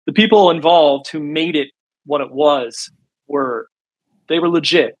the people involved who made it what it was were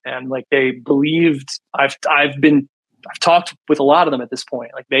legit, and like they believed. I've talked with a lot of them at this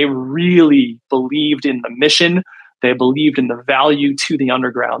point. Like they really believed in the mission. They believed in the value to the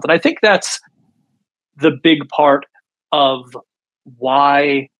underground, and I think that's the big part of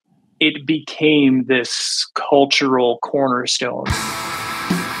why it became this cultural cornerstone.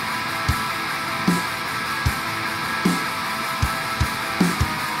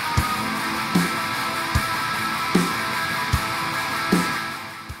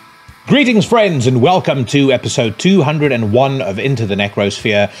 Greetings, friends, and welcome to episode 201 of Into the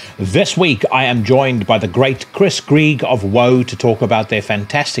Necrosphere. This week, I am joined by the great Grigg of Woe to talk about their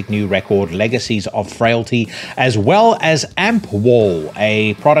fantastic new record, Legacies of Frailty, as well as Ampwall,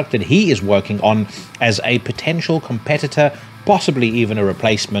 a product that he is working on as a potential competitor, possibly even a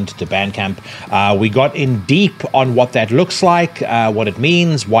replacement to Bandcamp. We got in deep on what that looks like, what it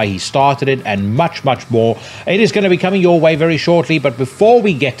means, why he started it, and much, much more. It is going to be coming your way very shortly, but before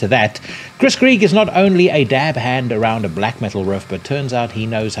we get to that, Grigg is not only a dab hand around a black metal riff, but turns out he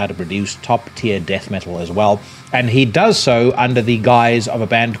knows how to produce top-tier death metal as well. And he does so under the guise of a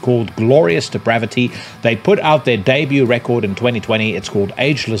band called Glorious Depravity. They put out their debut record in 2020. It's called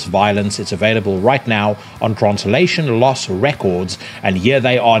Ageless Violence. It's available right now on Translation Loss Records. And here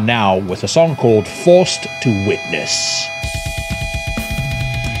they are now with a song called Forced to Witness.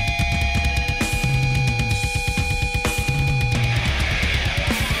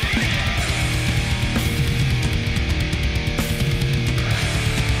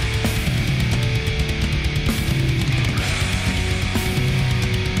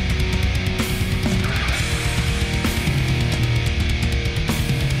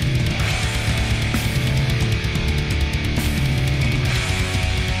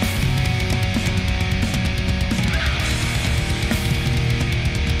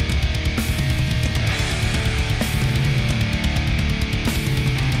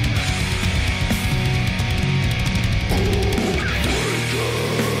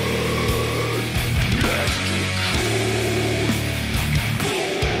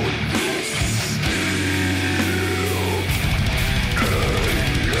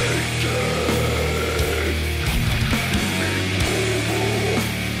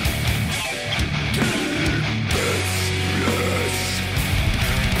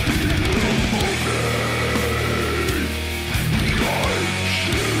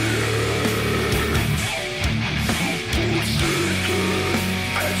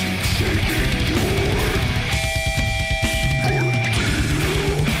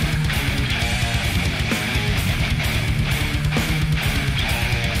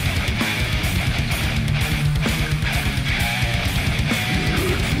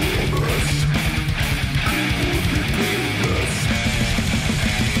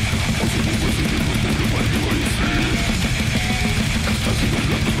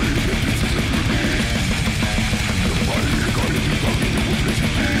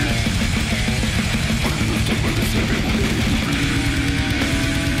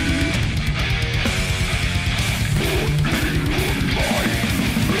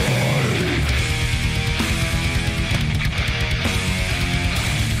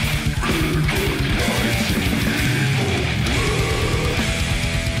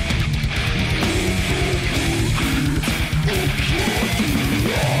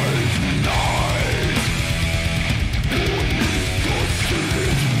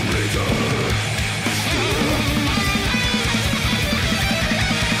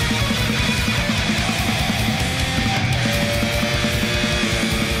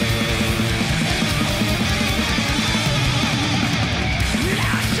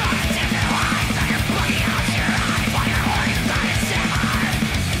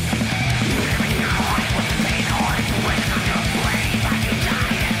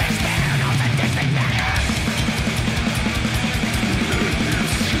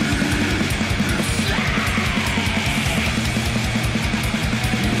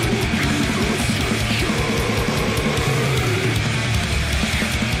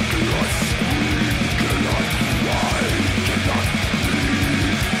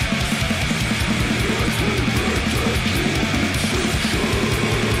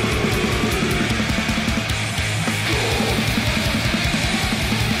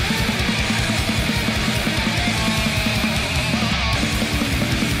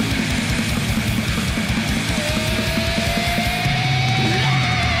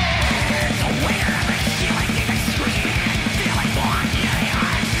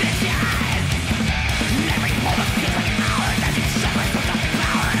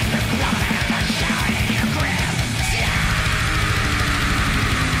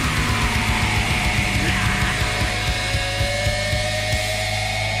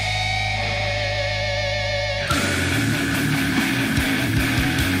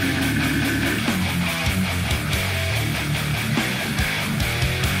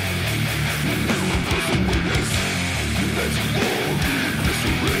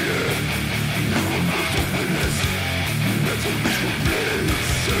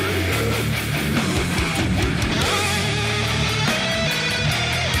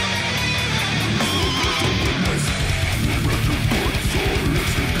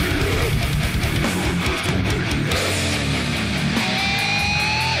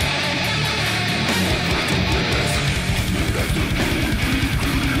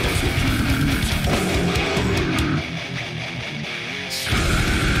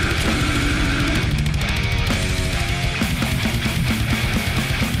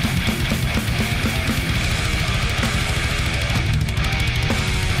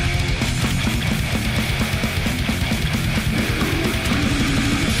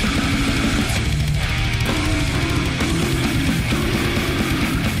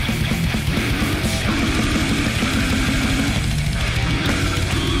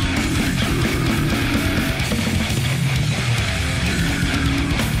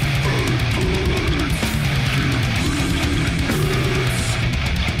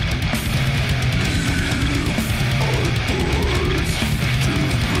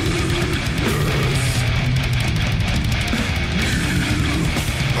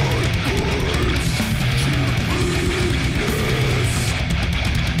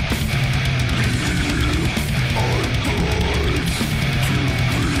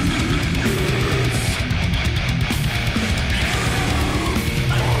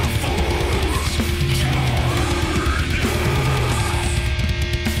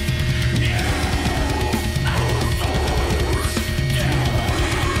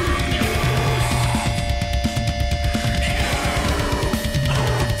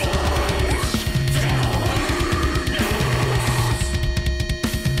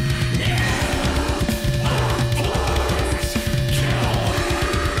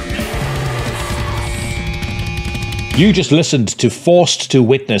 You just listened to Forced to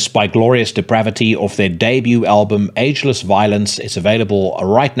Witness by Glorious Depravity off their debut album, Ageless Violence. It's available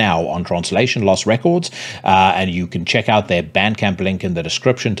right now on Translation Lost Records, and you can check out their Bandcamp link in the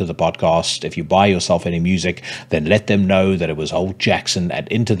description to the podcast. If you buy yourself any music, then let them know that it was old Jackson at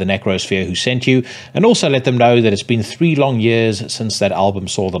Into the Necrosphere who sent you, and also let them know that it's been 3 long years since that album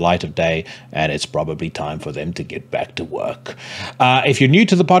saw the light of day, and it's probably time for them to get back to work. If you're new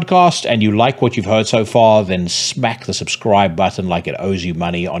to the podcast and you like what you've heard so far, then smack the subscribe button like it owes you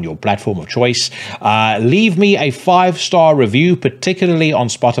money on your platform of choice. Leave me a 5-star review, particularly on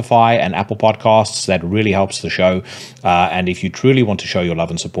Spotify and Apple Podcasts. That really helps the show. And if you truly want to show your love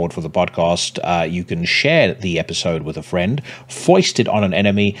and support for the podcast, you can share the episode with a friend, foist it on an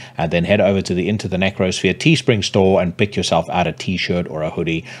enemy, and then head over to the Into the Necrosphere Teespring store and pick yourself out a t-shirt or a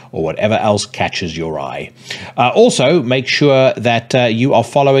hoodie or whatever else catches your eye. Also, make sure that you are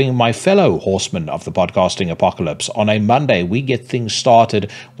following my fellow horsemen of the podcasting apocalypse. On a Monday, we get things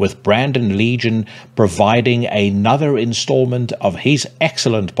started with Brandon Legion providing another installment of his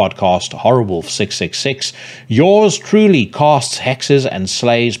excellent podcast, Horrorwolf 666. Yours truly casts hexes and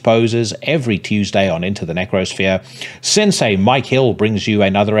slays poses every Tuesday on Into the Necrosphere. Sensei Mike Hill brings you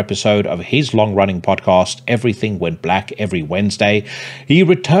another episode of his long-running podcast, Everything Went Black, every Wednesday. He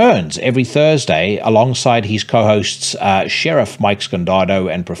returns every Thursday alongside his co-hosts Sheriff Mike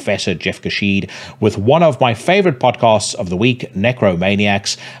Scondado and Professor Jeff Kashid with one of my favorite podcasts of the week,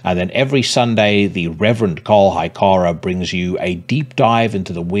 Necromaniacs, and then every Sunday the Reverend Carl Haikara brings you a deep dive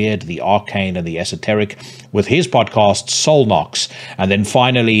into the weird, the arcane, and the esoteric with his podcast Soul Knocks. And then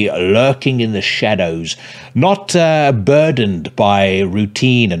finally, lurking in the shadows, not burdened by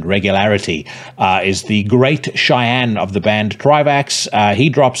routine and regularity, is the great Cheyenne of the band Trivax. He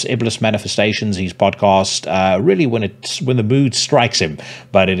drops Iblis Manifestations, his podcast, really when the mood strikes him,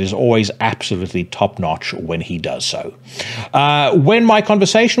 but it is always absolutely top-notch when he does so. When my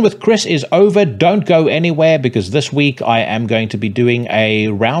conversation with Chris is over, don't go anywhere, because this week I am going to be doing a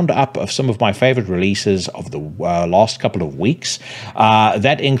roundup of some of my favorite releases of the last couple of weeks.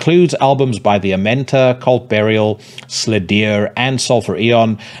 That includes albums by the Amenta, Cult Burial, Slidhr, and Sulphur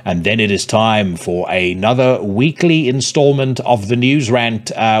Aeon, and then it is time for another weekly installment of the News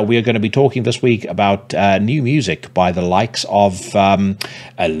Rant. We are going to be talking this week about new music by the likes of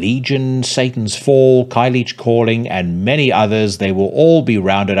Allegeon, Satan's Fall, Kyleech Calling, and many others. They will all be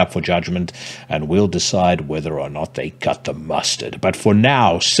rounded up for judgment, and we'll decide whether or not they cut the mustard. But for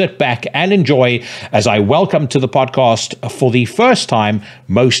now, sit back and enjoy as I welcome to the podcast for the first time,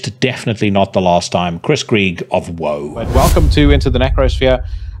 most definitely not the last time, Chris Grigg of Woe. But welcome to Into the Necrosphere.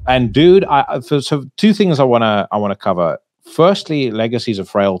 And dude, so 2 things I wanna cover. Firstly, Legacies of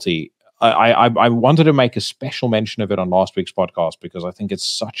Frailty. I wanted to make a special mention of it on last week's podcast because I think it's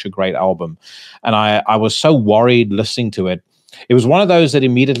such a great album. And I was so worried listening to it. It was one of those that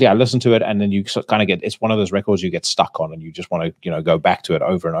immediately I listened to it and then you kind of get, it's one of those records you get stuck on and you just want to, go back to it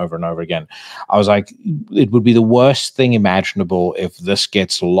over and over and over again. I was like, it would be the worst thing imaginable if this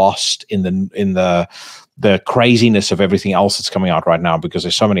gets lost in the craziness of everything else that's coming out right now, because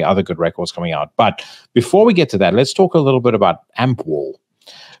there's so many other good records coming out. But before we get to that, let's talk a little bit about Ampwall.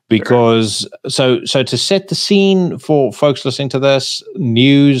 Because so to set the scene for folks listening to this,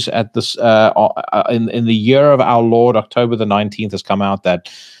 news at this in the year of our Lord, October the 19th, has come out that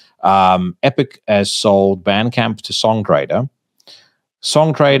Epic has sold Bandcamp to Songtrader.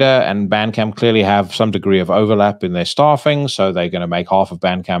 Songtrader and Bandcamp clearly have some degree of overlap in their staffing, so they're going to make half of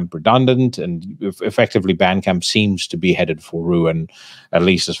Bandcamp redundant, and effectively Bandcamp seems to be headed for ruin, at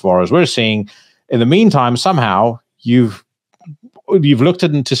least as far as we're seeing. In the meantime, somehow you've looked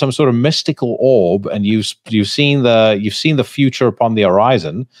into some sort of mystical orb, and you've seen the future upon the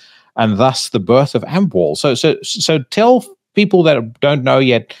horizon, and thus the birth of Ampwall. So tell people that don't know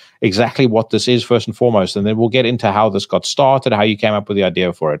yet exactly what this is first and foremost, and then we'll get into how this got started, how you came up with the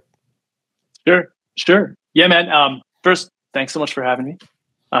idea for it. Sure. Yeah, man. First, thanks so much for having me.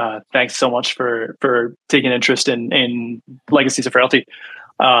 Thanks so much for taking interest in Legacies of Frailty.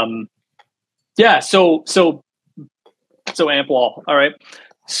 Yeah. So Ampwall. All right.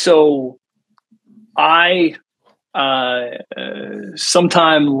 So I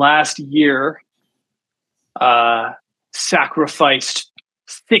sometime last year sacrificed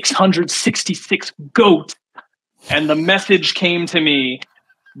 666 goats, and the message came to me,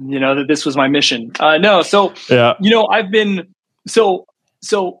 that this was my mission. Yeah. I've been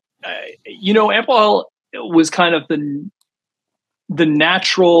Ampwall was kind of the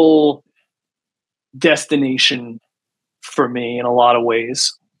natural destination for me in a lot of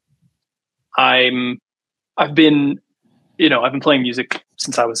ways. I've been I've been playing music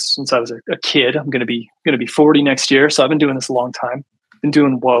since I was a kid. I'm gonna be 40 next year, so I've been doing this a long time. Been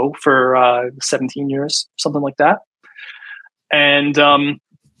doing Woe for 17 years, something like that. And I've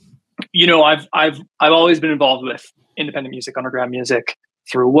always been involved with independent music, underground music,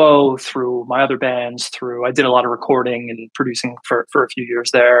 through Woe, through my other bands, I did a lot of recording and producing for a few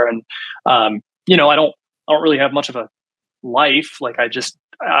years there. And I don't really have much of a life. Like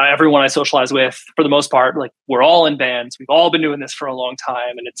everyone I socialize with, for the most part, like we're all in bands. We've all been doing this for a long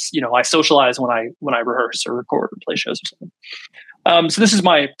time, and it's I socialize when I rehearse or record or play shows or something. So this is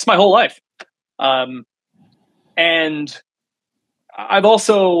my whole life, and I've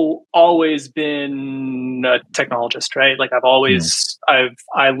also always been a technologist, right? Like I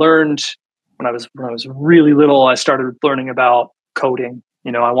learned when I was really little. I started learning about coding.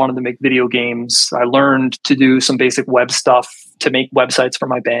 I wanted to make video games. I learned to do some basic web stuff to make websites for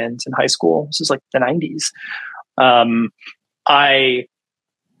my bands in high school. This is like the 90s. I've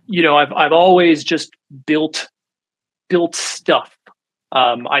always just built stuff.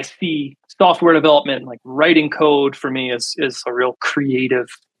 I see software development, like writing code, for me is a real creative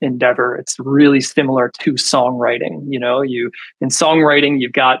endeavor. It's really similar to songwriting. In songwriting,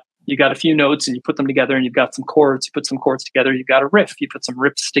 you've got a few notes and you put them together, and you've got some chords. You put some chords together, you've got a riff. You put some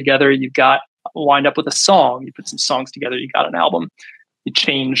riffs together, you've got wind up with a song. You put some songs together, you got an album. You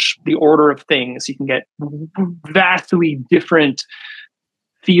change the order of things, you can get vastly different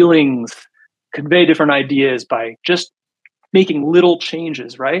feelings, convey different ideas by just making little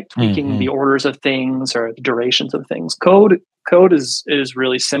changes, right? Tweaking the orders of things or the durations of things. Code is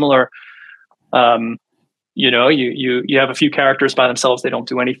really similar. You have a few characters by themselves, they don't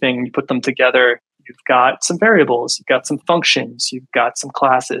do anything. You put them together, you've got some variables, you've got some functions, you've got some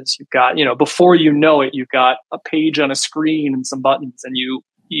classes, you've got, before you know it, you've got a page on a screen and some buttons, and you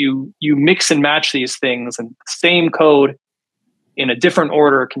mix and match these things, and the same code in a different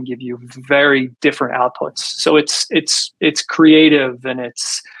order can give you very different outputs. So it's creative, and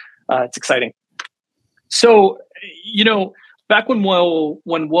it's exciting. So, back when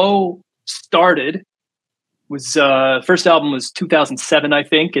Woe started, was first album was 2007, I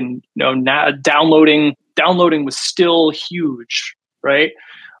think, and downloading was still huge, right?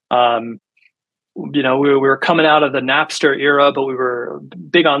 We were coming out of the Napster era, but we were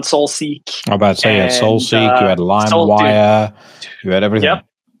big on SoulSeek. I'm about to say, you had SoulSeek, you had LimeWire, you had everything. Yep.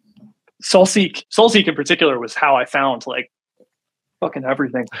 SoulSeek in particular was how I found like fucking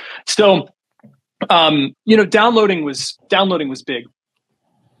everything. So, downloading was big,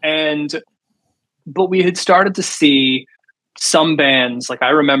 but we had started to see some bands, like I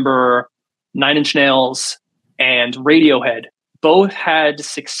remember Nine Inch Nails and Radiohead, both had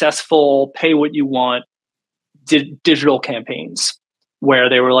successful pay what you want digital campaigns where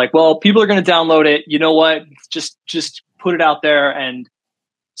they were like, well, people are going to download it. You know what? Just put it out there and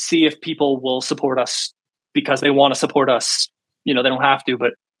see if people will support us because they want to support us. They don't have to,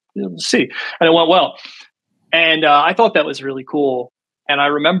 but we'll see. And it went well. And I thought that was really cool. And I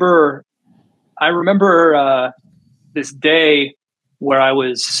remember this day where I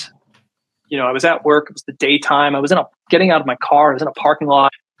was at work. It was the daytime. I was getting out of my car. I was in a parking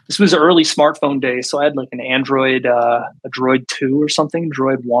lot. This was early smartphone days, so I had like an Android, a Droid 2 or something,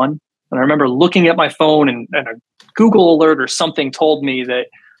 Droid 1. And I remember looking at my phone, and a Google alert or something told me that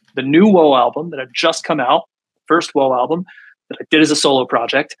the new Woe album that had just come out, first Woe album that I did as a solo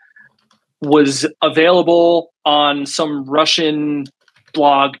project, was available on some Russian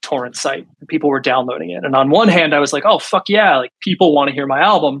blog torrent site, and people were downloading it. And on one hand, I was like, oh, fuck yeah, like people want to hear my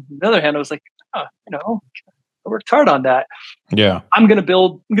album. On the other hand, I was like, I worked hard on that. Yeah. I'm gonna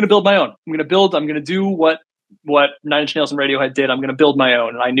build my own. I'm gonna do what Nine Inch Nails and Radiohead did. I'm gonna build my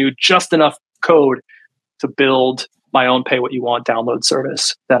own. And I knew just enough code to build my own pay what you want download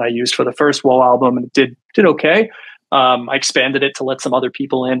service that I used for the first Woe album, and it did okay. I expanded it to let some other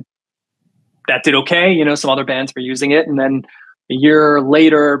people in. That did okay. Some other bands were using it, and then a year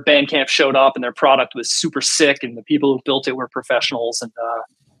later, Bandcamp showed up, and their product was super sick, and the people who built it were professionals. And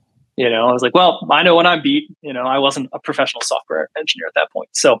I was like, well, I know when I'm beat. I wasn't a professional software engineer at that point,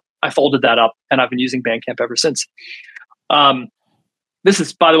 so I folded that up, and I've been using Bandcamp ever since. This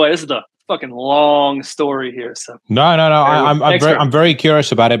is the fucking long story here. So no. I'm very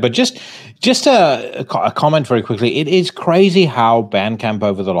curious about it, but just a comment very quickly. It is crazy how Bandcamp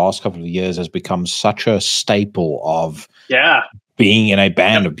over the last couple of years has become such a staple of being in a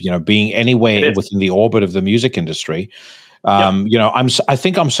band, of being anywhere within the orbit of the music industry. I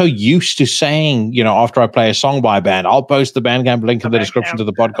think I'm so used to saying, after I play a song by a band, I'll post the Bandcamp link in the description to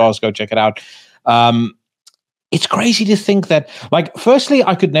the podcast. Go check it out. It's crazy to think that, like, firstly,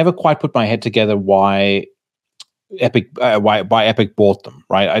 I could never quite put my head together why Epic why Epic bought them,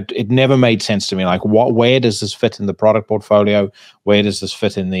 right? It never made sense to me. Like, where does this fit in the product portfolio? Where does this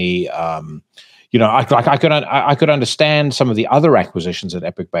fit in the I could understand some of the other acquisitions that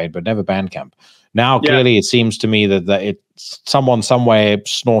Epic made, but never Bandcamp. Now, clearly, it seems to me that someone somewhere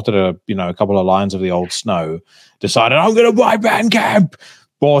snorted a couple of lines of the old Snow, decided I'm going to buy Bandcamp,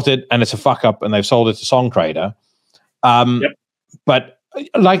 bought it, and it's a fuck up, and they've sold it to Songtrader. But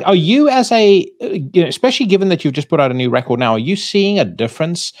like, are you, as a, especially given that you've just put out a new record now, are you seeing a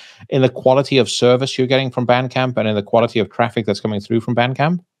difference in the quality of service you're getting from Bandcamp and in the quality of traffic that's coming through from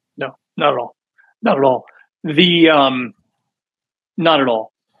Bandcamp? No, not at all. Not at all. Not at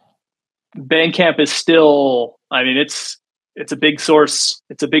all. Bandcamp is still, I mean, it's a big source.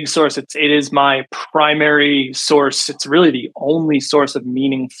 It is my primary source. It's really the only source of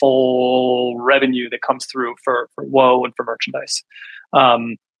meaningful revenue that comes through for Woe and for merchandise.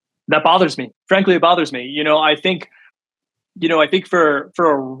 That bothers me. Frankly, it bothers me. I think for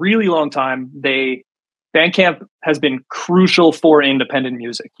a really long time, Bandcamp has been crucial for independent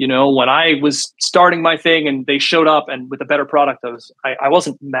music. When I was starting my thing and they showed up and with a better product, I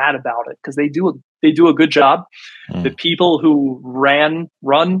wasn't mad about it, because they do a good job. The people who ran,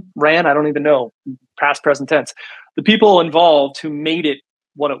 I don't even know, past, present tense. The people involved who made it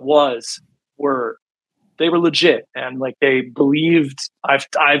what it was were legit, and like, they believed. I've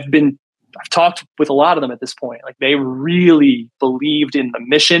talked with a lot of them at this point. Like, they really believed in the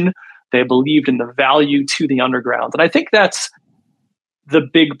mission. They believed in the value to the underground. And I think that's the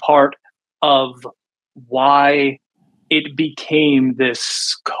big part of why it became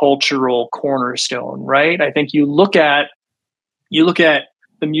this cultural cornerstone, right? I think you look at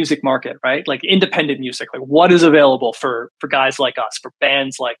the music market, right? Like, independent music, like, what is available for guys like us, for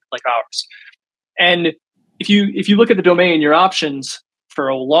bands like ours. And if you look at the domain, your options for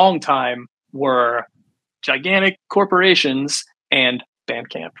a long time were gigantic corporations and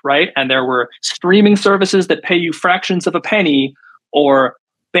Bandcamp, right? And there were streaming services that pay you fractions of a penny, or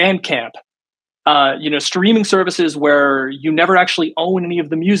Bandcamp, streaming services where you never actually own any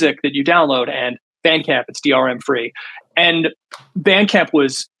of the music that you download, and Bandcamp, it's DRM free. And Bandcamp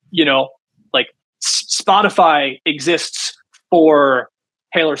was, like, Spotify exists for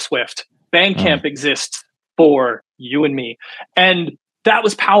Taylor Swift. Bandcamp exists for you and me. And that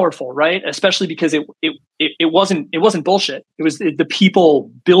was powerful, right? Especially because it wasn't bullshit. It was the people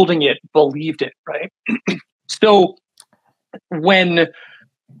building it believed it, right? So with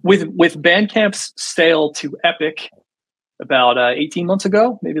Bandcamp's sale to Epic about 18 months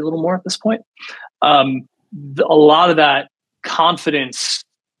ago, maybe a little more at this point, a lot of that confidence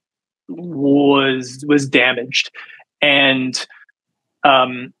was damaged, and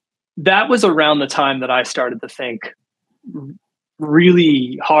that was around the time that I started to think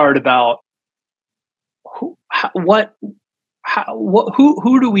really hard about who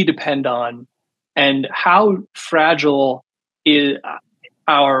do we depend on, and how fragile is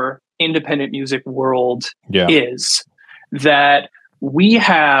our independent music world is. That we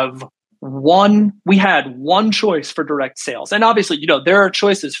had one choice for direct sales. And obviously, there are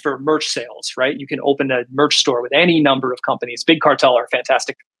choices for merch sales, right? You can open a merch store with any number of companies. Big Cartel are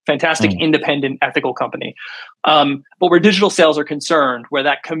fantastic independent, ethical company. But where digital sales are concerned, where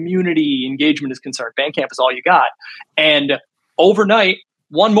that community engagement is concerned, Bandcamp is all you got. And overnight,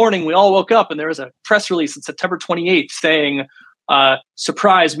 one morning, we all woke up and there was a press release on September 28th saying,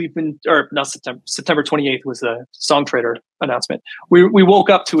 surprise, September 28th was the Songtrader announcement. We woke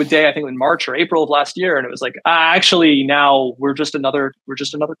up to a day, I think in March or April of last year, and it was like, actually now we're just another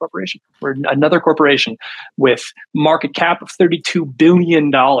corporation. We're another corporation with market cap of $32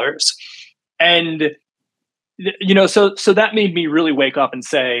 billion. And, so that made me really wake up and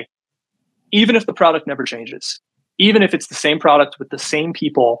say, even if the product never changes, even if it's the same product with the same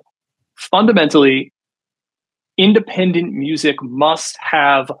people, fundamentally, independent music must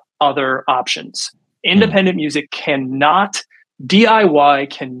have other options. Independent music DIY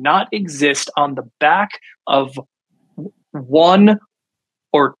cannot exist on the back of one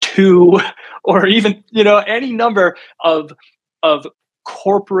or two or even, any number of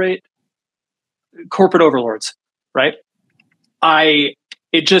corporate overlords, right? We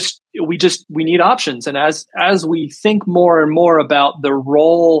need options. And as we think more and more about the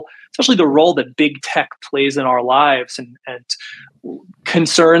role, especially the role that big tech plays in our lives, and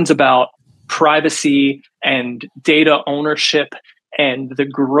concerns about privacy and data ownership, and the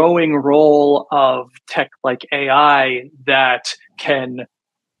growing role of tech like AI that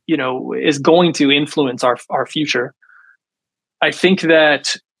is going to influence our future. I think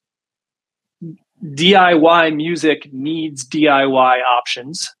that DIY music needs DIY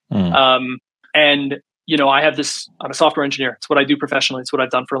options. And I have this, I'm a software engineer. It's what I do professionally. It's what I've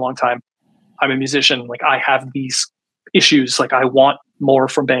done for a long time. I'm a musician. Like, I have these issues. Like, I want more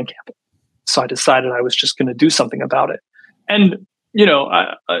from Bandcamp. So I decided I was just going to do something about it. And,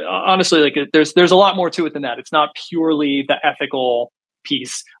 I honestly, like, there's a lot more to it than that. It's not purely the ethical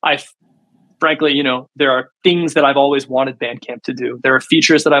piece. Frankly, there are things that I've always wanted Bandcamp to do. There are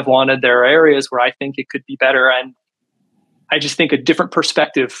features that I've wanted. There are areas where I think it could be better. And I just think a different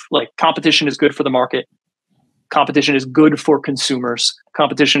perspective, like, competition is good for the market. Competition is good for consumers.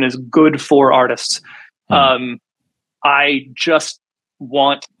 Competition is good for artists. I just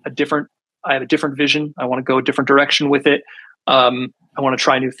want I have a different vision. I want to go a different direction with it. I want to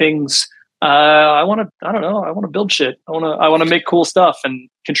try new things. I want to build shit. I want to make cool stuff and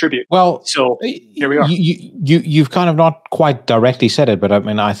contribute. Well, so here we are. You've kind of not quite directly said it, but I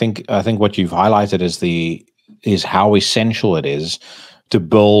mean, I think what you've highlighted is how essential it is to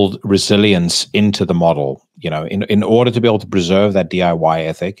build resilience into the model, in order to be able to preserve that DIY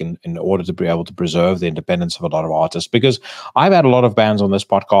ethic, and in order to be able to preserve the independence of a lot of artists. Because I've had a lot of bands on this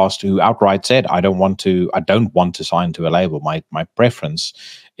podcast who outright said, I don't want to sign to a label. My preference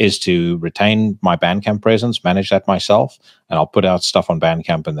is to retain my Bandcamp presence, manage that myself, and I'll put out stuff on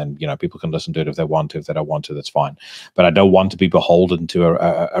Bandcamp, and then, people can listen to it if they want to. If they don't want to, that's fine. But I don't want to be beholden to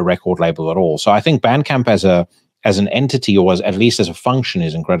a record label at all. So I think Bandcamp as an entity, or at least as a function,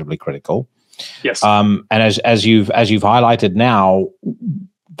 is incredibly critical. Yes. And as you've highlighted now,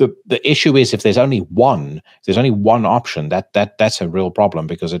 the issue is, if there's only one option, that's a real problem,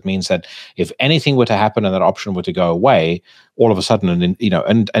 because it means that if anything were to happen and that option were to go away, all of a sudden,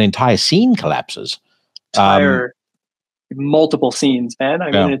 an entire scene collapses. Multiple scenes, man.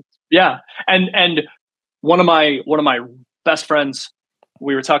 I mean, And one of my best friends,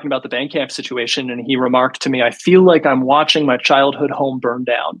 we were talking about the Bandcamp situation, and he remarked to me, I feel like I'm watching my childhood home burn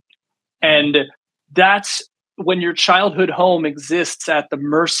down. And that's when your childhood home exists at the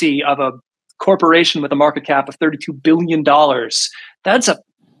mercy of a corporation with a market cap of $32 billion. That's a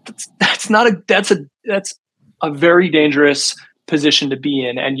very dangerous position to be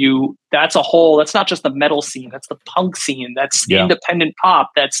in. And that's not just the metal scene, that's the punk scene, that's independent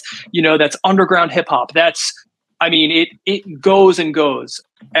pop, that's underground hip hop. It goes and goes,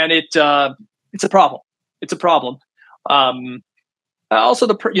 and it's a problem. It's a problem. Also,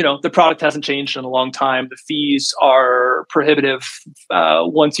 the product hasn't changed in a long time. The fees are prohibitive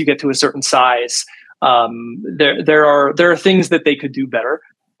once you get to a certain size. There are things that they could do better.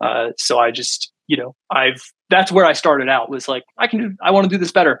 So I just, that's where I started out, was like, I want to do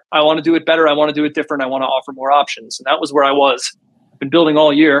this better. I want to do it better. I want to do it different. I want to offer more options. And that was where I was. I've been building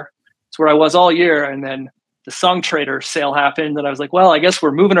all year. It's where I was all year. And then the Song Trader sale happened, and I was like, well, I guess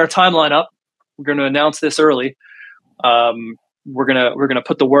we're moving our timeline up. We're going to announce this early. We're gonna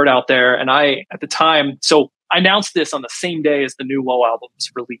put the word out there. And I announced this on the same day as the new Woe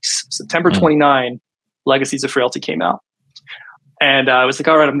album's release, September 29. Legacies of Frailty came out, and I was like,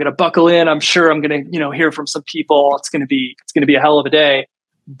 all right, I'm gonna buckle in. I'm sure I'm gonna hear from some people. It's gonna be a hell of a day.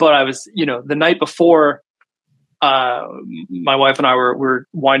 But I was the night before, my wife and I were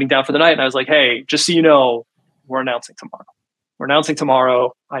winding down for the night, and I was like, hey, just so you know, we're announcing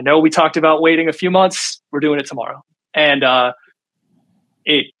tomorrow. I know we talked about waiting a few months. We're doing it tomorrow. And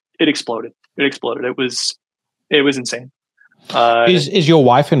it exploded. It was insane. Is your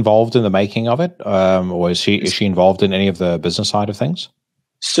wife involved in the making of it, or is she involved in any of the business side of things?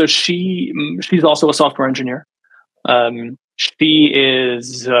 So she's also a software engineer.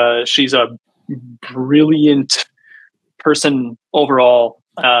 She's a brilliant person overall.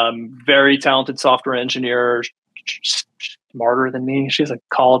 Very talented software engineer. Smarter than me. She has a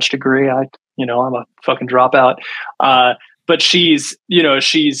college degree. I'm a fucking dropout. But she's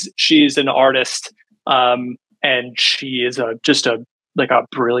an artist. And she is just a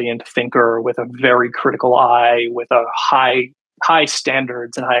brilliant thinker with a very critical eye, with a high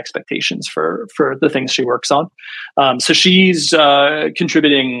standards and high expectations for the things she works on. So she's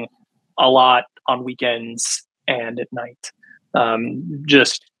contributing a lot on weekends and at night,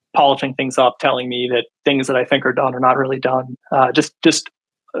 just polishing things up, telling me that things that I think are done are not really done. Just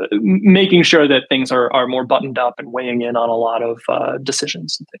making sure that things are more buttoned up and weighing in on a lot of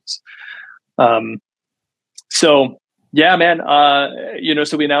decisions and things. So yeah, man,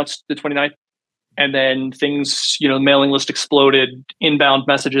 so we announced the 29th, and then things, the mailing list exploded, inbound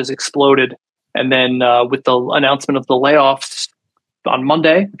messages exploded. And then with the announcement of the layoffs on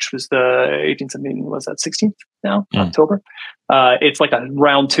Monday, which was the 18th, was that 16th now, October? It's like a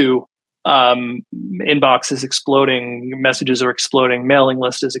round 2. Inbox is exploding, messages are exploding, mailing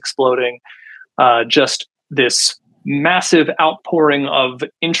list is exploding. Just this massive outpouring of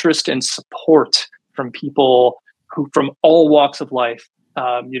interest and support from people who from all walks of life,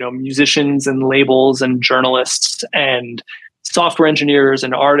 musicians and labels and journalists and software engineers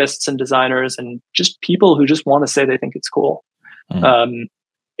and artists and designers and just people who just want to say they think it's cool.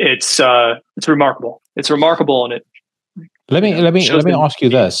 It's remarkable. It's remarkable, and it. Let me ask you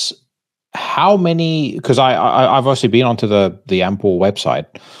this: how many? Because I've obviously been onto the Ampwall website.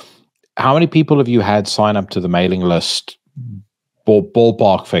 How many people have you had sign up to the mailing list?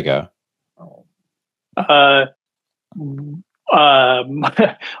 Ballpark figure.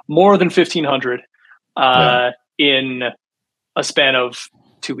 More than 1,500 in a span of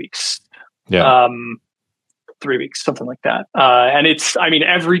 2 weeks. 3 weeks, something like that. And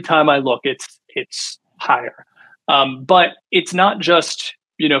every time I look, it's higher. But it's not just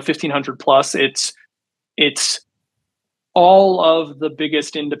 1,500 plus. It's all of the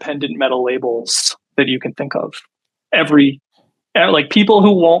biggest independent metal labels that you can think of. Like people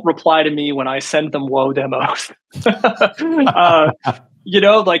who won't reply to me when I send them Woe demos.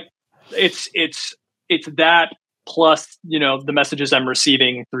 Like it's that plus, the messages I'm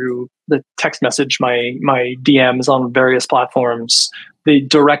receiving through the text message, my DMs on various platforms, the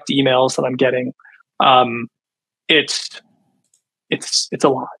direct emails that I'm getting. It's a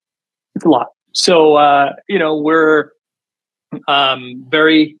lot. It's a lot. So, we're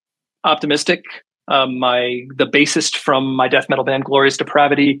very optimistic. The bassist from my death metal band, Glorious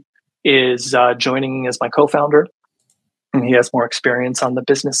Depravity, is joining as my co-founder. And he has more experience on the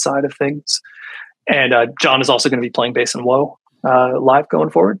business side of things. And John is also going to be playing bass in Woe live going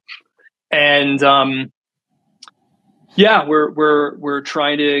forward. And we're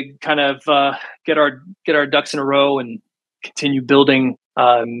trying to kind of get our ducks in a row and continue building,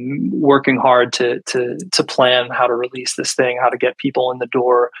 working hard to plan how to release this thing, how to get people in the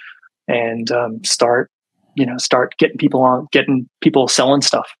door, and start getting people selling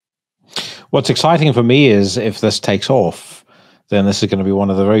stuff. What's exciting for me is if this takes off, then this is going to be one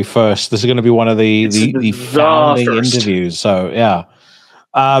of the very first. This is going to be one of the founding interviews. So yeah,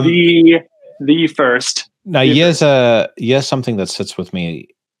 the first. Now here's something that sits with me.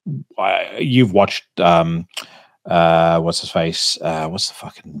 You've watched what's his face? What's the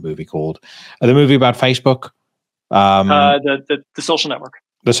fucking movie called? The movie about Facebook. The Social Network.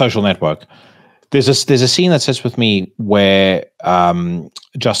 The Social Network. There's a scene that sits with me where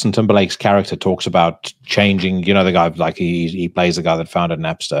Justin Timberlake's character talks about changing. The guy, like he plays the guy that founded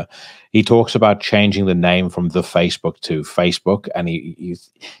Napster. He talks about changing the name from the Facebook to Facebook, and you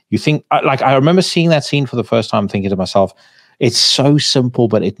think, like, I remember seeing that scene for the first time, thinking to myself, it's so simple,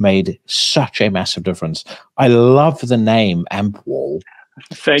 but it made such a massive difference. I love the name Ampwall.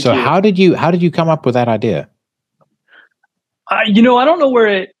 Thank you. How did you come up with that idea? I don't know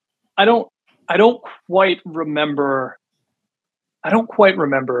where I don't quite remember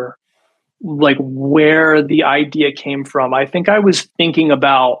like where the idea came from. I think I was thinking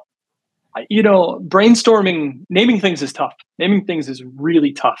about, brainstorming. Naming things is tough. Naming things is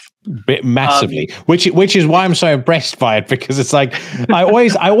really tough. Massively, which is why I'm so impressed by it, because it's like I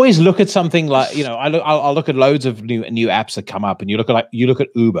always look at something like, I'll look at loads of new apps that come up, and you look at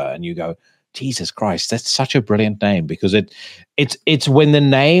Uber and you go, Jesus Christ, that's such a brilliant name, because it's when the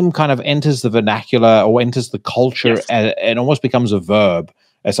name kind of enters the vernacular or enters the culture, yes, and almost becomes a verb.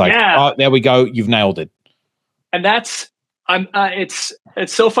 It's like, oh, there we go, you've nailed it. And that's it's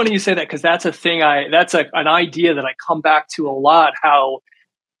so funny you say that, because that's a thing that's an idea that I come back to a lot. How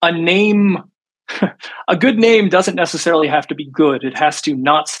a good name doesn't necessarily have to be good. It has to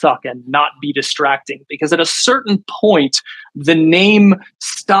not suck and not be distracting, because at a certain point, the name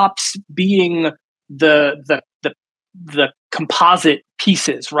stops being the composite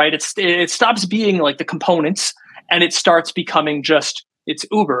pieces, right? It stops being like the components, and it starts becoming just, it's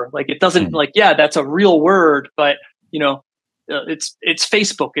Uber. Like, it doesn't that's a real word, but it's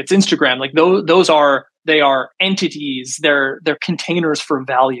Facebook, it's Instagram. Like they are entities. They're containers for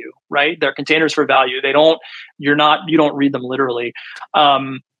value, right? They're containers for value. You don't read them literally.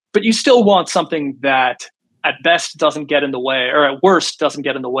 But you still want something that at best doesn't get in the way, or at worst doesn't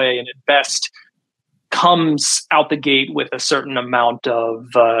get in the way, and at best comes out the gate with a certain amount of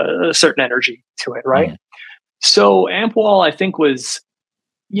a certain energy to it, right? So Ampwall, I think, was,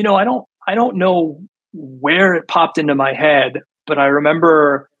 I don't know where it popped into my head, but I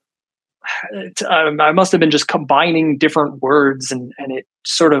remember I must have been just combining different words, and it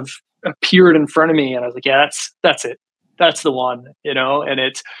sort of appeared in front of me, and I was like, yeah, that's it. That's the one, and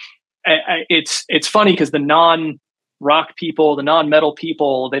it's funny, because the non-rock people, the non-metal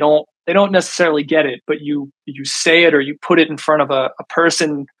people, they don't necessarily get it, but you say it, or you put it in front of a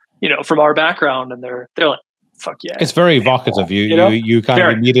person, from our background, and they're like, fuck yeah. It's very evocative. You kind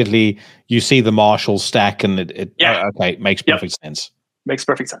of immediately, you see the Marshall stack and okay, makes perfect sense. Makes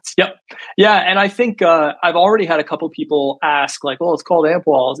perfect sense. Yep. Yeah. And I think I've already had a couple people ask, like, well, it's called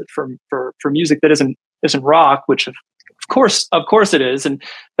Ampwall. Is it for music that isn't rock? Which of course it is. And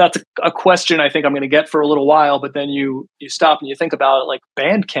that's a question I think I'm going to get for a little while. But then you stop and you think about it, like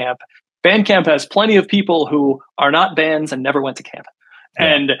Bandcamp. Bandcamp has plenty of people who are not bands and never went to camp.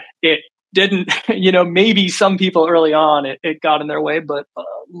 Yeah. And it didn't, maybe some people early on it got in their way, but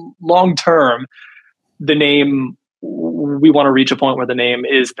long term, the name, we want to reach a point where the name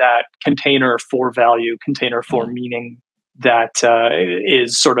is that container for value, container for meaning that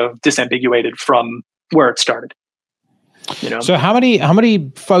is sort of disambiguated from where it started. So how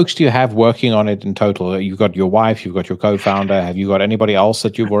many folks do you have working on it in total? You've got your wife, you've got your co-founder. Have you got anybody else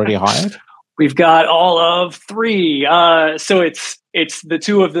that you've already hired? We've got all of three. So it's the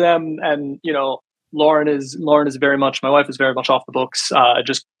two of them, and Lauren is very much, my wife is very much off the books.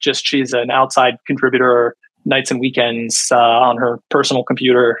 Just she's an outside contributor nights and weekends on her personal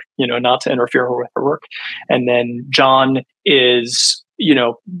computer, not to interfere with her work. And then John is,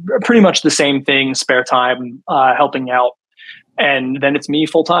 pretty much the same thing, spare time, helping out. And then it's me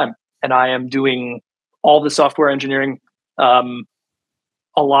full time, and I am doing all the software engineering, a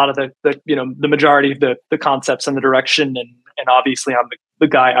lot of the majority of the concepts and the direction. And obviously I'm the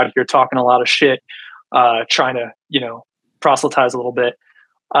guy out here talking a lot of shit, trying to, proselytize a little bit.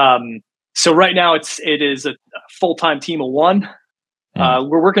 So right now it is a full-time team of one.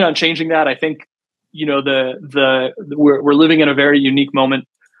 We're working on changing that. I think, we're living in a very unique moment,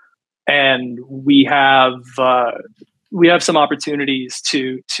 and we have some opportunities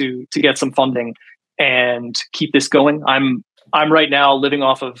to get some funding and keep this going. I'm right now living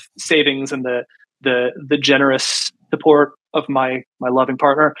off of savings and the generous support of my loving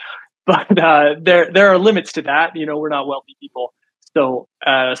partner, but there are limits to that. We're not wealthy people. So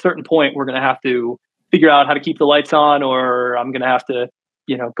at a certain point, we're going to have to figure out how to keep the lights on, or I'm going to have to,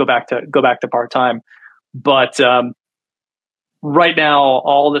 go back to part-time. But right now,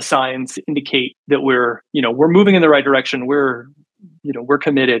 all the signs indicate that we're moving in the right direction. We're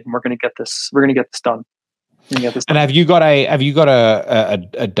committed, and we're going to get this. We're going to get this done. And have you got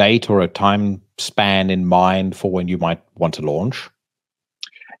a date or a time span in mind for when you might want to launch?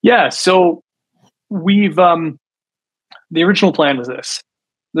 Yeah. So we've the original plan was this.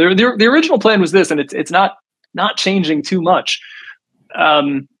 The original plan was this, and it's not changing too much.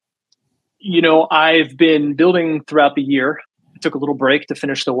 I've been building throughout the year. I took a little break to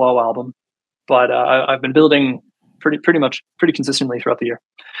finish the Woe album, but I've been building pretty consistently throughout the year.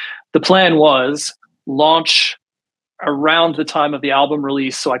 The plan was launch around the time of the album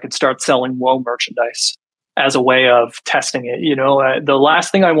release, so I could start selling Woe merchandise as a way of testing it. The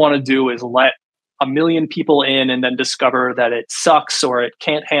last thing I want to do is let 1 million people in and then discover that it sucks or it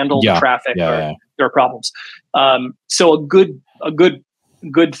can't handle the traffic or there are problems. So a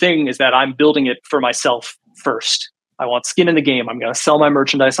good thing is that I'm building it for myself first. I want skin in the game. I'm going to sell my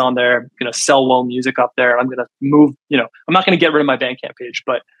merchandise on there. I'm going to sell Woe music up there. I'm going to move, I'm not going to get rid of my Bandcamp page,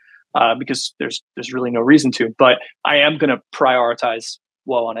 but because there's really no reason to, but I am going to prioritize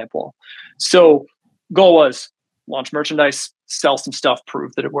Woe on Ampwall. So goal was launch merchandise, sell some stuff,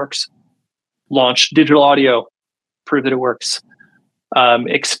 prove that it works. Launch digital audio, prove that it works.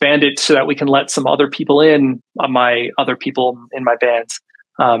 Expand it so that we can let some other people in, my other people in my bands,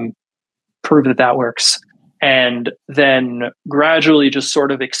 prove that works. And then gradually just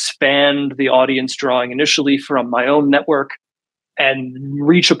sort of expand the audience drawing initially from my own network and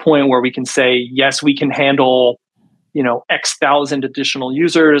reach a point where we can say, yes, we can handle, X thousand additional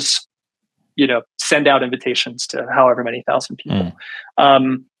users, send out invitations to however many thousand people.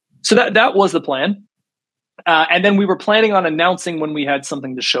 So that was the plan. And then we were planning on announcing when we had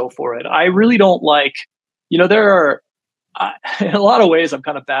something to show for it. I really don't like, there are, in a lot of ways, I'm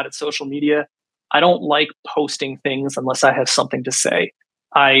kind of bad at social media. I don't like posting things unless I have something to say.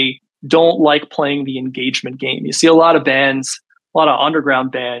 I don't like playing the engagement game. You see a lot of bands, a lot of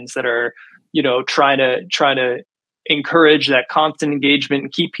underground bands that are, trying to encourage that constant engagement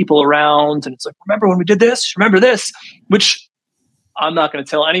and keep people around. And it's like, remember when we did this? Remember this? Which I'm not going to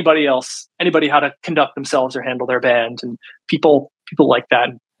tell anybody how to conduct themselves or handle their band. And people like that.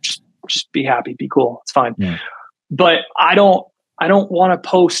 Just be happy, be cool. It's fine. Yeah. But I don't want to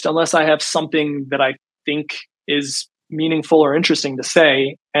post unless I have something that I think is meaningful or interesting to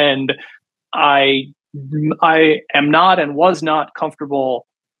say. And I am not and was not comfortable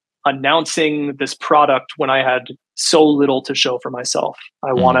announcing this product when I had so little to show for myself. I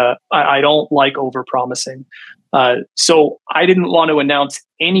don't like over promising. So I didn't want to announce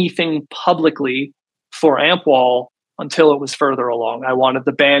anything publicly for Ampwall until it was further along. I wanted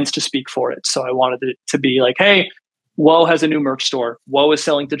the bands to speak for it. So I wanted it to be like, hey, Woe has a new merch store. Woe is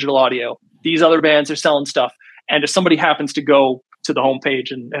selling digital audio. These other bands are selling stuff. And if somebody happens to go to the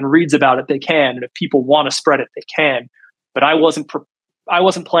homepage and reads about it, they can. And if people want to spread it, they can. But I wasn't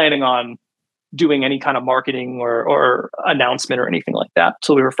planning on doing any kind of marketing or announcement or anything like that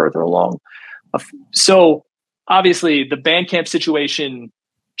until we were further along. So obviously the Bandcamp situation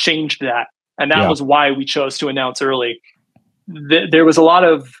changed that. And that was why we chose to announce early. There was a lot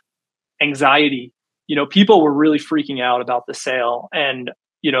of anxiety. You know, people were really freaking out about the sale. And,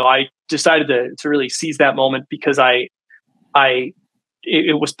 you know, I decided to really seize that moment because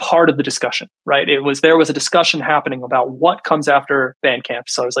it was part of the discussion, right? There was a discussion happening about what comes after Bandcamp.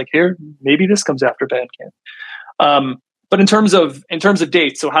 So I was like, here, maybe this comes after Bandcamp. But in terms of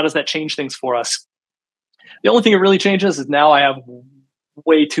dates, so how does that change things for us? The only thing it really changes is now I have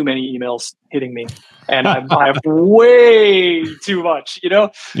way too many emails hitting me, and I have way too much. You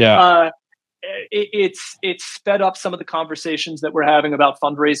know, it's sped up some of the conversations that we're having about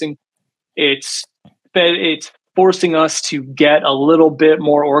fundraising. It's forcing us to get a little bit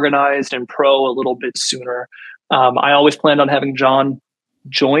more organized and pro a little bit sooner. I always planned on having John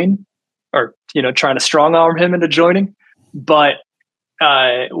join, or, you know, trying to strong arm him into joining, but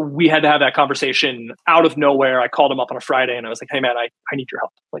we had to have that conversation out of nowhere. I called him up on a Friday and I was like, hey man, I need your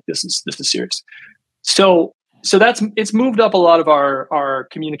help. Like, this is serious. So it's moved up a lot of our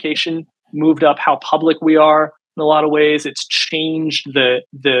communication, moved up how public we are in a lot of ways. It's changed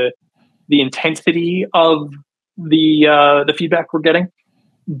the intensity of the feedback we're getting,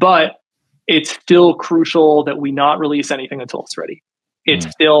 but it's still crucial that we not release anything until it's ready. It's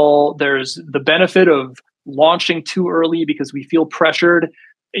still, there's the benefit of launching too early because we feel pressured.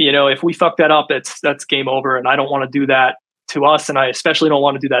 You know, if we fuck that up, that's game over. And I don't want to do that to us. And I especially don't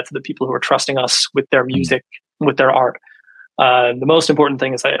want to do that to the people who are trusting us with their music, with their art. The most important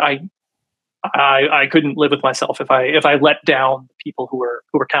thing is I couldn't live with myself if I let down people who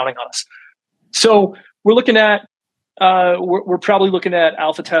were counting on us. So we're looking at, we're probably looking at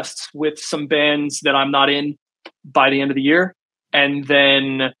alpha tests with some bands that I'm not in by the end of the year. And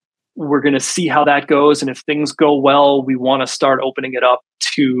then we're going to see how that goes. And if things go well, we want to start opening it up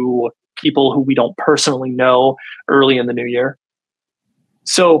to people who we don't personally know early in the new year.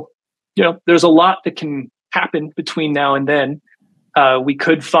 So, you know, there's a lot that can happen between now and then. We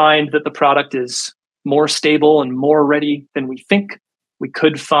could find that the product is more stable and more ready than we think. We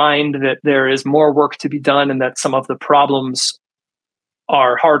could find that there is more work to be done and that some of the problems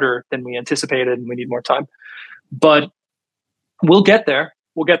are harder than we anticipated and we need more time. But we'll get there.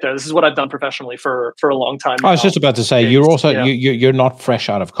 We'll get there. This is what I've done professionally for a long time now. I was just about to say, you're also you're not fresh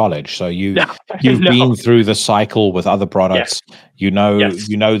out of college, so you've been through the cycle with other products. Yes. You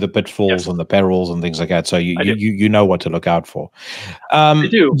know the pitfalls and the perils and things like that. So you know what to look out for. I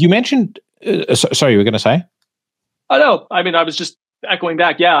do. You mentioned. Sorry, you were going to say? Oh no, I mean I was just echoing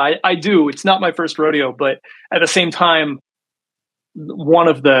back. Yeah, I do. It's not my first rodeo, but at the same time, one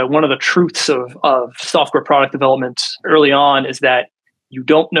of the truths of software product development early on is that you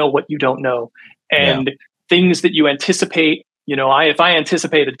don't know what you don't know. And things that you anticipate, you know, if I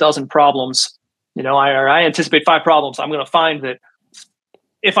anticipate a dozen problems, you know, I anticipate 5 problems, I'm going to find that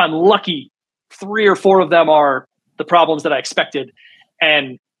if I'm lucky, 3 or 4 of them are the problems that I expected.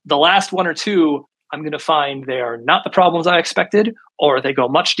 And the last 1 or 2, I'm going to find they are not the problems I expected, or they go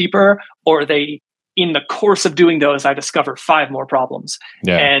much deeper, or in the course of doing those, I discover 5 more problems.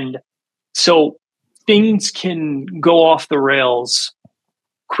 Yeah. And so things can go off the rails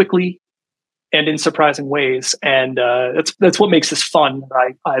quickly and in surprising ways. And that's what makes this fun.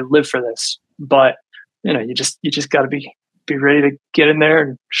 I live for this. But, you know, you just got to be ready to get in there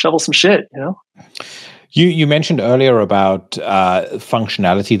and shovel some shit, you know? You mentioned earlier about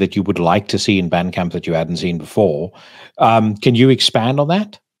functionality that you would like to see in Bandcamp that you hadn't seen before. Can you expand on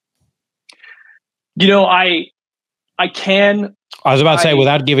that? You know, I can. I was about to say,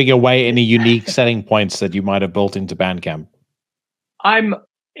 without giving away any unique selling points that you might have built into Bandcamp. I'm,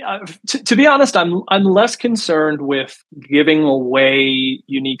 to be honest, I'm less concerned with giving away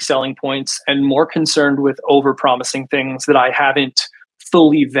unique selling points and more concerned with over-promising things that I haven't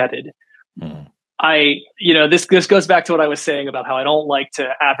fully vetted. This goes back to what I was saying about how I don't like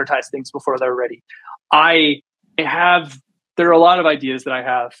to advertise things before they're ready. There are a lot of ideas that I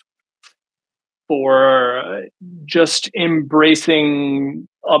have for just embracing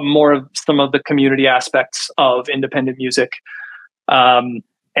more of some of the community aspects of independent music,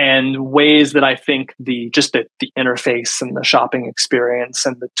 and ways that I think the interface and the shopping experience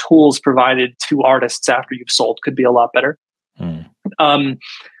and the tools provided to artists after you've sold could be a lot better.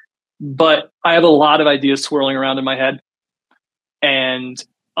 but I have a lot of ideas swirling around in my head and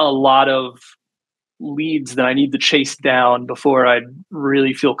a lot of leads that I need to chase down before I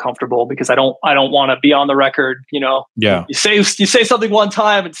really feel comfortable, because I don't want to be on the record. Yeah. You say something one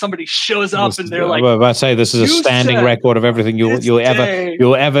time and somebody shows up and they're like, I say this is a standing record of everything you'll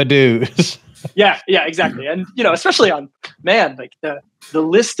ever do. Yeah, exactly. And especially on, man, like the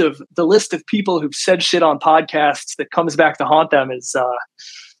list of people who've said shit on podcasts that comes back to haunt them is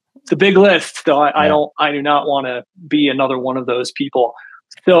it's a big list. So I do not want to be another one of those people.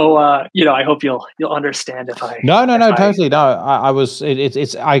 So I hope you'll understand if I totally no. I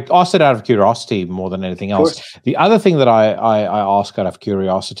asked it out of curiosity more than anything else. The other thing that I ask out of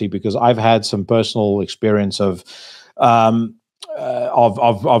curiosity, because I've had some personal experience of kind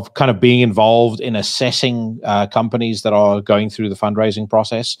of being involved in assessing companies that are going through the fundraising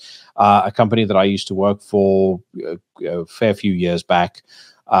process. A company that I used to work for a fair few years back,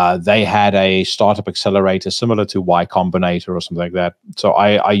 they had a startup accelerator similar to Y Combinator or something like that. So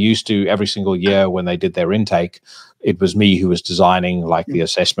I used to, every single year when they did their intake, it was me who was designing like the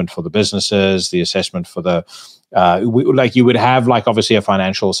assessment for the businesses, the assessment for the you would have like obviously a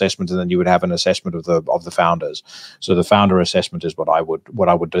financial assessment, and then you would have an assessment of the founders. So the founder assessment is what I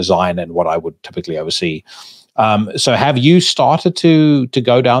would design and what I would typically oversee. So have you started to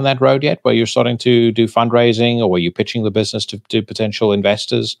go down that road yet, where you're starting to do fundraising, or were you pitching the business to potential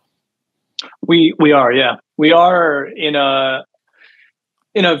investors? We are, yeah. We are in a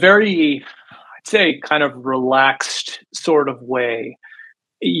very, I'd say, kind of relaxed sort of way.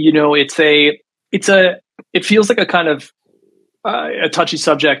 It feels like a kind of a touchy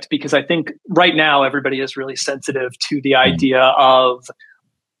subject, because I think right now everybody is really sensitive to the idea of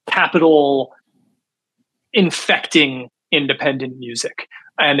capital infecting independent music.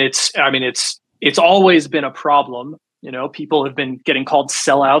 And it's always been a problem. People have been getting called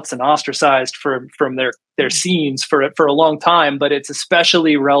sellouts and ostracized from their scenes for a long time, but it's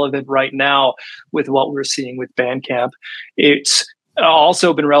especially relevant right now with what we're seeing with Bandcamp. It's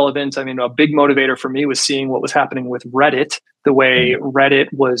also been relevant. I mean, a big motivator for me was seeing what was happening with Reddit, the way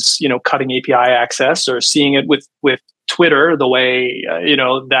Reddit was, cutting API access, or seeing it with Twitter, the way,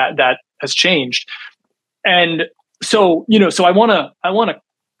 that has changed. And so, so I want to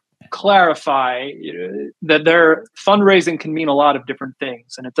clarify that their fundraising can mean a lot of different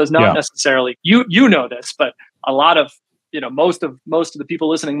things, and it does not necessarily, you know this, but a lot of, most of the people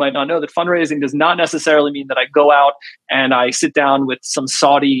listening might not know that fundraising does not necessarily mean that I go out and I sit down with some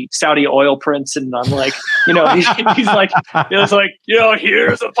Saudi oil prince and I'm like, he's like,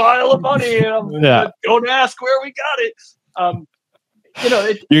 here's a pile of money, and I'm don't ask where we got it.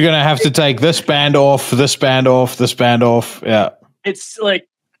 You're going to have to take this band off, this band off, this band off. Yeah. It's like,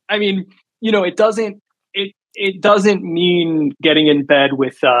 I mean, it doesn't mean getting in bed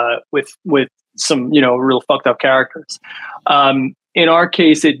with some, real fucked up characters. In our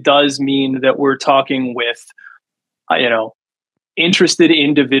case, it does mean that we're talking with, interested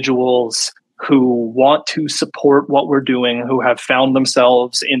individuals who want to support what we're doing, who have found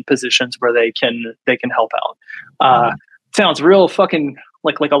themselves in positions where they can help out. Sounds real fucking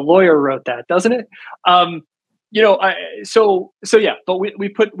like a lawyer wrote that, doesn't it? So yeah, but we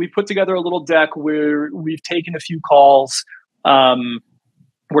put together a little deck where we've taken a few calls.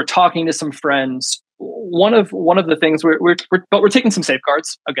 We're talking to some friends. One of the things we're taking some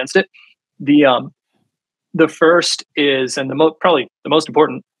safeguards against it. The first is, and probably the most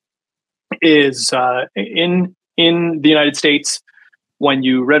important, is in the United States, when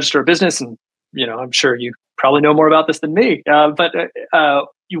you register a business, and I'm sure you probably know more about this than me, but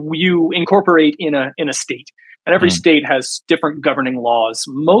you incorporate in a state, and every state has different governing laws.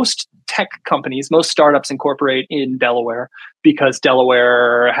 Most tech companies, most startups incorporate in Delaware, because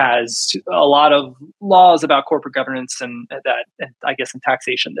Delaware has a lot of laws about corporate governance and I guess in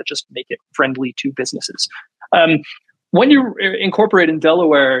taxation that just make it friendly to businesses. When you incorporate in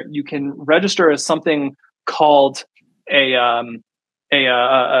Delaware, you can register as something called a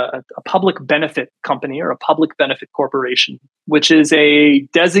public benefit company, or a public benefit corporation, which is a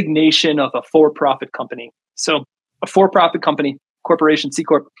designation of a for-profit company. So a for-profit company, corporation, C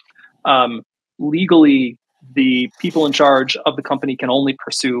Corp, legally, the people in charge of the company can only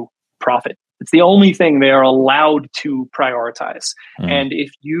pursue profit. It's the only thing they are allowed to prioritize. And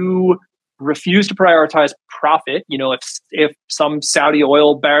if you refuse to prioritize profit, if some Saudi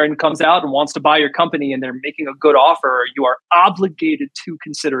oil baron comes out and wants to buy your company and they're making a good offer, you are obligated to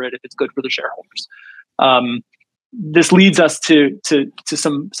consider it if it's good for the shareholders. This leads us to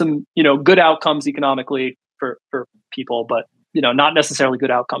some good outcomes economically for people, but not necessarily good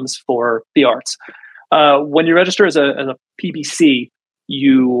outcomes for the arts. When you register as a PBC,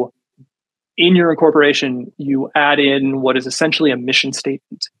 you in your incorporation, you add in what is essentially a mission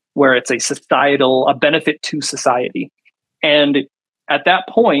statement, where it's a benefit to society. And at that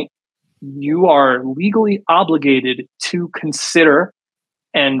point, you are legally obligated to consider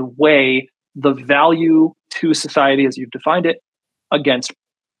and weigh the value to society as you've defined it against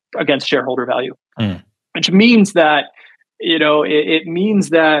shareholder value. Which means that, it means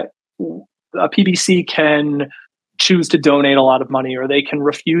that a PBC can choose to donate a lot of money, or they can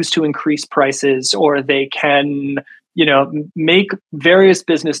refuse to increase prices, or they can, make various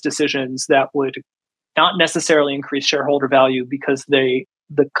business decisions that would not necessarily increase shareholder value, because the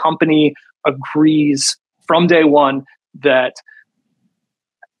company agrees from day one that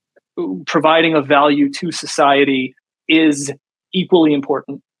providing a value to society is equally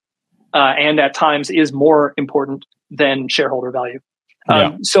important, and at times is more important than shareholder value.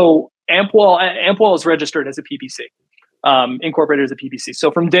 So Ampwall is registered as a PBC, incorporated as a PBC.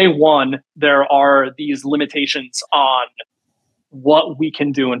 So from day one, there are these limitations on what we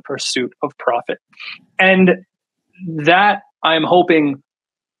can do in pursuit of profit. And that, I'm hoping,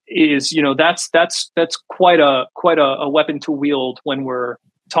 is, that's quite a weapon to wield when we're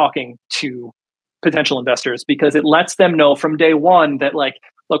talking to potential investors, because it lets them know from day one that, like,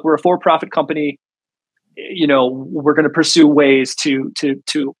 look, we're a for-profit company. We're going to pursue ways to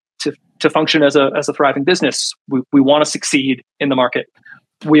function as a thriving business. We want to succeed in the market.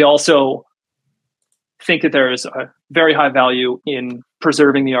 We also think that there is a very high value in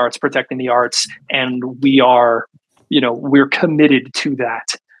preserving the arts, protecting the arts, and we're committed to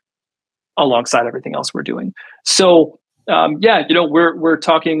that alongside everything else we're doing. So we're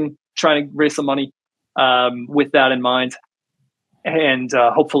talking, trying to raise some money with that in mind, and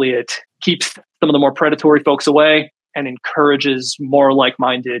hopefully it keeps some of the more predatory folks away and encourages more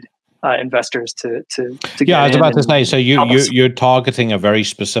like-minded investors to get I was about to say, so you're targeting a very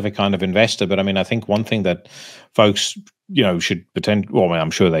specific kind of investor, but I mean, I think one thing that folks should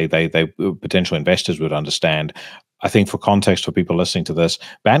I'm sure they potential investors would understand. I think, for context for people listening to this,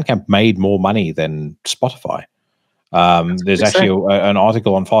 Bandcamp made more money than Spotify. There's actually an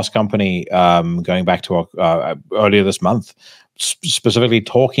article on Fast Company going back to earlier this month, specifically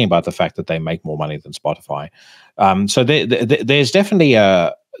talking about the fact that they make more money than Spotify. So there's definitely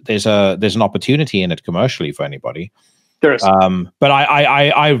there's an opportunity in it commercially for anybody. There is. But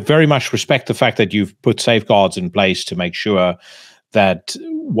I very much respect the fact that you've put safeguards in place to make sure that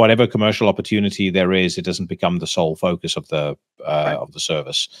whatever commercial opportunity there is, it doesn't become the sole focus of the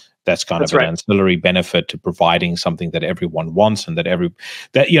service. That's kind of an ancillary benefit to providing something that everyone wants, and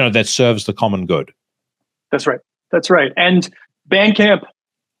that serves the common good. That's right. And Bandcamp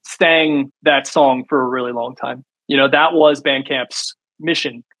sang that song for a really long time. That was Bandcamp's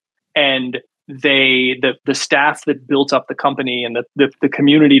mission, and the staff that built up the company and the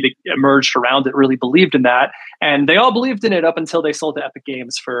community that emerged around it really believed in that, and they all believed in it up until they sold to Epic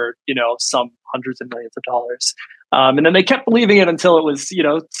Games for some hundreds of millions of dollars, and then they kept believing it until it was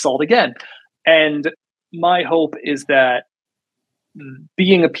sold again. And my hope is that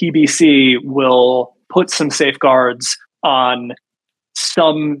being a PBC will put some safeguards on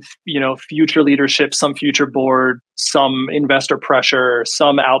some future leadership, some future board, some investor pressure,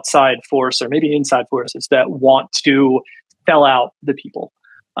 some outside force, or maybe inside forces that want to sell out the people.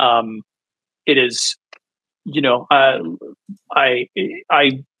 It is,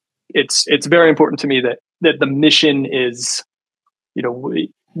 it's very important to me that the mission is,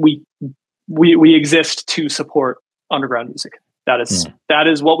 we exist to support underground music. That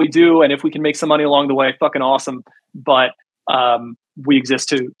is what we do, and if we can make some money along the way, fucking awesome. But we exist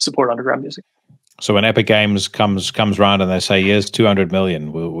to support underground music. So when Epic Games comes around and they say, "Here's 200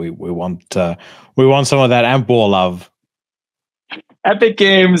 million," we want some of that Ampwall love. Epic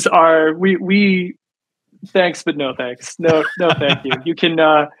Games are we thanks, but no thanks. No thank you. You can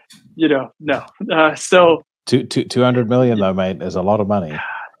no. So 200 million though, mate, is a lot of money.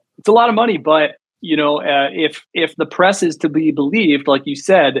 It's a lot of money, but if the press is to be believed, like you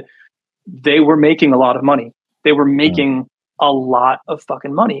said, they were making a lot of money. They were making a lot of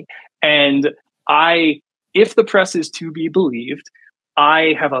fucking money. And if the press is to be believed,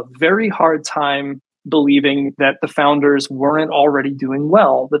 I have a very hard time believing that the founders weren't already doing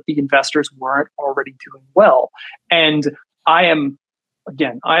well, that the investors weren't already doing well. And I am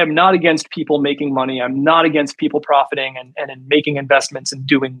not against people making money. I'm not against people profiting and making investments and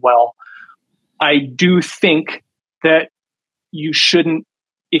doing well. I do think that you shouldn't,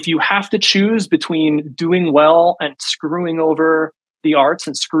 if you have to choose between doing well and screwing over the arts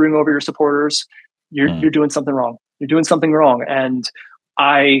and screwing over your supporters, you're doing something wrong. You're doing something wrong. And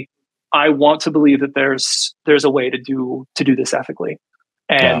I want to believe that there's a way to do this ethically.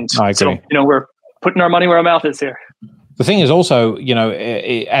 And I agree. so, we're putting our money where our mouth is here. The thing is also,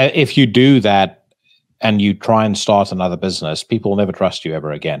 if you do that and you try and start another business, people will never trust you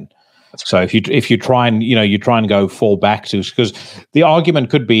ever again. So if you try and go fall back to, because the argument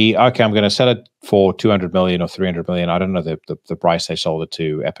could be, okay, I'm going to sell it for 200 million or 300 million. I don't know the price they sold it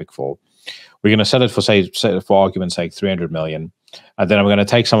to Epic for. We're going to sell it for argument's sake, 300 million. And then I'm going to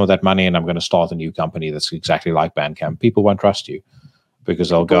take some of that money and I'm going to start a new company that's exactly like Bandcamp. People won't trust you because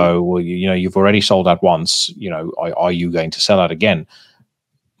they'll go, well, you've already sold out once. Are you going to sell out again?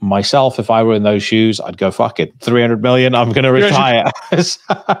 Myself, if I were in those shoes, I'd go, fuck it, 300 million, I'm going to retire.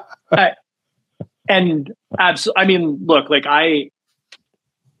 And absolutely, I mean, look, like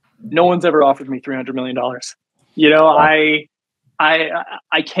no one's ever offered me $300 million.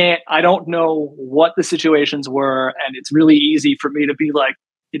 I can't, I don't know what the situations were. And it's really easy for me to be like,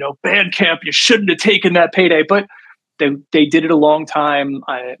 Bandcamp, you shouldn't have taken that payday, but they did it a long time.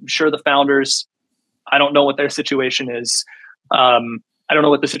 I'm sure the founders, I don't know what their situation is. I don't know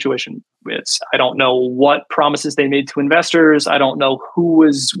what the situation is. I don't know what promises they made to investors. I don't know who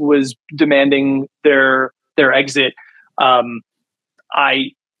was demanding their exit.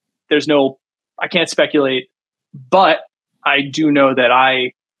 I can't speculate, but I do know that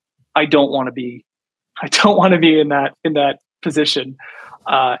I don't want to be in that position.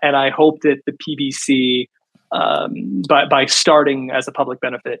 And I hope that the PBC, by starting as a public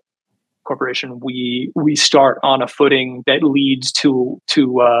benefit corporation, we start on a footing that leads to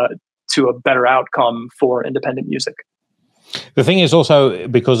a better outcome for independent music. The thing is also,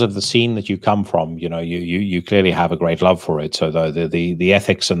 because of the scene that you come from, you clearly have a great love for it. So the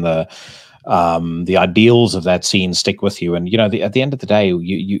ethics and the ideals of that scene stick with you. And at the end of the day,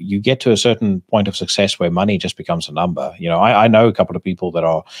 you get to a certain point of success where money just becomes a number. I know a couple of people that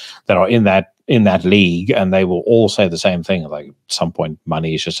are in that league, and they will all say the same thing. Like, at some point,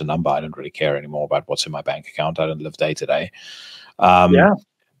 money is just a number. I don't really care anymore about what's in my bank account. I don't live day to day.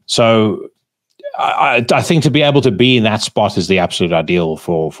 So I think to be able to be in that spot is the absolute ideal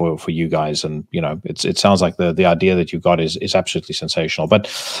for you guys. And it sounds like the idea that you got is absolutely sensational. But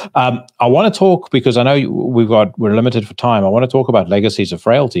I want to talk, because I know we're limited for time. I want to talk about Legacies of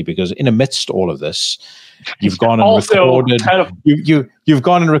Frailty, because in amidst all of this, you've gone and recorded. You've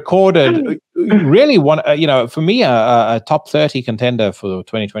gone and recorded really one. For me, a top 30 contender for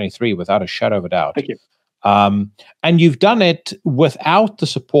 2023 without a shadow of a doubt. Thank you. And you've done it without the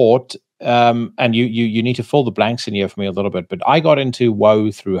support. And you need to fill the blanks in here for me a little bit. But I got into Woe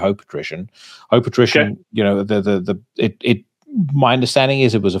through Hope Attrition. Hope Attrition, okay. My understanding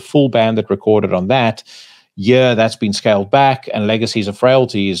is it was a full band that recorded on that. Yeah, that's been scaled back, and Legacies of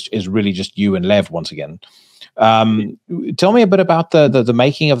Frailty is really just you and Lev once again. Tell me a bit about the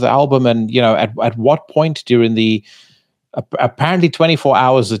making of the album, and at what point during the apparently 24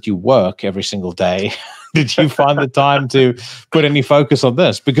 hours that you work every single day did you find the time to put any focus on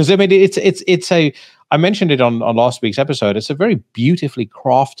this? Because I mean, I mentioned it on last week's episode. It's a very beautifully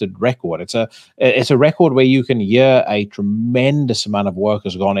crafted record. It's a record where you can hear a tremendous amount of work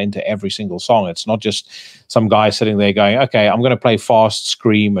has gone into every single song. It's not just some guy sitting there going, okay, I'm going to play fast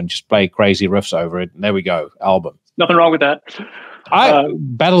scream and just play crazy riffs over it, and there we go, album. Nothing wrong with that.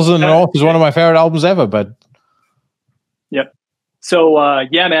 Battles in the North is one of my favorite albums ever, but yep. So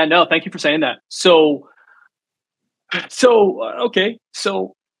yeah, man, no, thank you for saying that. So okay.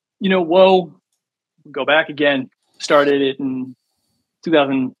 So, Woe, go back again, started it in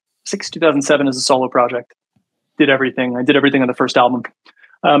 2006, 2007 as a solo project. Did everything. I did everything on the first album.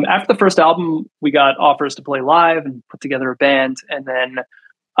 After the first album, we got offers to play live and put together a band. And then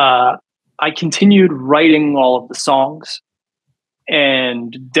I continued writing all of the songs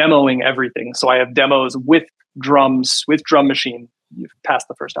and demoing everything. So I have demos with drums, with drum machine, past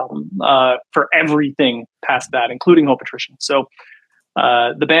the first album, for everything past that, including Hope Attrition. So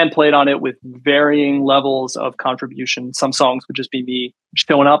the band played on it with varying levels of contribution. Some songs would just be me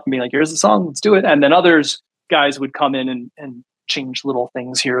showing up and being like, here's the song, let's do it. And then others guys would come in and change little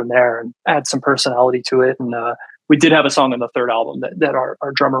things here and there and add some personality to it. And we did have a song on the third album that our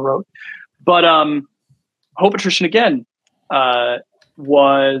drummer wrote. But Hope Attrition again I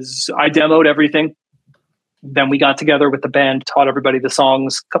demoed everything. Then we got together with the band, taught everybody the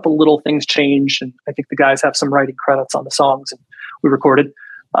songs. A couple little things changed, and I think the guys have some writing credits on the songs, and we recorded.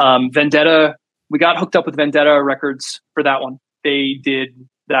 Vendetta, we got hooked up with Vendetta Records for that one. They did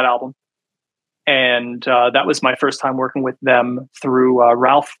that album. And that was my first time working with them through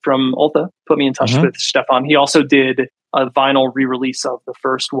Ralph from Ulta, put me in touch with Stefan. He also did a vinyl re-release of the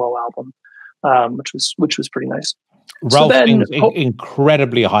first Woe album, which was pretty nice. Ralph thinks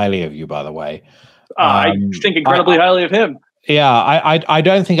incredibly highly of you, by the way. I think incredibly highly of him. Yeah, I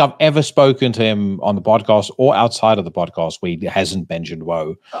don't think I've ever spoken to him on the podcast or outside of the podcast where he hasn't mentioned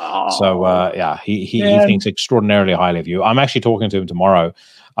Woe. So yeah, he thinks extraordinarily highly of you. I'm actually talking to him tomorrow.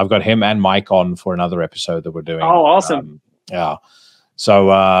 I've got him and Mike on for another episode that we're doing. Oh, awesome! Yeah. So,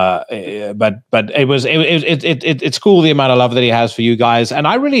 but it's cool the amount of love that he has for you guys, and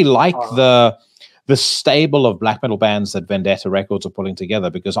I really like the stable of black metal bands that Vendetta Records are putting together,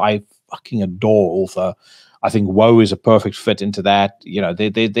 because I fucking adore Ultha. I think Woe is a perfect fit into that. You know,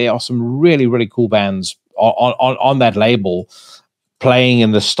 there are some really, really cool bands on that label playing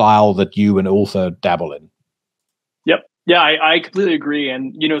in the style that you and Ultha dabble in. Yep. Yeah, I completely agree.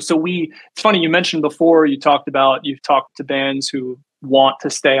 And, you know, so it's funny, you mentioned before, you've talked to bands who want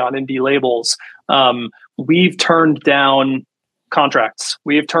to stay on indie labels. We've turned down contracts.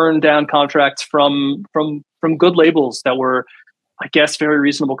 We have turned down contracts from good labels that were, I guess, very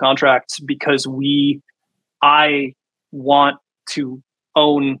reasonable contracts, because I want to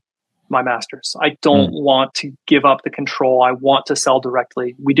own my masters. I don't want to give up the control. I want to sell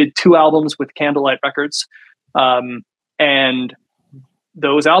directly. We did 2 albums with Candlelight Records, and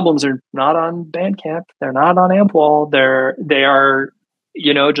those albums are not on Bandcamp. They're not on Ampwall. They are,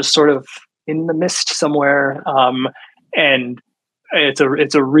 you know, just sort of in the mist somewhere. And it's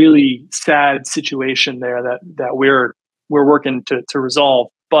a really sad situation there that we're working to resolve.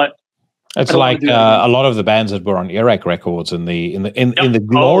 But it's like a lot of the bands that were on Earache Records in the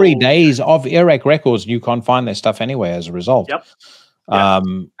glory days of Earache Records, you can't find their stuff anywhere as a result. Yep.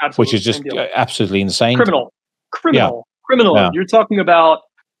 Which is just absolutely insane. Criminal. Yeah. You're talking about,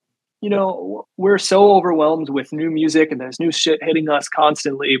 you know, we're so overwhelmed with new music and there's new shit hitting us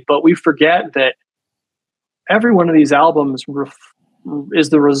constantly, but we forget that every one of these albums is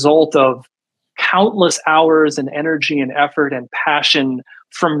the result of countless hours and energy and effort and passion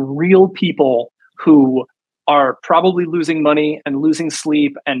from real people who are probably losing money and losing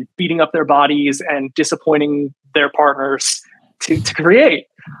sleep and beating up their bodies and disappointing their partners to create,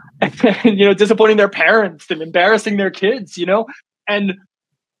 and, you know, disappointing their parents and embarrassing their kids, you know, and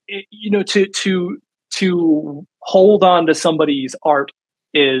you know, to hold on to somebody's art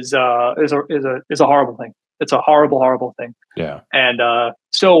is a horrible thing. It's a horrible thing. Yeah. And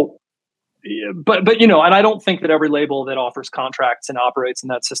so, but you know, and I don't think that every label that offers contracts and operates in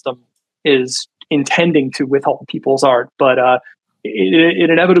that system is intending to withhold people's art, but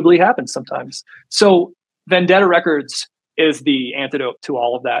it inevitably happens sometimes. So Vendetta Records is the antidote to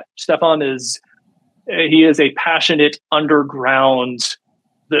all of that. Stefan is a passionate underground,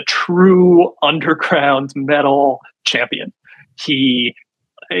 the true underground metal champion. He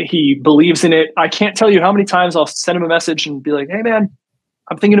believes in it. I can't tell you how many times I'll send him a message and be like, "Hey man,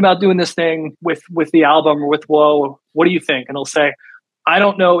 I'm thinking about doing this thing with the album or with Woe. What do you think?" And he'll say, "I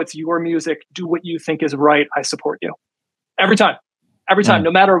don't know. It's your music. Do what you think is right. I support you." Every time,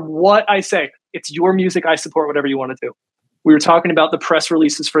 no matter what I say, it's your music. I support whatever you want to do. We were talking about the press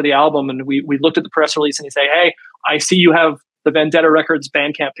releases for the album, and we looked at the press release, and he say, "Hey, I see you have the Vendetta Records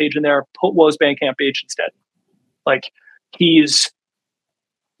Bandcamp page in there. Put Woe's Bandcamp page instead." Like, he's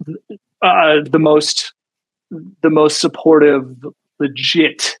the most supportive,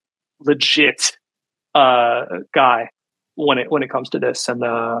 legit guy when it comes to this. And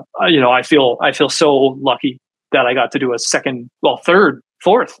you know, I feel so lucky that I got to do a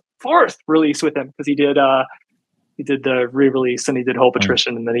fourth release with him, because he did the re-release and he did Hope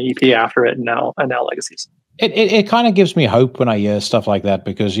Attrition and then the EP after it, and now Legacies. It kind of gives me hope when I hear stuff like that,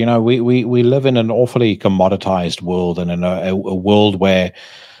 because, you know, we live in an awfully commoditized world, and in a world where,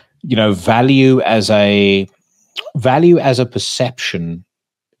 you know, value as a perception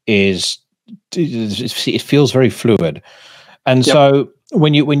it feels very fluid. And so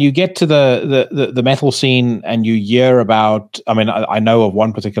when you get to the metal scene and you hear about, I mean, I know of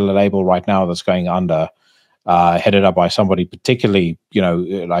one particular label right now that's going under, headed up by somebody particularly, you know,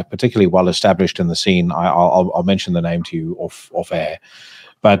 like particularly well established in the scene. I'll mention the name to you off air.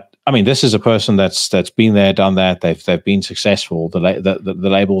 But I mean, this is a person that's been there, done that. They've been successful. The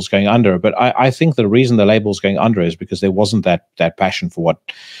label's going under, but I think the reason the label's going under is because there wasn't that passion for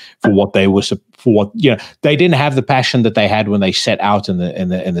what they were, for what, you know, they didn't have the passion that they had when they set out in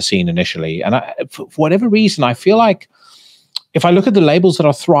the scene initially. And for whatever reason, I feel like if I look at the labels that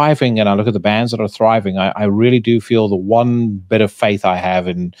are thriving and I look at the bands that are thriving, I really do feel the one bit of faith I have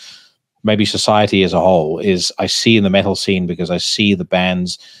in maybe society as a whole is I see in the metal scene, because I see the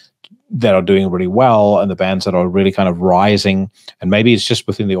bands that are doing really well and the bands that are really kind of rising, and maybe it's just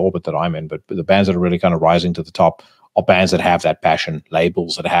within the orbit that I'm in, but the bands that are really kind of rising to the top are bands that have that passion,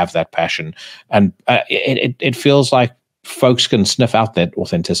 labels that have that passion. And it feels like folks can sniff out that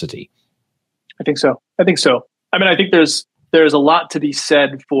authenticity. I think so. I mean, I think there's there's a lot to be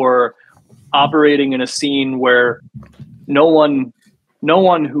said for operating in a scene where no one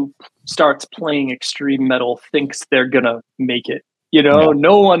who starts playing extreme metal thinks they're gonna make it. You know,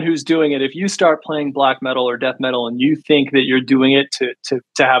 no one who's doing it. If you start playing black metal or death metal and you think that you're doing it to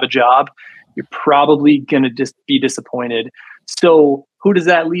have a job, you're probably gonna just be disappointed. So who does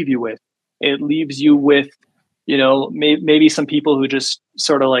that leave you with? It leaves you with, you know, maybe some people who just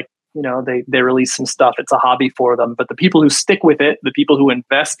sort of like, you know, they release some stuff. It's a hobby for them. But the people who stick with it, the people who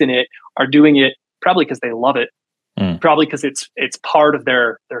invest in it, are doing it probably because they love it. Probably because it's part of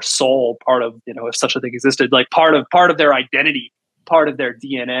their soul, part of, you know, if such a thing existed, like part of their identity, part of their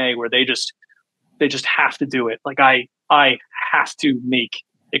DNA, where they just have to do it. Like I have to make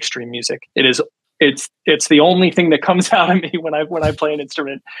extreme music. It's the only thing that comes out of me when I play an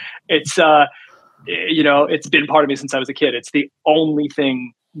instrument. It's you know, it's been part of me since I was a kid. It's the only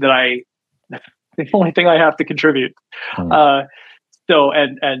thing that the only thing I have to contribute. So,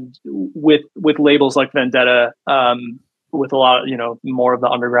 and with labels like Vendetta, with a lot, you know, more of the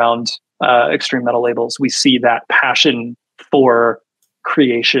underground, extreme metal labels, we see that passion for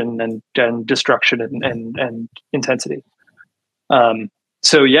creation and destruction and intensity.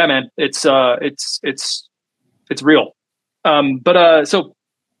 So yeah, man, it's real. So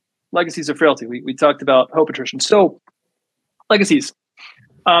Legacies of Frailty, we talked about Hope Attrition. So Legacies,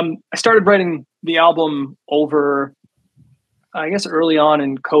 I started writing the album over, I guess, early on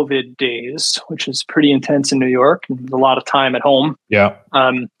in COVID days, which is pretty intense in New York and a lot of time at home. Yeah.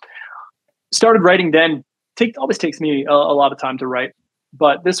 Started writing then. Always takes me a lot of time to write,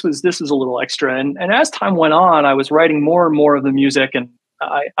 but this was a little extra. And as time went on, I was writing more and more of the music, and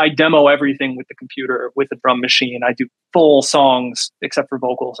I demo everything with the computer, with the drum machine. I do full songs except for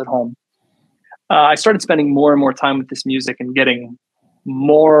vocals at home. I started spending more and more time with this music and getting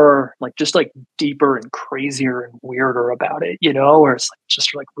more just deeper and crazier and weirder about it, you know, where it's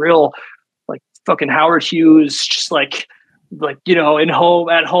just real, fucking Howard Hughes, just you know,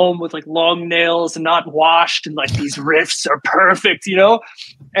 at home with long nails and not washed, and these riffs are perfect, you know.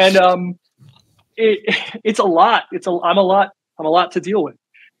 And it's a lot. I'm a lot to deal with.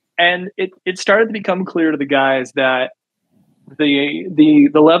 And it started to become clear to the guys that the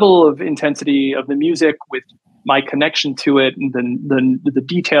level of intensity of the music, with my connection to it, and the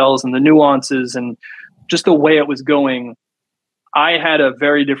details and the nuances and just the way it was going, I had a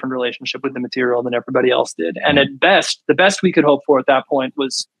very different relationship with the material than everybody else did. And at best, the best we could hope for at that point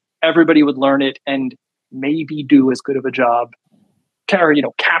was everybody would learn it and maybe do as good of a job,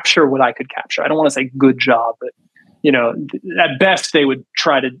 capture what I could capture. I don't want to say good job, but, you know, at best they would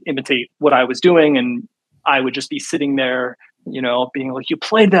try to imitate what I was doing. And I would just be sitting there, you know, being like, you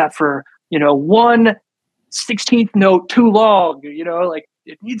played that for, you know, 1/16th note too long, you know,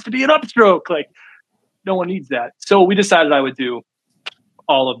 it needs to be an upstroke. No one needs that. So we decided I would do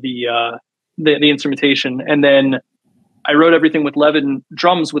all of the instrumentation. And then I wrote everything with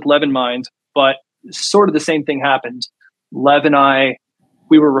drums with Lev in mind, but sort of the same thing happened. Lev and I,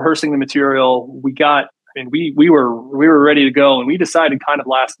 we were rehearsing the material. We were ready to go. And we decided kind of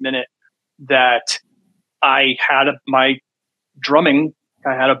last minute that my drumming,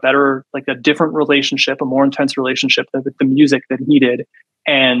 I had a better, a different relationship, a more intense relationship with the music than he did.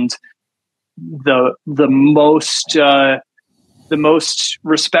 And the most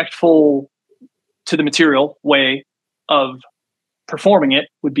respectful to the material way of performing it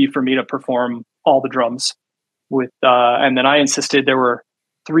would be for me to perform all the drums with, and then I insisted there were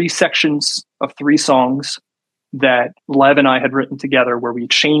 3 sections of 3 songs that Lev and I had written together, where we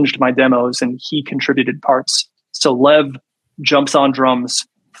changed my demos and he contributed parts. So Lev jumps on drums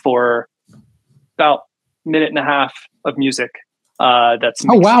for about a minute and a half of music. That's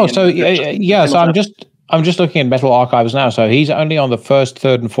oh wow! So yeah, so I'm just looking at Metal Archives now. So he's only on the 1st,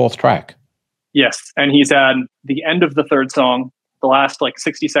 3rd, and 4th track. Yes, and he's at the end of the 3rd song. The last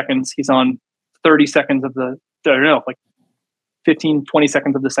 60 seconds, he's on 30 seconds of the 15, 20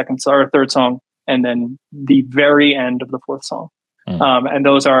 seconds of the 3rd song, and then the very end of the 4th song. And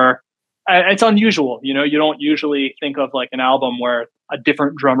those are, it's unusual. You know, you don't usually think of an album where a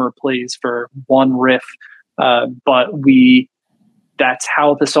different drummer plays for one riff, but that's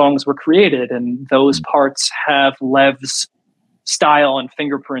how the songs were created. And those parts have Lev's style and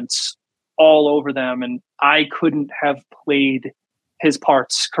fingerprints all over them. And I couldn't have played his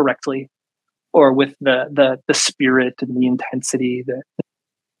parts correctly, or with the spirit and the intensity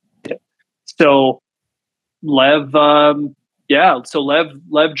so Lev, so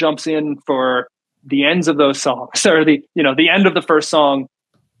Lev jumps in for the ends of those songs, or the end of the 1st song,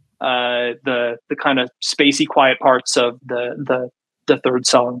 the kind of spacey, quiet parts of the 3rd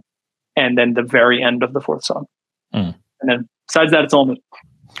song, and then the very end of the 4th song. And then besides that, it's all me.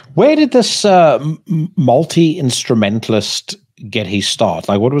 Where did this multi-instrumentalist get his start?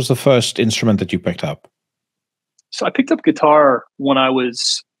 Like, what was the first instrument that you picked up? So I picked up guitar when I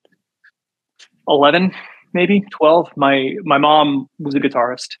was 11, maybe 12. My mom was a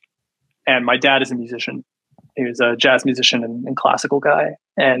guitarist, and my dad is a musician. He was a jazz musician and classical guy.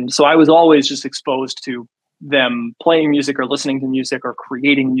 And so I was always just exposed to them playing music or listening to music or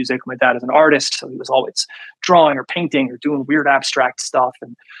creating music. My dad is an artist, so he was always drawing or painting or doing weird abstract stuff.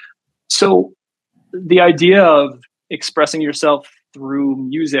 And so the idea of expressing yourself through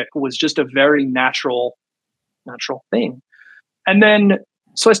music was just a very natural thing. And then,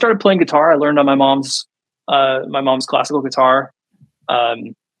 so I started playing guitar. I learned on my mom's classical guitar.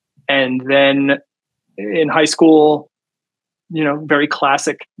 And then in high school, very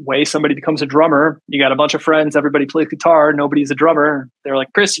classic way somebody becomes a drummer. You got a bunch of friends, everybody plays guitar, nobody's a drummer. They're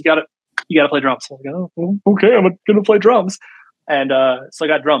like, Chris, you gotta play drums. So I go, oh, okay, I'm gonna play drums. And so I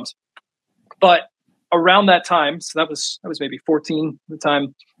got drums. But around that time, so that was maybe 14 at the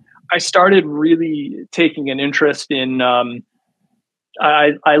time, I started really taking an interest in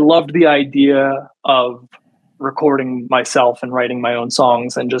I loved the idea of recording myself and writing my own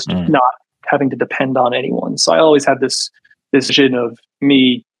songs and just not having to depend on anyone. So I always had this vision of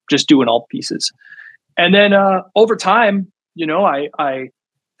me just doing all pieces. And then over time, I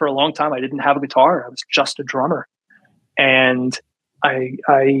for a long time I didn't have a guitar. I was just a drummer. And at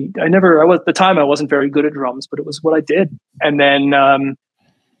the time I wasn't very good at drums, but it was what I did. And then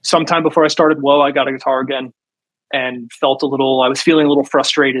sometime before I started Woe, I got a guitar again and I was feeling a little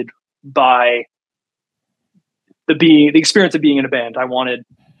frustrated by the experience of being in a band. I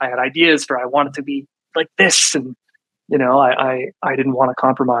had ideas I wanted to be like this, and I didn't want to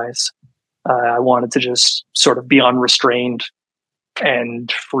compromise. I wanted to just sort of be unrestrained and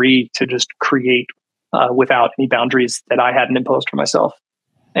free to just create without any boundaries that I hadn't imposed for myself.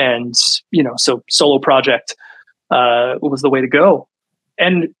 And so solo project was the way to go.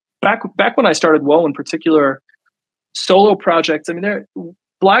 And back when I started Woe in particular, solo projects, I mean,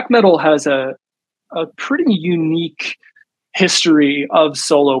 black metal has a pretty unique history of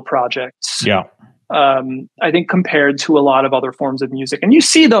solo projects. Yeah. I think compared to a lot of other forms of music, and you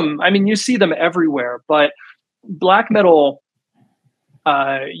see them everywhere, but black metal,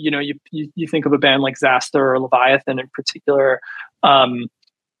 you think of a band like Xasthur or Leviathan in particular,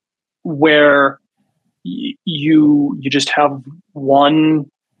 where you just have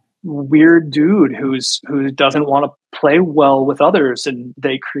one weird dude who doesn't want to play well with others, and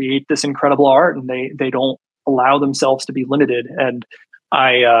they create this incredible art, and they don't allow themselves to be limited. And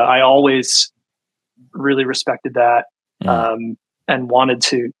I always really respected that, and wanted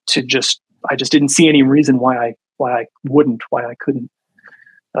to I just didn't see any reason why I couldn't.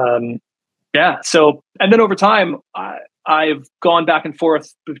 So, and then over time, I've gone back and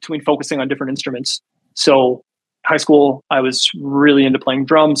forth between focusing on different instruments. So high school, I was really into playing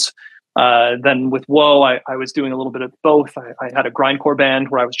drums. Then with Woe, I was doing a little bit of both. I had a grindcore band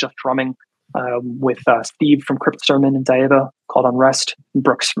where I was just drumming with Steve from Crypt Sermon and Daeva called Unrest, and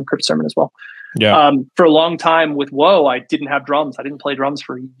Brooks from Crypt Sermon as well. Yeah. For a long time with Woe, I didn't have drums. I didn't play drums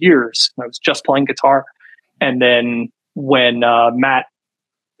for years. I was just playing guitar. And then when Matt,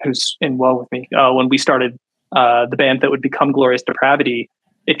 who's in Woe with me, when we started the band that would become Glorious Depravity,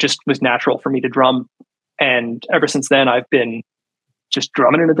 it just was natural for me to drum. And ever since then, I've been just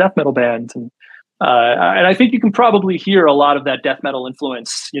drumming in a death metal band. And I think you can probably hear a lot of that death metal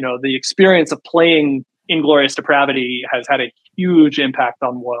influence. The experience of playing Inglorious Depravity has had a huge impact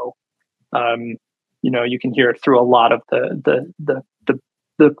on Woe. You can hear it through a lot of the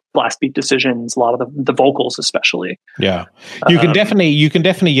blast beat decisions, a lot of the vocals, especially. Yeah, you can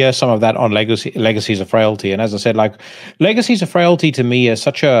definitely hear some of that on Legacies of Frailty. And as I said, like Legacies of Frailty to me is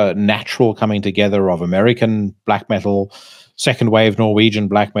such a natural coming together of American black metal, second wave Norwegian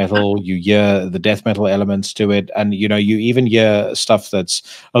black metal. You hear the death metal elements to it, and you even hear stuff that's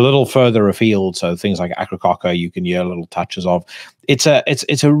a little further afield. So things like Akrokaka, you can hear little touches of. It's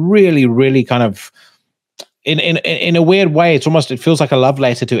a really, really kind of in a weird way, it feels like a love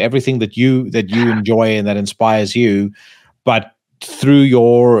letter to everything that you enjoy and that inspires you, but through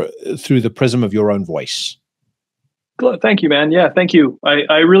the prism of your own voice. Thank you, man. Yeah, thank you.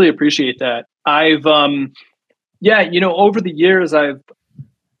 I really appreciate that. I've over the years I've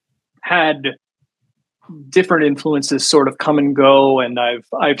had different influences sort of come and go, and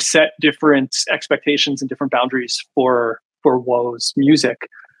I've set different expectations and different boundaries for Woe's music,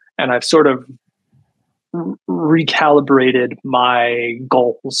 and I've sort of recalibrated my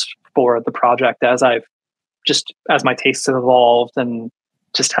goals for the project as my tastes have evolved, and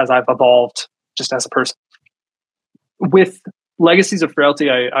just as I've evolved just as a person. with Legacies of Frailty,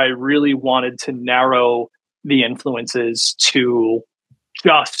 I really wanted to narrow the influences to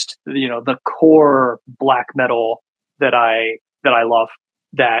just, you know, the core black metal that I love,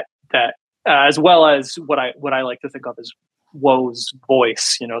 that as well as what I like to think of as Woe's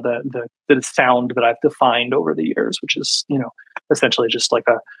voice, you know, the sound that I've defined over the years, which is, you know, essentially just like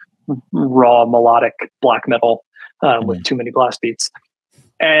a raw melodic black metal with too many blast beats.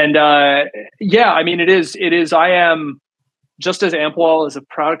 And yeah, I mean, it is. I am, just as Ampwall is a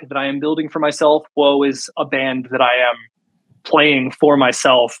product that I am building for myself, Woe is a band that I am playing for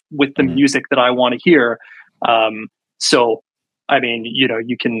myself with the music that I want to hear. So, I mean, you know,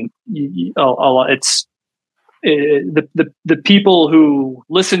 you can, it's the people who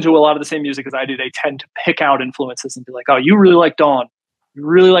listen to a lot of the same music as I do, they tend to pick out influences and be like, oh, you really like Dawn. You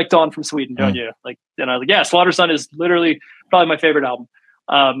really like Dawn from Sweden, don't you? Like, and I was like, yeah, Slaughter Sun is literally probably my favorite album.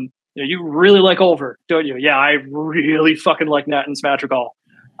 You know, you really like Over, don't you? Yeah, I really fucking like Nathan's Madrigal.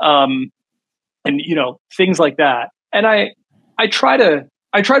 And you know, things like that. And I try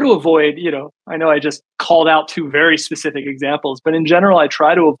to avoid, you know, I know I just called out two very specific examples, but in general, I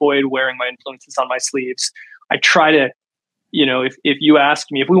try to avoid wearing my influences on my sleeves. I try to, you know, if you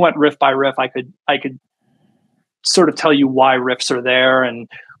asked me, if we went riff by riff, I could sort of tell you why riffs are there. And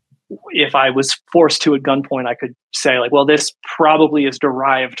if I was forced to at gunpoint, I could say like, well, this probably is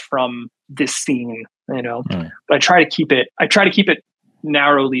derived from this scene, you know, but I try to keep it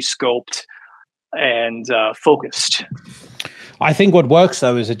narrowly scoped and focused. I think what works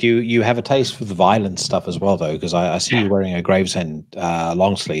though is that you have a taste for the violent stuff as well, though, because I see you wearing a Gravesend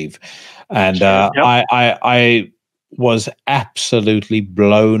long sleeve, and I was absolutely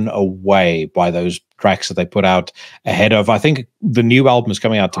blown away by those tracks that they put out ahead of. I think the new album is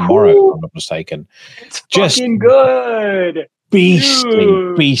coming out tomorrow, if I'm not mistaken. It's just fucking good,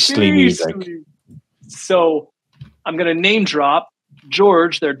 beastly music. So I'm gonna name drop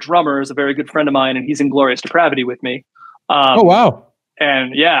George, their drummer, is a very good friend of mine, and he's in Glorious Depravity with me. Oh, wow.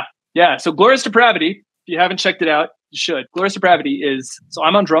 And yeah. So Glorious Depravity, if you haven't checked it out, you should. Glorious Depravity is, so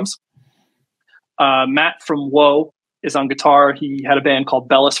I'm on drums. Matt from Woe is on guitar. He had a band called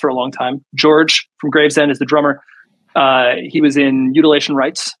Bellis for a long time. George from Gravesend is the drummer. He was in Mutilation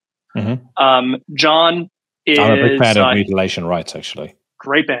Rites. John is... I'm a big fan of Mutilation Rites, actually.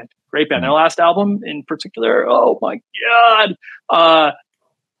 Great band. Their last album in particular, oh my God.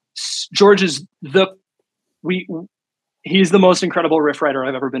 George is he's the most incredible riff writer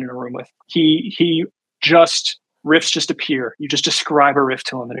I've ever been in a room with. He just, riffs just appear. You just describe a riff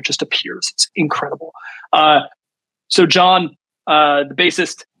to him and it just appears. It's incredible. So John, the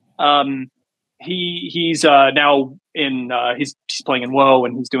bassist, he's now in, he's playing in Woe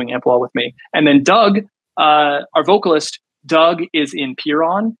and he's doing Ampwall with me. And then Doug, our vocalist, Doug is in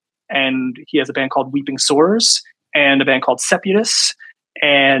Piron, and he has a band called Weeping Sores and a band called Seputus.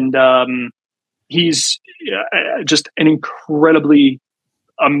 And he's just an incredibly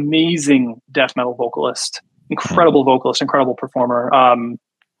amazing death metal vocalist, incredible vocalist, incredible performer.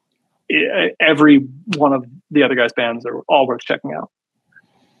 Every one of the other guys' bands are all worth checking out.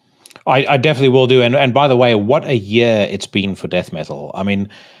 I definitely will do. And by the way, what a year it's been for death metal. I mean,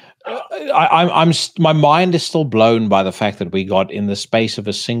 my mind is still blown by the fact that we got, in the space of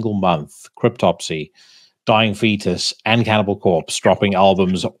a single month, Cryptopsy, Dying Fetus, and Cannibal Corpse dropping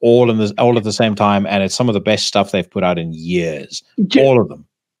albums all at the same time, and it's some of the best stuff they've put out in years. All of them.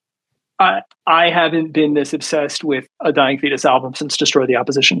 I haven't been this obsessed with a Dying Fetus album since Destroy the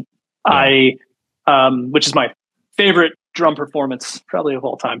Opposition. Yeah. Which is my favorite drum performance probably of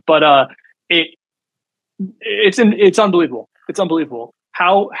all time. But it's unbelievable. It's unbelievable.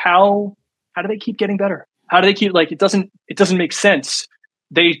 How do they keep getting better? How do they keep, like, it doesn't make sense.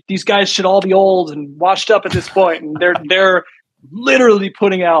 These guys should all be old and washed up at this point, and they're literally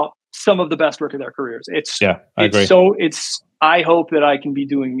putting out some of the best work of their careers. I agree. So I hope that I can be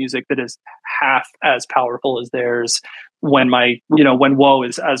doing music that is half as powerful as theirs when when Woe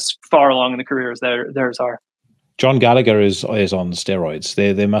is as far along in the career as theirs are. John Gallagher is on steroids.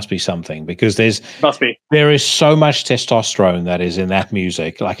 There must be something, because there is so much testosterone that is in that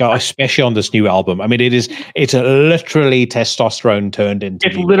music, like especially on this new album. I mean, it's literally testosterone turned into.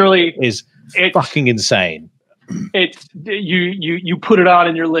 It literally is fucking insane. It's you put it on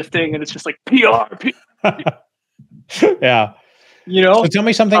and you're lifting, and it's just like PR. Yeah. So tell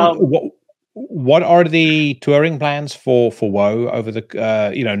me something. What are the touring plans for Woe over the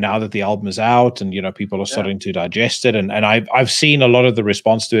now that the album is out and people are starting to digest it, and I've seen a lot of the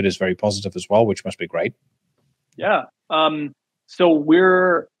response to it is very positive as well, which must be great. Yeah. So we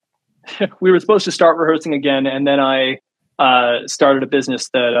were supposed to start rehearsing again, and then I started a business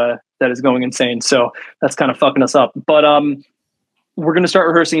that that is going insane. So that's kind of fucking us up. But we're going to start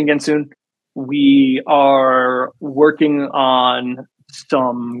rehearsing again soon. We are working on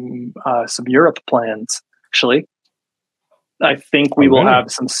some Europe plans, actually. I think we will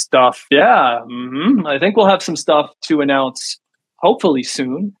have some stuff. Yeah. I think we'll have some stuff to announce hopefully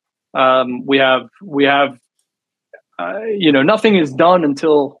soon. We have nothing is done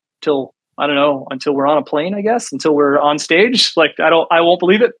until I don't know, until we're on a plane, I guess, until we're on stage. Like, I won't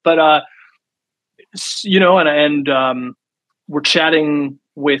believe it, but we're chatting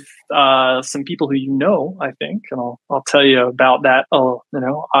with some people who I think, and I'll tell you about that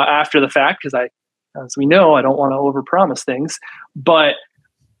after the fact, because as we know, I don't want to overpromise things, but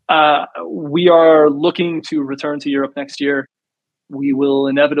we are looking to return to Europe next year. We will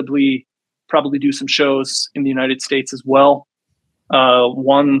inevitably probably do some shows in the United States as well.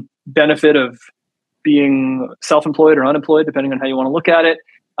 One benefit of being self-employed or unemployed, depending on how you want to look at it,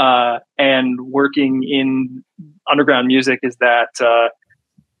 and working in underground music is that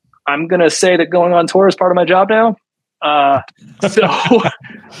I'm going to say that going on tour is part of my job now.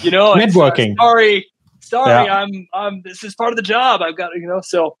 Networking. Sorry. Yeah. I'm this is part of the job. I've got,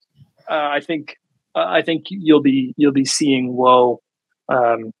 so I think you'll be seeing Woe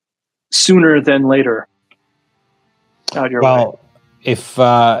sooner than later out your way. If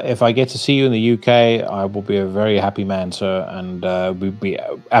I get to see you in the UK, I will be a very happy man, sir, and it would be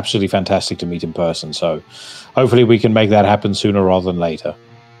absolutely fantastic to meet in person. So hopefully we can make that happen sooner rather than later.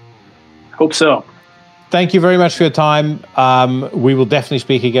 Hope so. Thank you very much for your time. We will definitely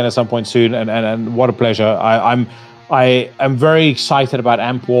speak again at some point soon, and what a pleasure. I am very excited about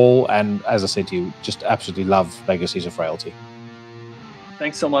Ampwall, and as I said to you, just absolutely love Legacies of Frailty.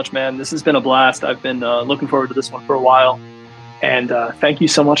 Thanks so much, man. This has been a blast. I've been looking forward to this one for a while. And thank you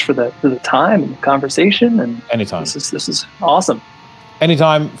so much for the time and the conversation. And anytime. This is awesome.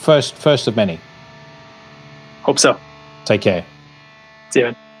 Anytime. First of many. Hope so. Take care. See you,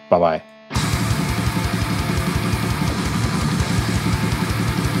 man. Bye-bye.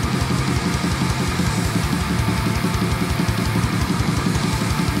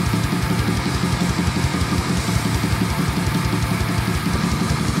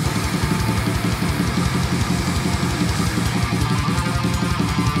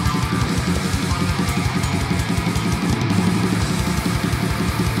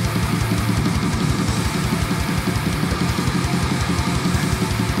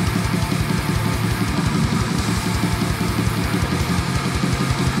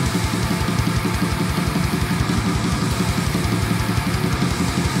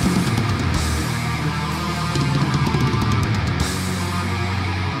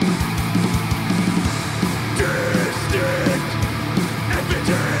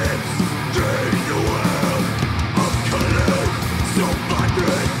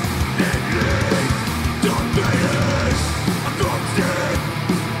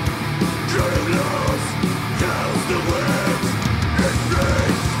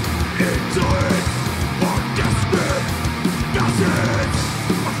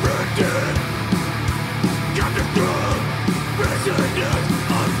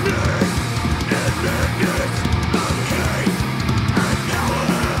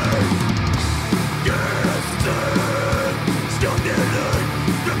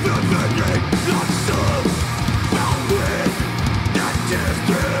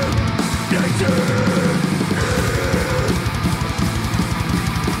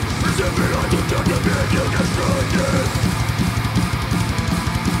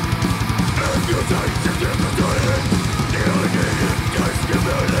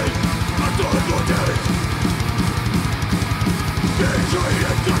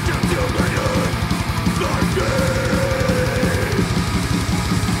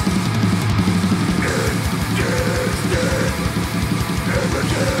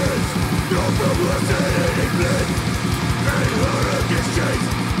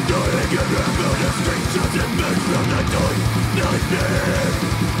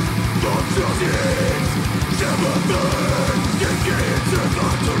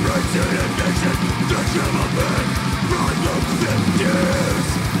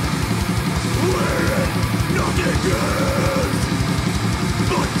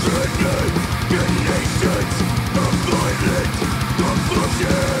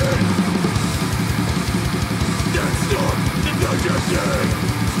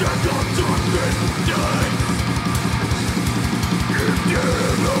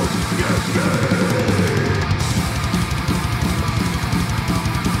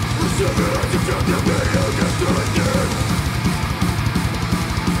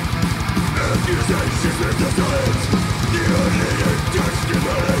 Accusations in the silence, the unneeded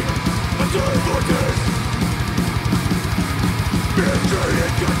testimony.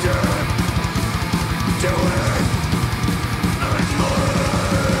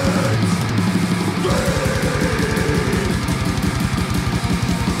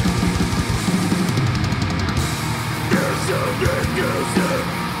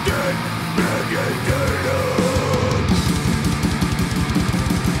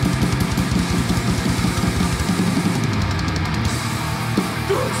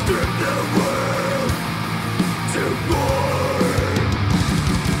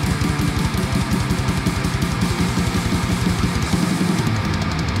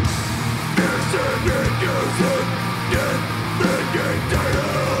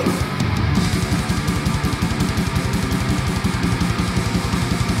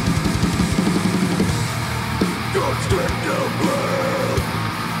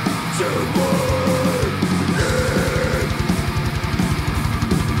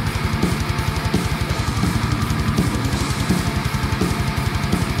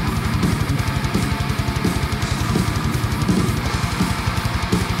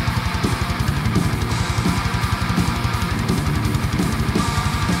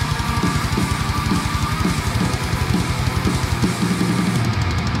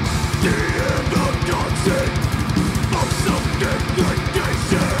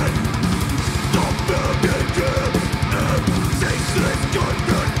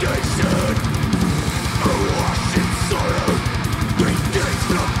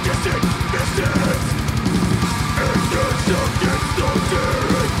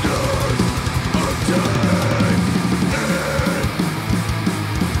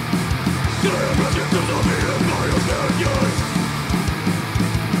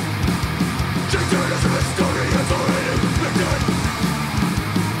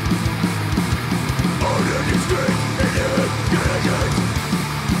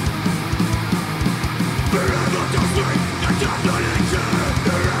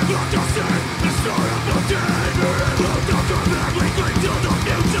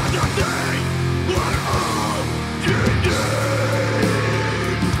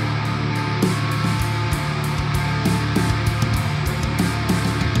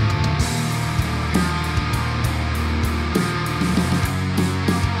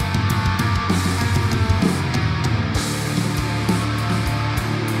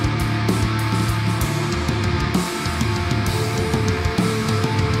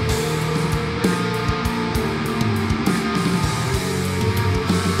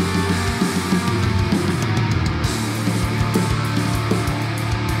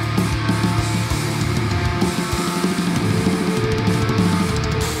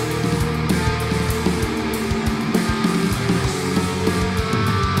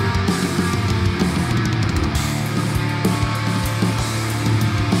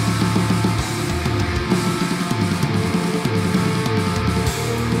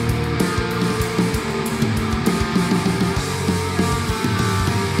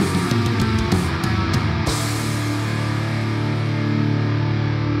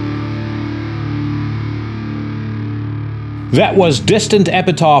 That was Distant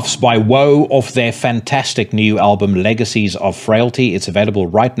Epitaphs by Woe off their fantastic new album Legacies of Frailty. It's available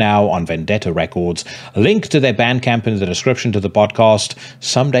right now on Vendetta Records. Link to their Bandcamp in the description to the podcast.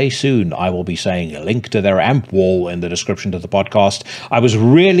 Someday soon I will be saying a link to their Ampwall in the description to the podcast. I was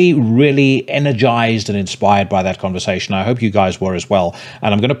really, really energized and inspired by that conversation. I hope you guys were as well.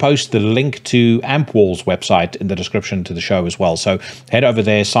 And I'm going to post the link to Ampwall's website in the description to the show as well. So head over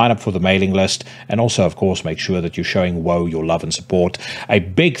there, sign up for the mailing list, and also, of course, make sure that you're showing Woe your love and support. A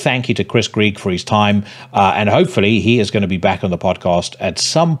big thank you to Chris Grigg for his time, and hopefully he is going to be back on the podcast at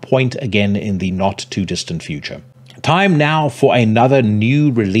some point again in the not too distant future. Time now for another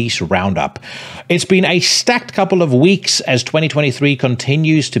new release roundup. It's been a stacked couple of weeks as 2023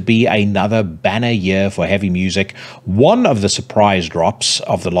 continues to be another banner year for heavy music. One of the surprise drops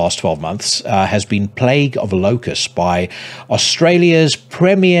of the last 12 months has been Plague of Locusts by Australia's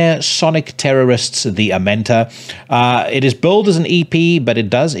premier sonic terrorists, the Amenta. It is billed as an EP, but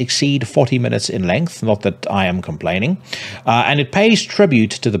it does exceed 40 minutes in length, not that I am complaining. And it pays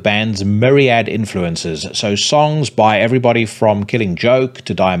tribute to the band's myriad influences, so songs by everybody from Killing Joke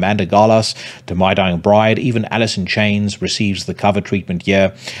to Diamanda Galas to My Dying Bride. Even Alice in Chains receives the cover treatment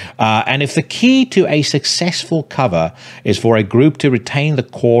here. And if the key to a successful cover is for a group to retain the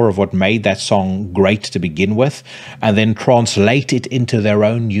core of what made that song great to begin with and then translate it into their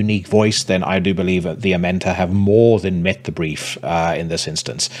own unique voice, then I do believe that the Amenta have more than met the brief in this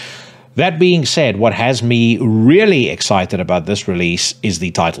instance. That being said, what has me really excited about this release is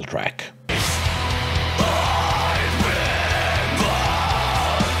the title track.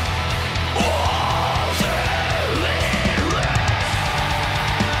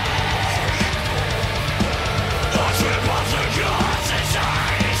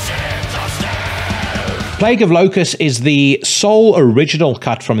 Plague of Locusts is the sole original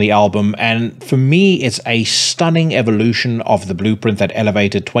cut from the album, and for me it's a stunning evolution of the blueprint that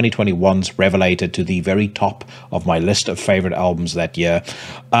elevated 2021's Revelator to the very top of my list of favorite albums that year.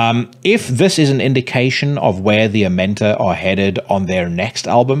 If this is an indication of where the Amenta are headed on their next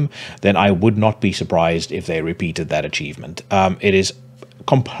album, then I would not be surprised if they repeated that achievement. It is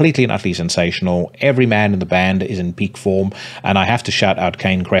completely and utterly sensational. Every man in the band is in peak form, and I have to shout out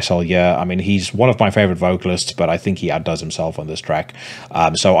Kane Cressel here. I mean, he's one of my favorite vocalists, but I think he outdoes himself on this track.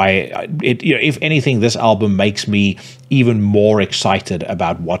 So if anything, this album makes me even more excited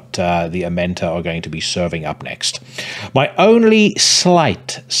about what the Amenta are going to be serving up next. My only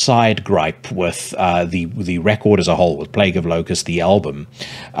slight side gripe with the record as a whole, with Plague of Locusts, the album,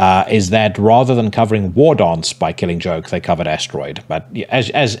 is that rather than covering War Dance by Killing Joke, they covered Asteroid. But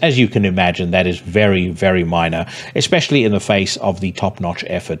as you can imagine, that is very, very minor, especially in the face of the top-notch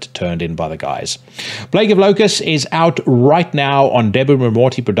effort turned in by the guys. Plague of Locusts is out right now on Deborah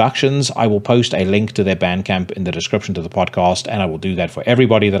Morty Productions. I will post a link to their Bandcamp in the description to the podcast, and I will do that for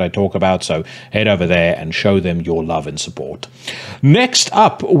everybody that I talk about, so head over there and show them your love and support. Next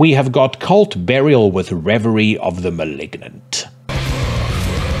up, we have got Cult Burial with Reverie of the Malignant.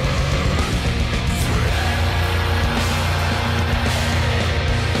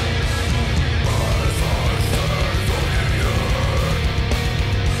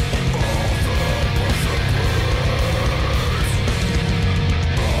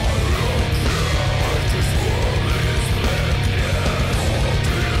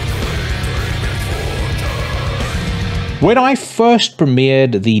 When I first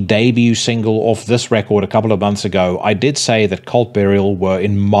premiered the debut single off this record a couple of months ago, I did say that Cult Burial were,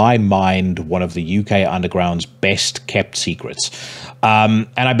 in my mind, one of the UK Underground's best kept secrets. And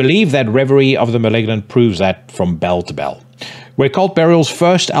I believe that Reverie of the Malignant proves that from bell to bell. Where Cult Burial's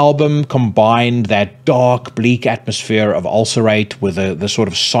first album combined that dark, bleak atmosphere of Ulcerate with the sort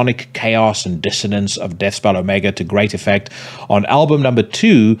of sonic chaos and dissonance of Deathspell Omega to great effect, on album number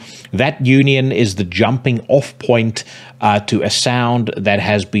 2, that union is the jumping off point to a sound that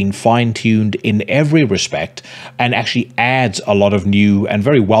has been fine-tuned in every respect and actually adds a lot of new and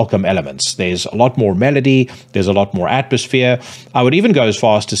very welcome elements. There's a lot more melody, there's a lot more atmosphere. I would even go as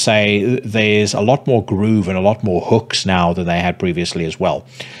far as to say there's a lot more groove and a lot more hooks now than they had previously as well.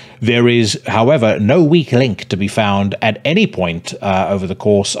 There is, however, no weak link to be found at any point over the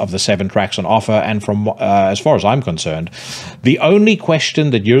course of the 7 tracks on offer, and from as far as I'm concerned, the only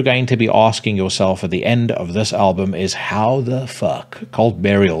question that you're going to be asking yourself at the end of this album is how the fuck Cult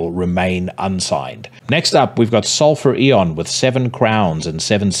Burial remain unsigned. Next up, we've got Sulphur Aeon with 7 Crowns and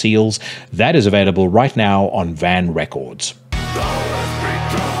 7 Seals. That is available right now on Van Records.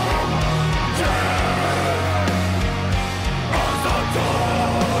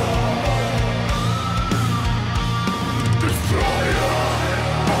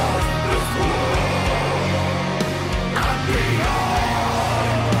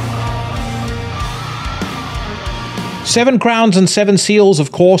 7 Crowns and 7 Seals,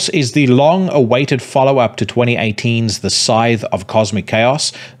 of course, is the long-awaited follow-up to 2018's The Scythe of Cosmic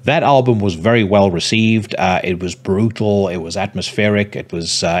Chaos. That album was very well received. It was brutal, it was atmospheric, it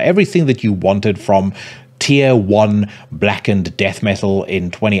was everything that you wanted from Tier 1 blackened death metal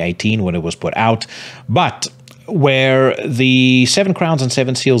in 2018 when it was put out. But where the 7 Crowns and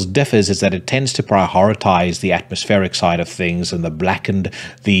 7 Seals differs is that it tends to prioritize the atmospheric side of things, and the blackened,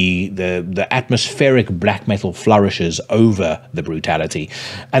 the atmospheric black metal flourishes over the brutality.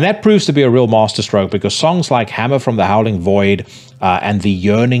 And that proves to be a real masterstroke, because songs like Hammer from the Howling Void and The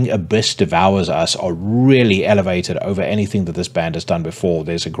Yearning Abyss Devours Us are really elevated over anything that this band has done before.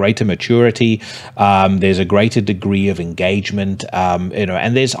 There's a greater maturity, there's a greater degree of engagement,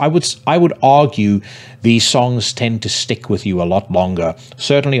 and there's, I would argue, these songs tend to stick with you a lot longer,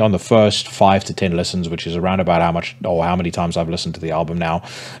 certainly on the first 5 to 10 listens, which is around about how many times I've listened to the album now,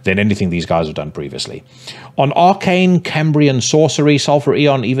 than anything these guys have done previously. On Arcane Cambrian Sorcery, Sulphur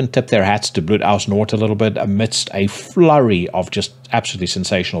Aeon even tipped their hats to Bloodhouse Nort a little bit amidst a flurry of just absolutely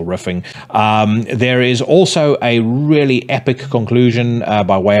sensational riffing. There is also a really epic conclusion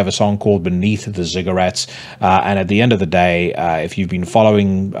by way of a song called Beneath the Ziggurats, and at the end of the day, if you've been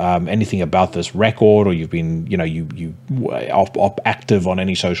following anything about this record, or you've been, you are active on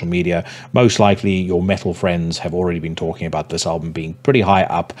any social media, most likely your metal friends have already been talking about this album being pretty high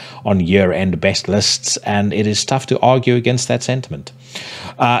up on year-end best lists, and it is tough to argue against that sentiment.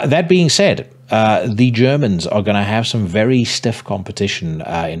 That being said, the Germans are going to have some very stiff competition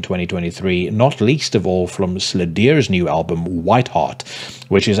in 2023, not least of all from Slidhr's new album, Whiteheart,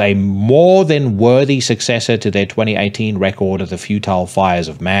 which is a more than worthy successor to their 2018 record of The Futile Fires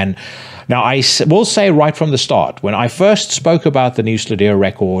of Man. Now, I will say right from the start, when I first spoke about the new Slidhr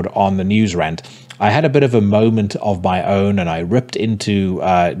record on the News Rant, I had a bit of a moment of my own, and I ripped into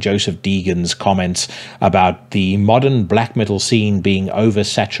Joseph Deegan's comments about the modern black metal scene being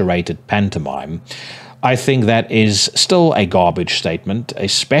oversaturated pantomime. I think that is still a garbage statement,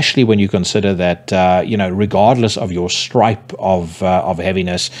 especially when you consider that, regardless of your stripe of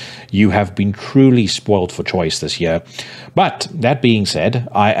heaviness, you have been truly spoiled for choice this year. But that being said,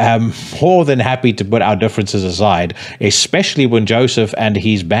 I am more than happy to put our differences aside, especially when Joseph and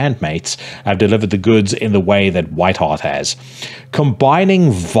his bandmates have delivered the goods in the way that Whiteheart has.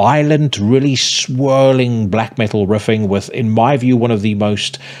 Combining violent, really swirling black metal riffing with, in my view, one of the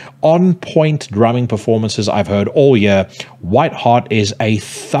most on-point drumming performances I've heard all year, Whiteheart is a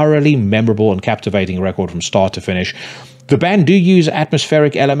thoroughly memorable and captivating record from start to finish. The band do use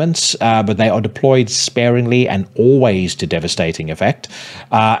atmospheric elements, but they are deployed sparingly and always to devastating effect.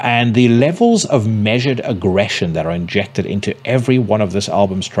 And the levels of measured aggression that are injected into every one of this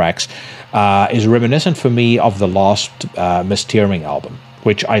album's tracks is reminiscent for me of the last Mysterium album,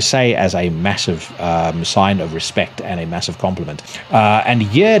 which I say as a massive sign of respect and a massive compliment. And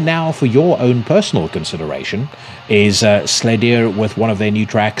here now, for your own personal consideration, is Slidhr with one of their new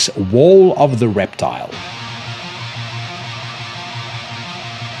tracks, Wall of the Reptile.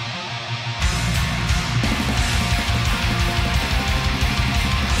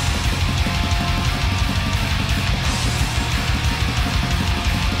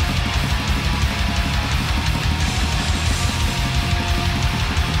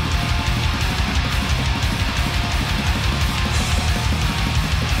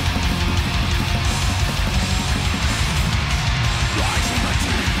 Rising the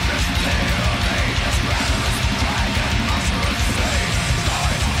deepest pit of ages.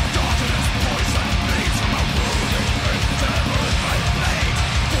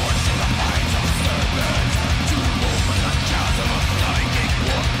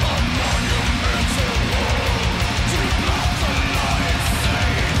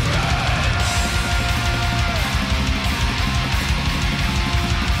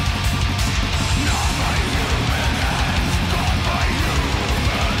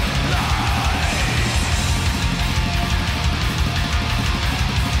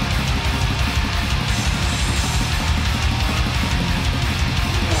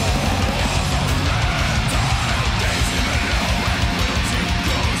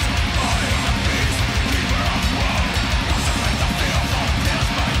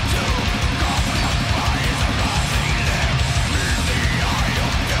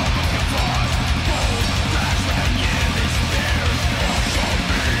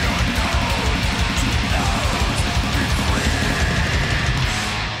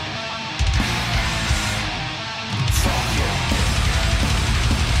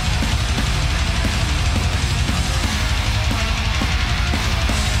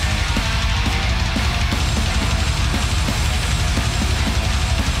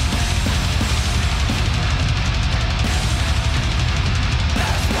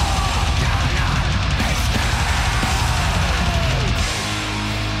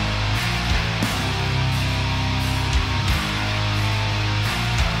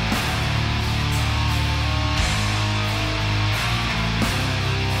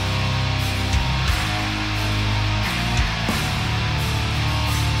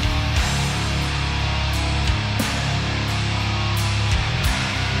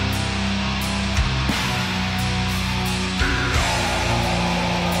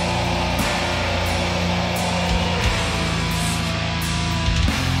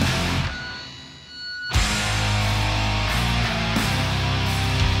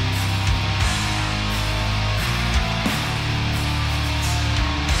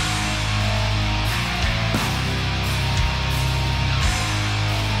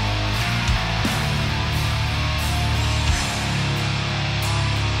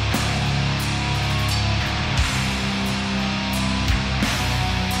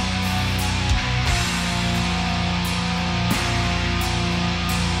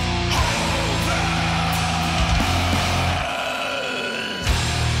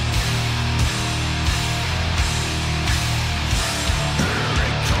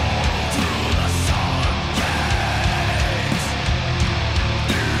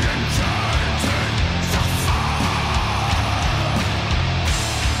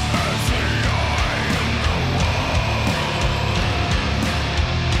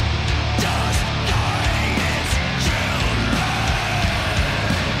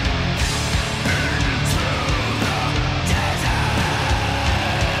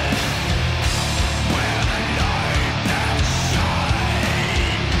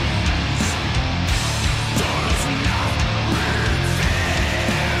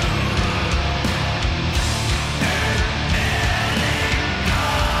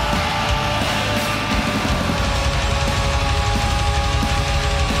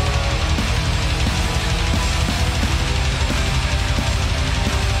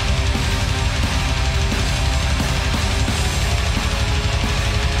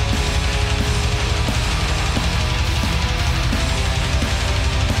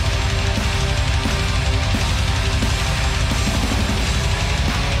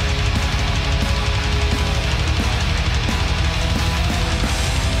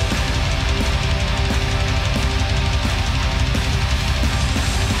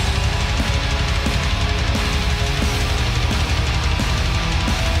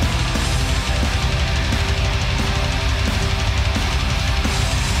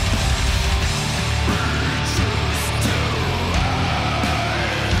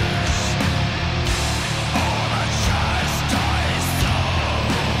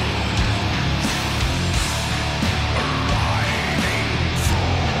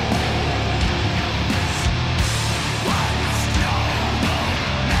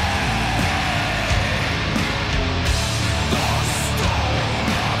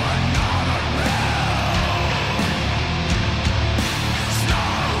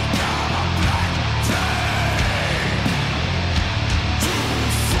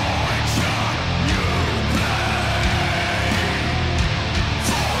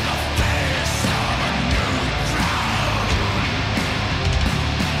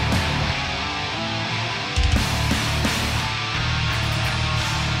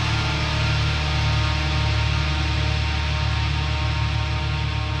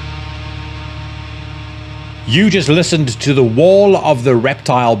 You just listened to The Wall of the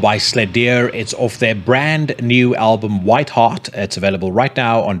Reptile by Slidhr. It's off their brand new album, White Heart. It's available right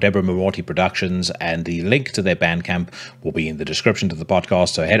now on Deborah Mortuary Productions, and the link to their Bandcamp will be in the description to the podcast.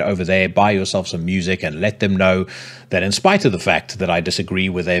 So head over there, buy yourself some music, and let them know that in spite of the fact that I disagree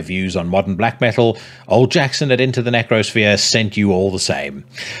with their views on modern black metal, old Jackson at Into the Necrosphere sent you all the same.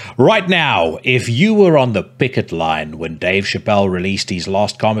 Right now, if you were on the picket line when Dave Chappelle released his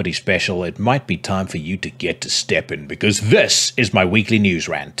last comedy special, it might be time for you to get to stepping, because this is my weekly news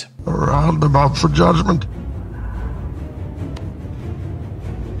rant. Round them up for judgment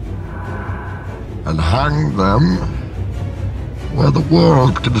and hang them where the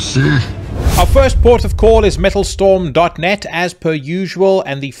world can see. Our first port of call is metalstorm.net as per usual,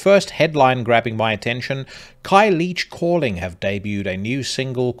 and the first headline grabbing my attention: Kai Leech Calling have debuted a new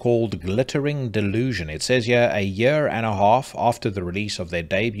single called Glittering Delusion. It says here, a year and a half after the release of their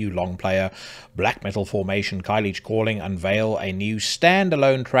debut long player black metal formation, Kai Leech Calling unveil a new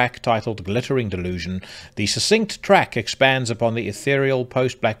standalone track titled Glittering Delusion. The succinct track expands upon the ethereal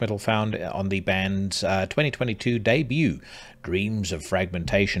post-black metal found on the band's 2022 debut, Dreams of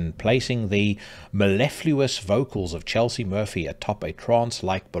Fragmentation, placing the mellifluous vocals of Chelsea Murphy atop a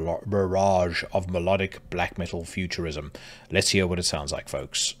trance-like barrage of melodic black metal futurism. Let's hear what it sounds like,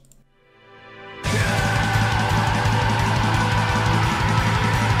 folks.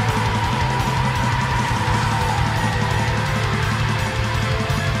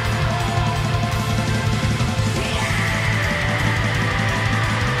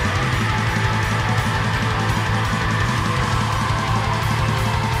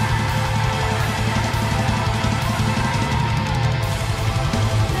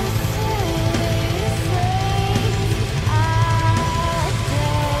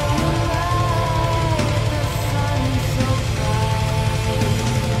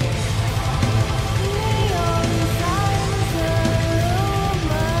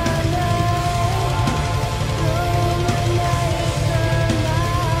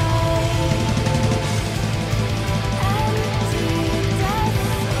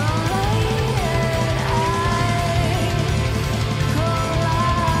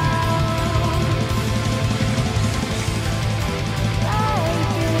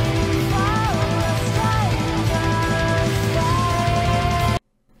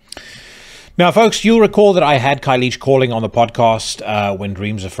 Now, folks, you'll recall that I had Kai Leech Calling on the podcast when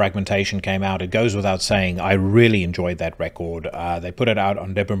Dreams of Fragmentation came out. It goes without saying, I really enjoyed that record. They put it out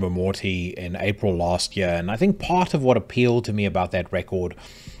on Deborah Mortuary in April last year, and I think part of what appealed to me about that record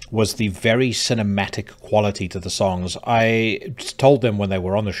was the very cinematic quality to the songs. I told them when they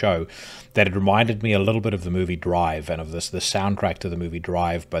were on the show that it reminded me a little bit of the movie Drive and of the soundtrack to the movie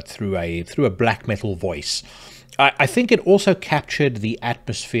Drive, but through a black metal voice. I think it also captured the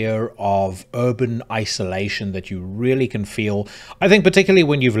atmosphere of urban isolation that you really can feel, I think particularly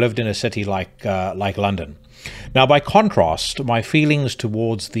when you've lived in a city like London. Now, by contrast, my feelings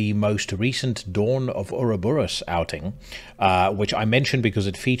towards the most recent Dawn of Ouroboros outing, which I mentioned because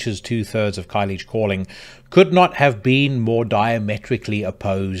it features 2/3 of Kai Leech Calling, could not have been more diametrically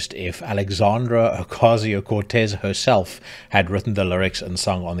opposed if Alexandra Ocasio-Cortez herself had written the lyrics and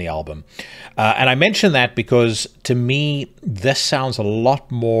sung on the album. And I mention that because, to me, this sounds a lot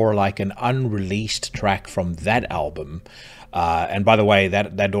more like an unreleased track from that album. And by the way,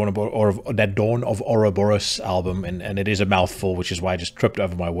 that Dawn of Ouroboros album, and it is a mouthful, which is why I just tripped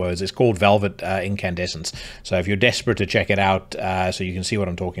over my words. It's called Velvet Incandescence. So if you're desperate to check it out, so you can see what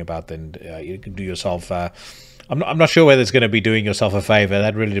I'm talking about, then you can do yourself. I'm not sure whether it's going to be doing yourself a favor.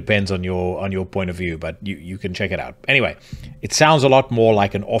 That really depends on your point of view, but you can check it out. Anyway, it sounds a lot more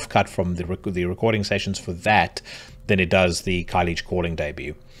like an offcut from the recording sessions for that than it does the Kai Leech Calling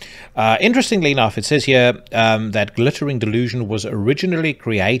debut. Interestingly enough, it says here that Glittering Delusion was originally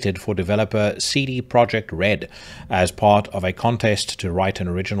created for developer CD Projekt Red as part of a contest to write an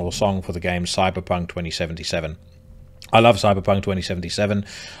original song for the game Cyberpunk 2077. I love Cyberpunk 2077.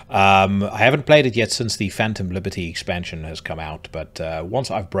 I haven't played it yet since the Phantom Liberty expansion has come out, but once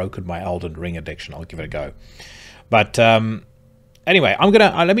I've broken my Elden Ring addiction, I'll give it a go. But anyway, I'm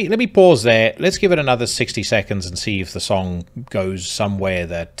gonna let me pause there. Let's give it another 60 seconds and see if the song goes somewhere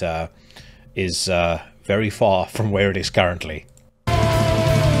that is very far from where it is currently.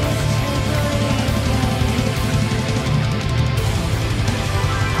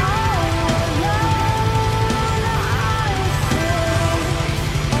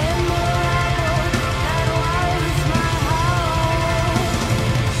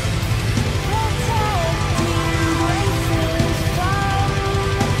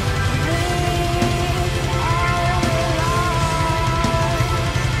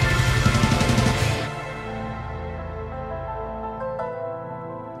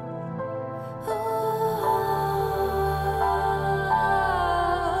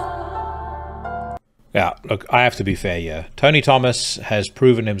 Yeah, look, I have to be fair here. Tony Thomas has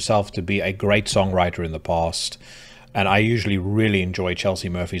proven himself to be a great songwriter in the past, and I usually really enjoy Chelsea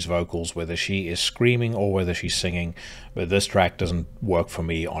Murphy's vocals, whether she is screaming or whether she's singing, but this track doesn't work for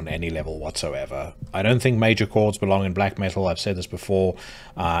me on any level whatsoever. I don't think major chords belong in black metal, I've said this before,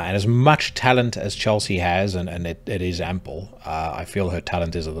 and as much talent as Chelsea has, and it is ample, I feel her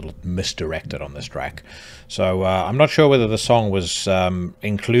talent is a little misdirected on this track. So I'm not sure whether the song was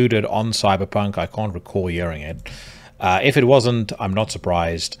included on Cyberpunk. I can't recall hearing it. If it wasn't, I'm not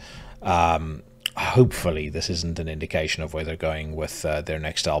surprised. Hopefully this isn't an indication of where they're going with their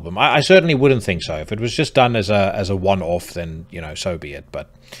next album. I certainly wouldn't think so. If it was just done as a one-off, then, you know, so be it. But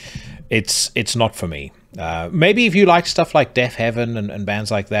it's not for me. Maybe if you like stuff like Deaf Heaven and bands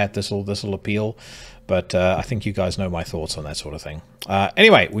like that, this'll appeal. But I think you guys know my thoughts on that sort of thing.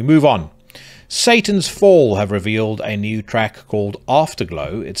 Anyway, we move on. Satan's Fall have revealed a new track called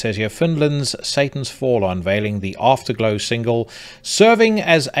Afterglow. It says here, Finland's Satan's Fall are unveiling the Afterglow single, serving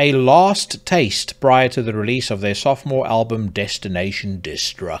as a last taste prior to the release of their sophomore album, Destination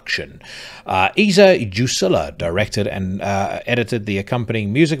Destruction. Isa Jusila directed and edited the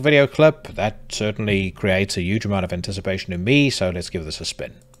accompanying music video clip. That certainly creates a huge amount of anticipation in me, so let's give this a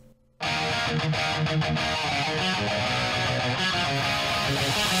spin.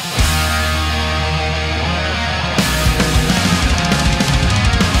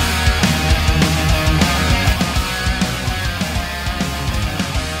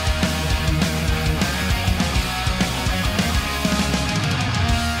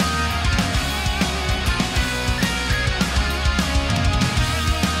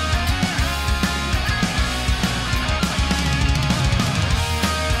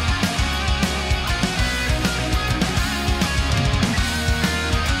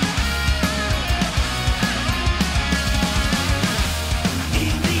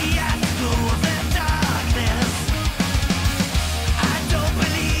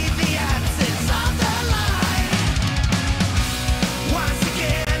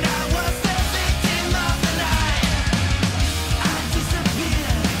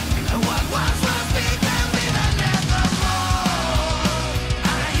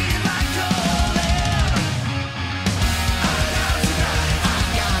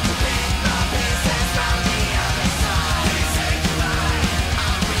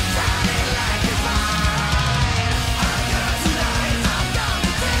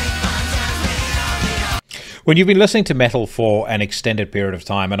 When you've been listening to metal for an extended period of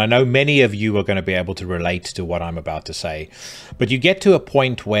time, and I know many of you are going to be able to relate to what I'm about to say, but you get to a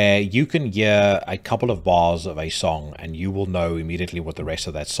point where you can hear a couple of bars of a song and you will know immediately what the rest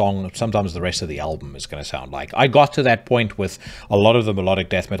of that song, sometimes the rest of the album, is going to sound like. I got to that point with a lot of the melodic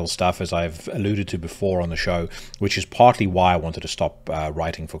death metal stuff, as I've alluded to before on the show, which is partly why I wanted to stop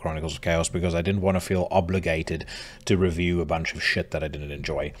writing for Chronicles of Chaos, because I didn't want to feel obligated to review a bunch of shit that I didn't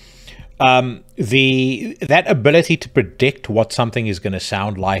enjoy. That ability to predict what something is going to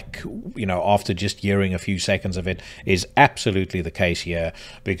sound like, you know, after just hearing a few seconds of it, is absolutely the case here.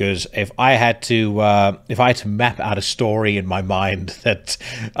 Because if I had to map out a story in my mind that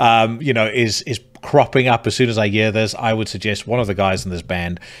you know, is cropping up as soon as I hear this, I would suggest one of the guys in this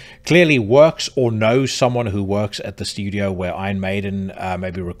band clearly works or knows someone who works at the studio where Iron Maiden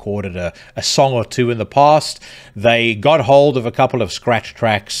maybe recorded a song or two in the past. They got hold of a couple of scratch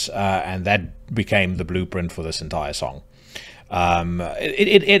tracks and that became the blueprint for this entire song.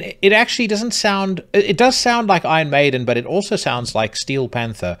 It actually doesn't sound, it does sound like Iron Maiden, but it also sounds like Steel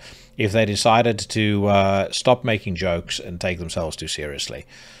Panther if they decided to stop making jokes and take themselves too seriously.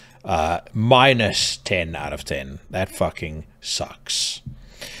 Minus 10 out of 10. That fucking sucks.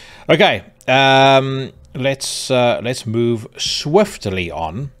 Okay, let's move swiftly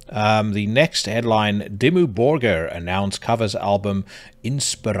on. The next headline, Dimmu Borgir announced covers album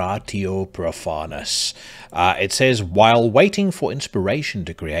Inspiratio Profanus. It says, while waiting for inspiration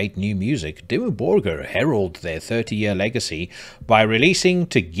to create new music, Dimmu Borgir herald their 30-year legacy by releasing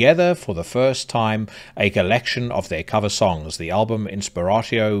together for the first time a collection of their cover songs. The album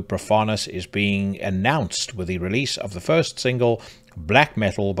Inspiratio Profanus is being announced with the release of the first single, Black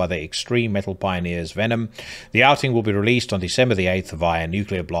Metal, by the extreme metal pioneers Venom. The outing will be released on December the 8th via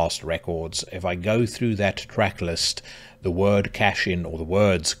Nuclear Blast Records. If I go through that track list, the word cash in, or the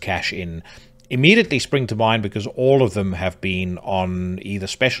words cash in, immediately spring to mind because all of them have been on either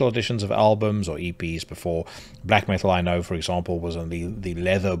special editions of albums or EPs before. Black Metal, I know, for example, was on the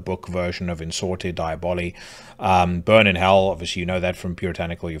leather book version of Insorte Diaboli. Burn in Hell, obviously you know that from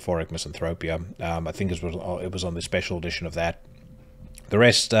Puritanical Euphoric Misanthropia. I think it was on the special edition of that. The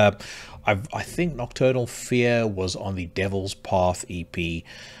rest, I think Nocturnal Fear was on the Devil's Path EP,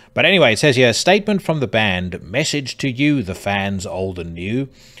 But anyway, it says here, statement from the band, message to you, the fans old and new.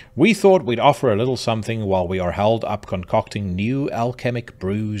 We thought we'd offer a little something while we are held up concocting new alchemic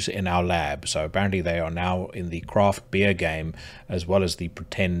brews in our lab. So apparently they are now in the craft beer game as well as the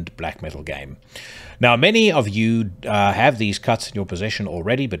pretend black metal game. Now, many of you have these cuts in your possession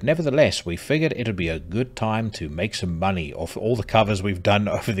already, but nevertheless, we figured it would be a good time to make some money off all the covers we've done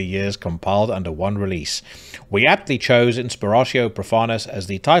over the years compiled under one release. We aptly chose Inspiratio Profanus as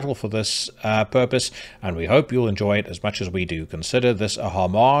the title for this purpose, and we hope you'll enjoy it as much as we do. Consider this a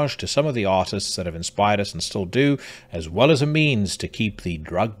homage to some of the artists that have inspired us and still do, as well as a means to keep the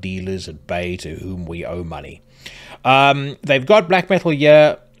drug dealers at bay to whom we owe money. They've got black metal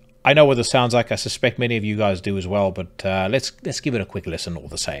here. I know what this sounds like. I suspect many of you guys do as well, but let's give it a quick listen all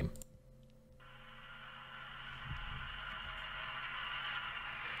the same.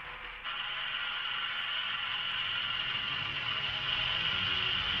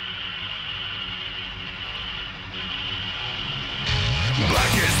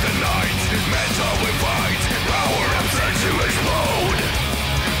 Black is the night, metal we fight, power absent to explode.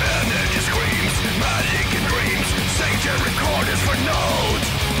 Energy screams, magic and dreams, Satan recorders for note.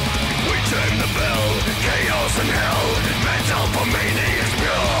 We turn the bell, chaos and hell, metal for maniacs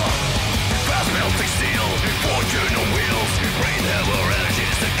pure. Fast melting steel, fortune on wheels, rain ever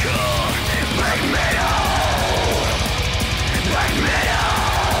energies the core. Black metal! Black metal!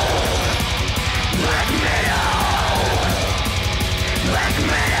 Black metal! Black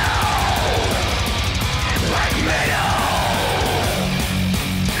metal! Black metal!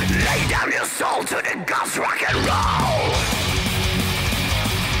 Lay down your soul to the gods, rock and roll!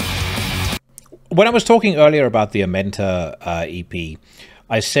 When I was talking earlier about the Amenta EP,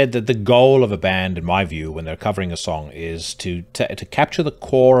 I said that the goal of a band, in my view, when they're covering a song, is to capture the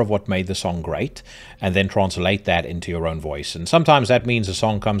core of what made the song great and then translate that into your own voice. And sometimes that means a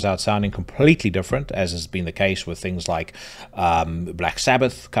song comes out sounding completely different, as has been the case with things like Black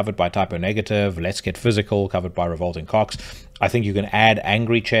Sabbath, covered by Typo Negative, Let's Get Physical, covered by Revolting Cox. I think you can add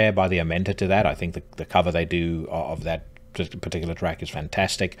Angry Chair by the Amenta to that. I think the cover they do of that particular track is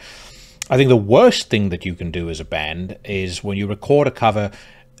fantastic. I think the worst thing that you can do as a band is when you record a cover,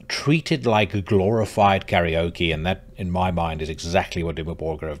 treat it like a glorified karaoke, and that, in my mind, is exactly what Dimmu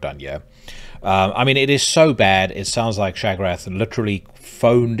Borgir have done here. I mean, it is so bad, it sounds like Shagrath literally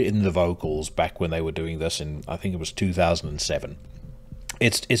phoned in the vocals back when they were doing this in, I think it was 2007.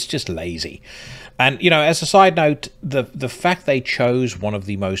 It's just lazy. And, you know, as a side note, the fact they chose one of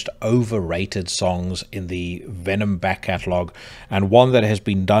the most overrated songs in the Venom back catalogue, and one that has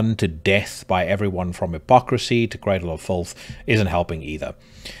been done to death by everyone from Hypocrisy to Cradle of Filth, isn't helping either.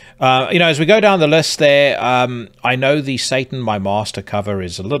 You know, as we go down the list there, I know the Satan My Master cover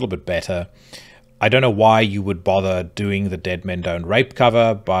is a little bit better. I don't know why you would bother doing the Dead Men Don't Rape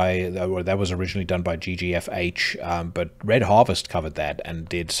cover that was originally done by GGFH, but Red Harvest covered that and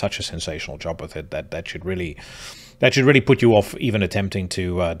did such a sensational job with it that should really put you off even attempting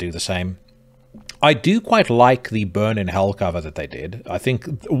to do the same. I do quite like the Burn in Hell cover that they did. I think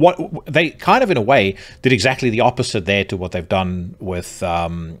what they kind of, in a way, did exactly the opposite there to what they've done with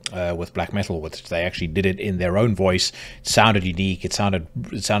black metal, which they actually did it in their own voice. It sounded unique. It sounded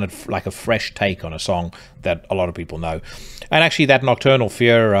like a fresh take on a song that a lot of people know. And actually, that Nocturnal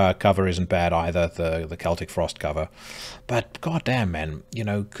Fear cover isn't bad either. The Celtic Frost cover. But goddamn, man, you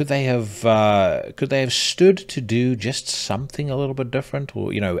know, could they have stood to do just something a little bit different,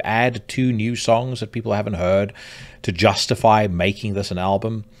 or, you know, add 2 new songs that people haven't heard to justify making this an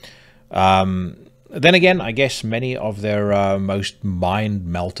album? Then again, I guess many of their most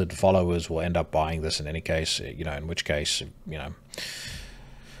mind-melted followers will end up buying this in any case, you know, in which case, you know,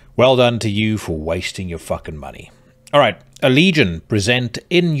 well done to you for wasting your fucking money. All right, Allegeon present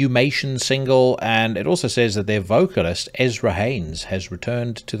Inhumation single, and it also says that their vocalist Ezra Haynes has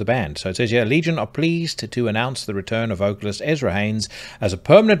returned to the band. So it says here, Allegeon are pleased to announce the return of vocalist Ezra Haynes as a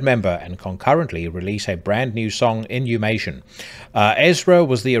permanent member and concurrently release a brand new song, Inhumation. Ezra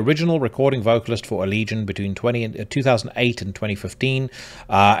was the original recording vocalist for Allegeon between 2008 and 2015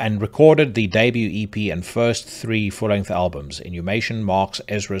 and recorded the debut EP and first 3 full-length albums. Inhumation marks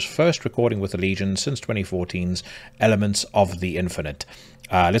Ezra's first recording with Allegeon since 2014's Elements of the Infinite.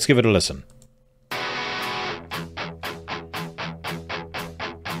 Let's give it a listen.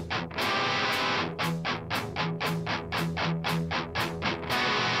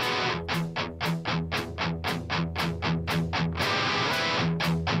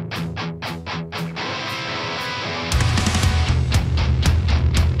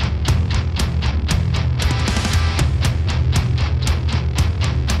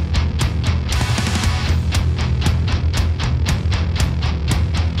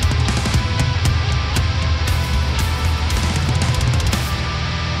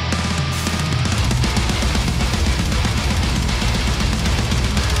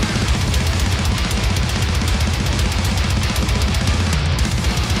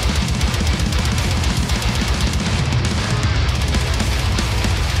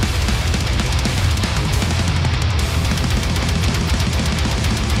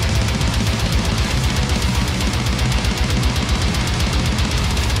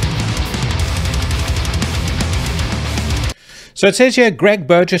 So it says here, Greg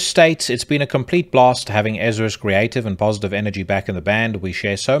Burgess states, it's been a complete blast having Ezra's creative and positive energy back in the band. We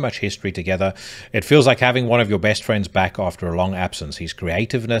share so much history together. It feels like having one of your best friends back after a long absence. His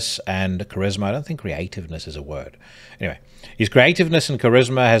creativeness and charisma, I don't think creativeness is a word. Anyway, his creativeness and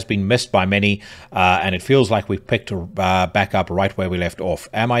charisma has been missed by many, and it feels like we've picked back up right where we left off.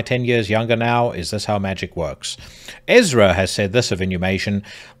 Am I 10 years younger now? Is this how magic works? Ezra has said this of Inhumation.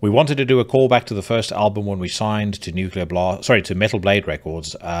 We wanted to do a callback to the first album when we signed to to Metal Blade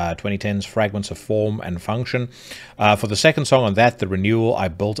Records, 2010's Fragments of Form and Function. For the second song on that, The Renewal, I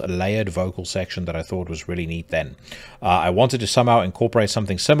built a layered vocal section that I thought was really neat then. I wanted to somehow incorporate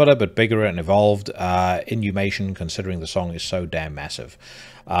something similar but bigger and evolved. Inhumation, considering the song is so damn massive.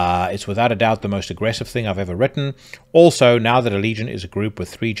 It's without a doubt the most aggressive thing I've ever written. Also, now that Allegeon is a group with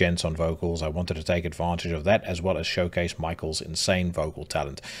 3 gents on vocals, I wanted to take advantage of that as well as showcase Michael's insane vocal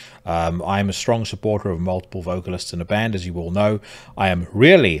talent. I am a strong supporter of multiple vocalists in a band, as you all know. I am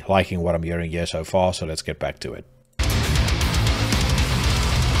really liking what I'm hearing here so far, so let's get back to it.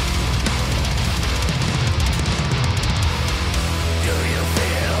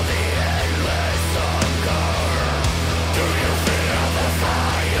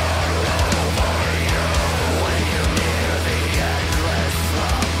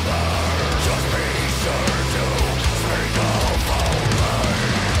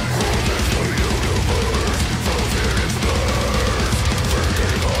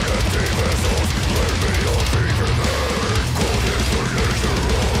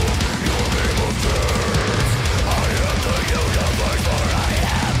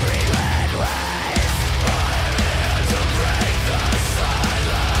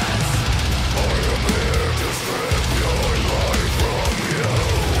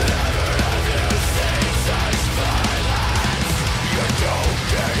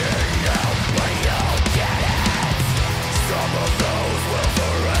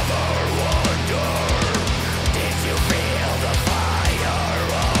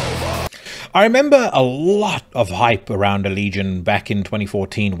 I remember a lot of hype around Allegeon back in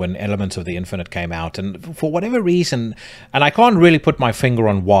 2014 when Elements of the Infinite came out, and for whatever reason, and I can't really put my finger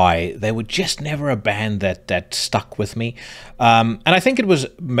on why, they were just never a band that stuck with me. And I think it was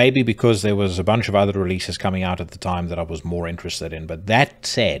maybe because there was a bunch of other releases coming out at the time that I was more interested in. But that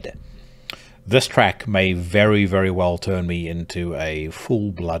said, this track may very, very well turn me into a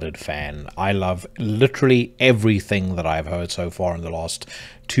full-blooded fan. I love literally everything that I've heard so far in the last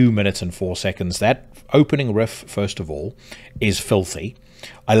 2 minutes and 4 seconds. That opening riff, first of all, is filthy.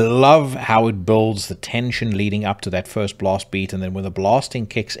 I love how it builds the tension leading up to that first blast beat, and then when the blasting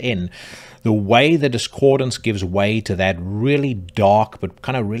kicks in, the way the discordance gives way to that really dark but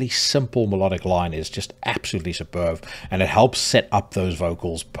kind of really simple melodic line is just absolutely superb, and it helps set up those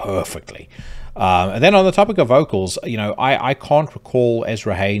vocals perfectly. And then on the topic of vocals, you know, I can't recall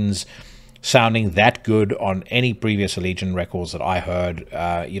Ezra Haynes sounding that good on any previous Allegeon records that I heard.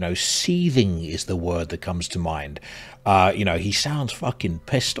 You know, seething is the word that comes to mind. You know, he sounds fucking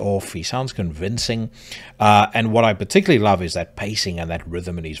pissed off. He sounds convincing. And what I particularly love is that pacing and that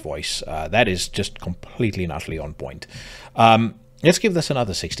rhythm in his voice. That is just completely and utterly on point. Let's give this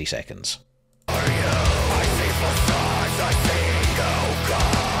another 60 seconds.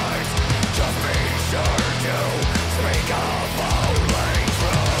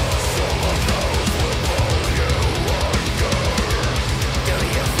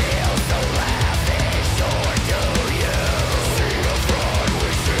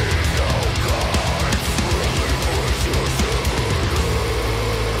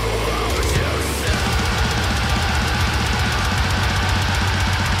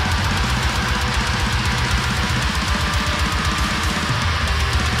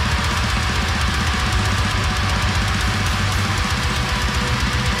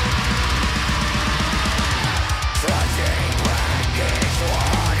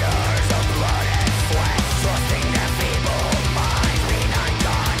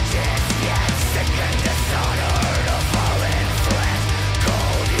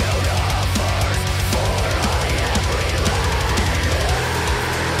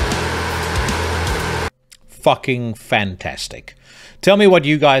 Fucking fantastic. Tell me what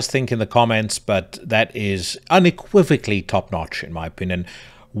you guys think in the comments, but that is unequivocally top-notch in my opinion.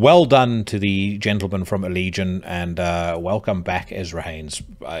 Well done to the gentleman from Allegeon, and welcome back, Ezra Haynes.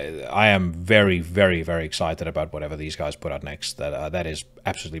 I am very, very, very excited about whatever these guys put out next. That is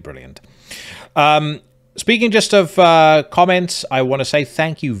absolutely brilliant. Speaking just of comments, I want to say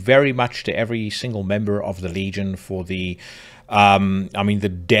thank you very much to every single member of the Legion for the I mean, the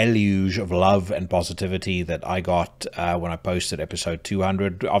deluge of love and positivity that I got when I posted episode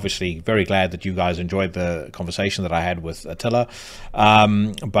 200. Obviously, very glad that you guys enjoyed the conversation that I had with Attila.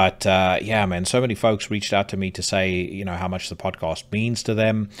 Yeah, man, so many folks reached out to me to say, you know, how much the podcast means to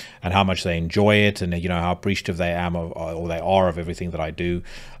them and how much they enjoy it, and, you know, how appreciative they am or they are of everything that I do.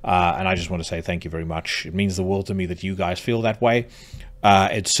 And I just want to say thank you very much. It means the world to me that you guys feel that way.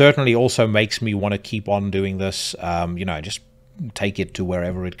 It certainly also makes me want to keep on doing this. You know, just take it to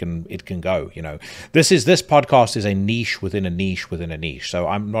wherever it can go. You know, this podcast is a niche within a niche within a niche. So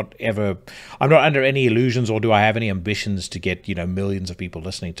I'm not under any illusions, or do I have any ambitions to get, you know, millions of people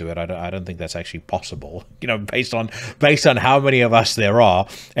listening to it. I don't think that's actually possible, you know, based on how many of us there are.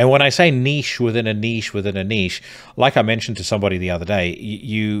 And when I say niche within a niche within a niche, like I mentioned to somebody the other day,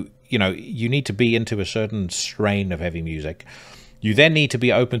 you know, you need to be into a certain strain of heavy music. You then need to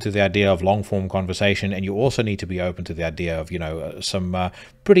be open to the idea of long-form conversation, and you also need to be open to the idea of, you know, some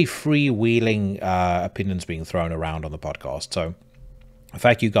pretty freewheeling opinions being thrown around on the podcast. So the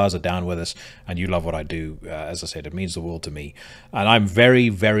fact you guys are down with us and you love what I do, as I said, it means the world to me. And I'm very,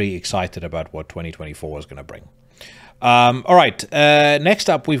 very excited about what 2024 is going to bring. All right, next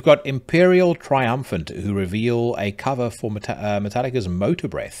up we've got Imperial Triumphant, who reveal a cover for Metallica's Motor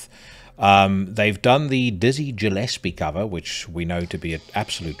Breath. They've done the Dizzy Gillespie cover, which we know to be an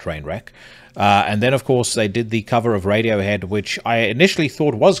absolute train wreck. And then, of course, they did the cover of Radiohead, which I initially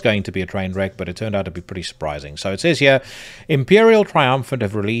thought was going to be a train wreck, but it turned out to be pretty surprising. So it says here, Imperial Triumphant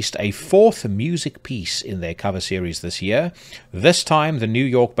have released a fourth music piece in their cover series this year. This time, the New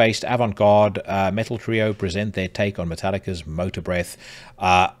York-based avant-garde metal trio present their take on Metallica's Motor Breath.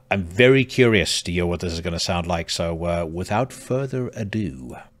 I'm very curious to hear what this is going to sound like, so without further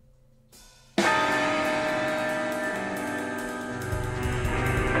ado...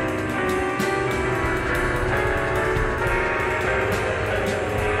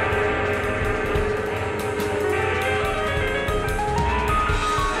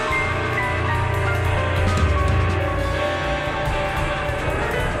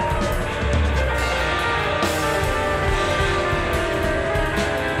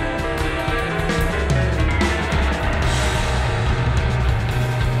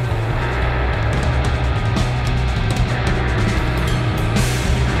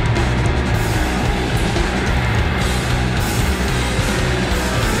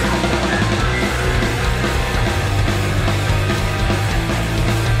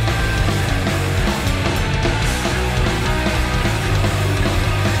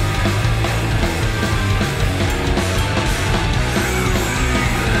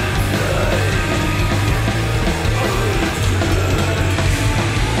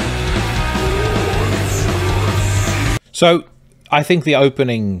 So I think the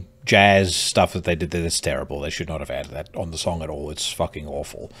opening jazz stuff that they did there is terrible. They should not have added that on the song at all. It's fucking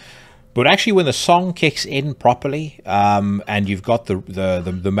awful. But actually, when the song kicks in properly, and you've got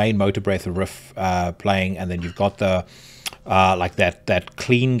the main Motor Breath riff playing, and then you've got the like that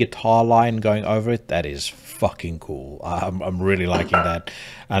clean guitar line going over it, that is fucking cool. I'm really liking that.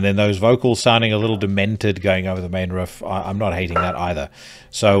 And then those vocals sounding a little demented going over the main riff, I'm not hating that either.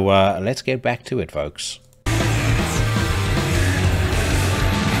 So let's get back to it, folks.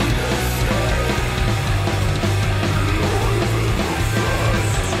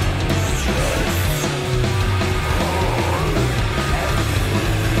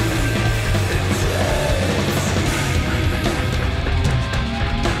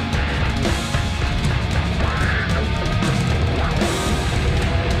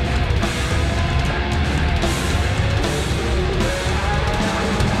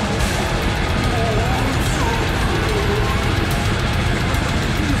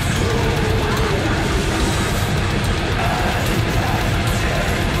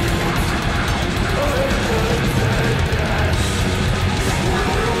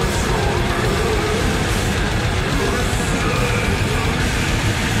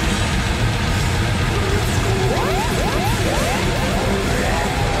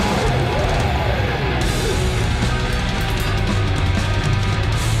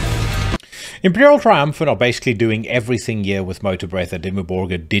 Imperial Triumphant are basically doing everything here with Motor Breath that Dimmu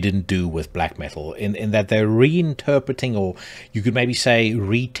Borgir didn't do with black metal, in that they're reinterpreting, or you could maybe say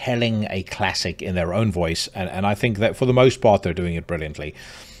retelling, a classic in their own voice, and I think that for the most part they're doing it brilliantly.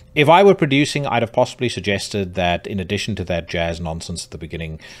 If I were producing, I'd have possibly suggested that in addition to that jazz nonsense at the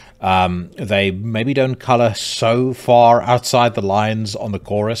beginning, they maybe don't color so far outside the lines on the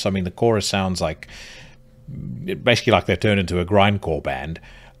chorus. I mean, the chorus sounds like basically like they're turned into a grindcore band.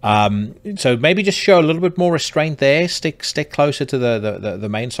 So maybe just show a little bit more restraint there, stick closer to the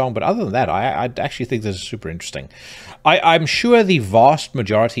main song. But other than that, I actually think this is super interesting. I'm sure the vast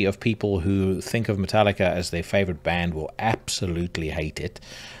majority of people who think of Metallica as their favorite band will absolutely hate it.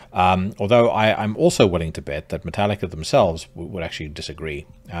 Although I'm also willing to bet that Metallica themselves would actually disagree.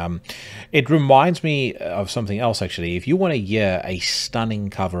 It reminds me of something else, actually. If you want to hear a stunning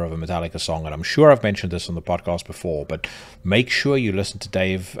cover of a Metallica song, and I'm sure I've mentioned this on the podcast before, but make sure you listen to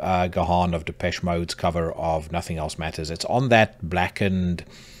Dave Gahan of Depeche Mode's cover of Nothing Else Matters. It's on that blackened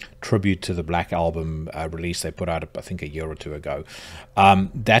tribute to the Black album release they put out, I think, a year or two ago.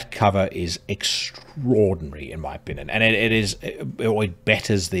 That cover is extraordinary, in my opinion, and it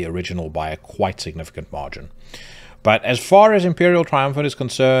betters the original by a quite significant margin. But as far as Imperial Triumphant is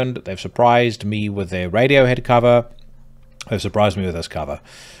concerned, they've surprised me with their Radiohead cover. They've surprised me with this cover.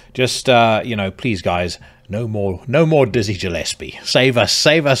 Just please, guys, no more Dizzy Gillespie. Save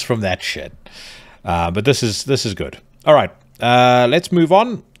us from that shit. But this is good. All right. Let's move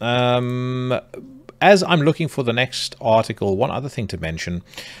on. As I'm looking for the next article, one other thing to mention.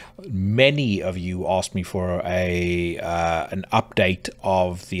 Many of you asked me for an update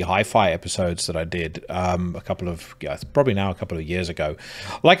of the hi-fi episodes that I did probably now a couple of years ago.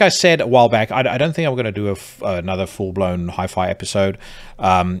 Like I said a while back, I don't think I'm going to do another full-blown hi-fi episode.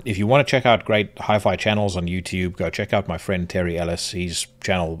 If you want to check out great hi-fi channels on YouTube, go check out my friend Terry Ellis. His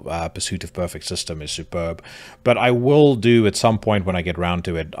channel, Pursuit of Perfect System, is superb. But I will do at some point when I get around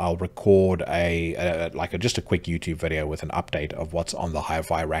to it, I'll record just a quick YouTube video with an update of what's on the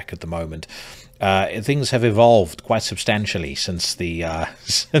hi-fi rack at the moment. Things have evolved quite substantially since the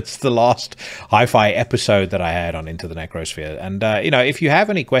last hi-fi episode that I had on Into the Necrosphere. And if you have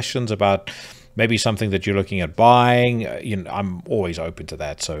any questions about maybe something that you're looking at buying, I'm always open to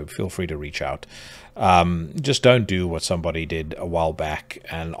that, so feel free to reach out. Just don't do what somebody did a while back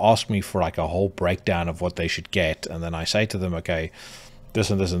and ask me for like a whole breakdown of what they should get, and then I say to them, okay, this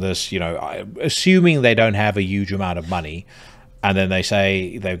and this and this, assuming they don't have a huge amount of money, and then they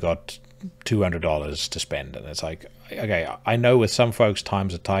say they've got $200 to spend, and it's like, okay, I know with some folks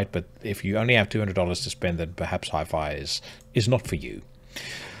times are tight, but if you only have $200 to spend, then perhaps hi-fi is not for you.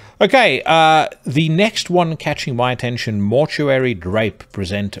 Okay, the next one catching my attention, Mortuary Drape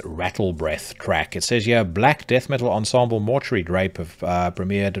present Rattle Breath track. It says here, Black Death Metal Ensemble Mortuary Drape have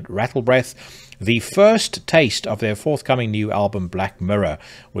premiered Rattle Breath, the first taste of their forthcoming new album Black Mirror,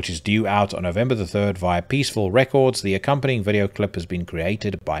 which is due out on November the 3rd via Peaceful Records. The accompanying video clip has been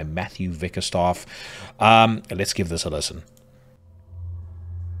created by Matthew Vickerstaff. Let's give this a listen.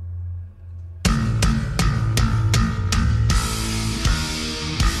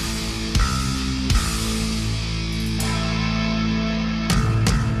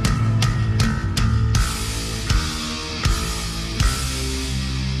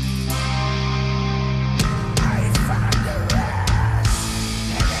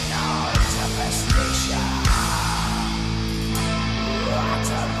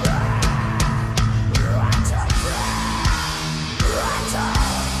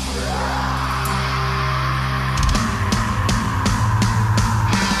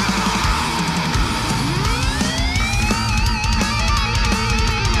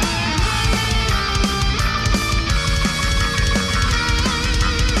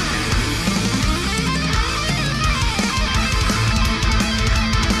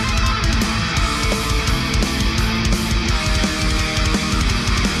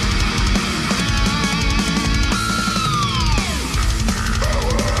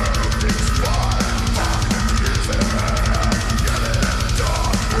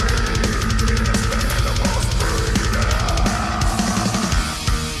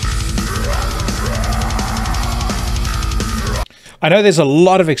 I know there's a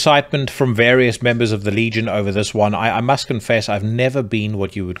lot of excitement from various members of the Legion over this one. I must confess, I've never been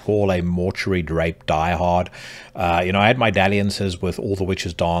what you would call a Mortuary Drape diehard. I had my dalliances with All the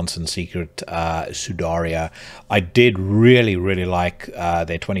Witches Dance and Secret Sudaria. I did really, really like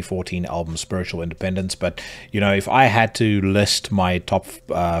their 2014 album Spiritual Independence, but, if I had to list my top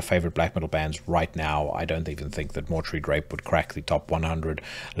favorite black metal bands right now, I don't even think that Mortuary Drape would crack the top 100,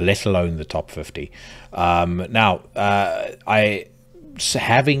 let alone the top 50.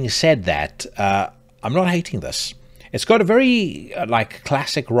 Having said that, I'm not hating this. It's got a very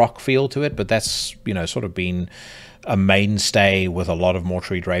classic rock feel to it, but that's sort of been a mainstay with a lot of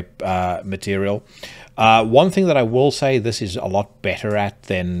Mortuary Drape material. One thing that I will say this is a lot better at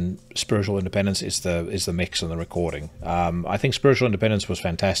than Spiritual Independence is the mix and the recording. I think Spiritual Independence was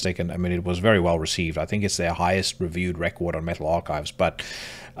fantastic, and I mean it was very well received. I think it's their highest reviewed record on Metal Archives, but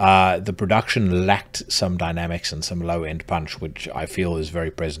the production lacked some dynamics and some low-end punch, which I feel is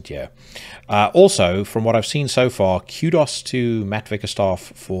very present here. Also, from what I've seen so far, kudos to Matt Vickerstaff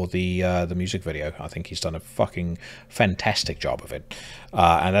for the music video. I think he's done a fucking fantastic job of it.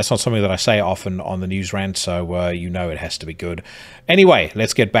 And that's not something that I say often on the news rant, so you know it has to be good. Anyway,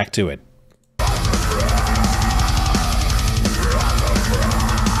 let's get back to it.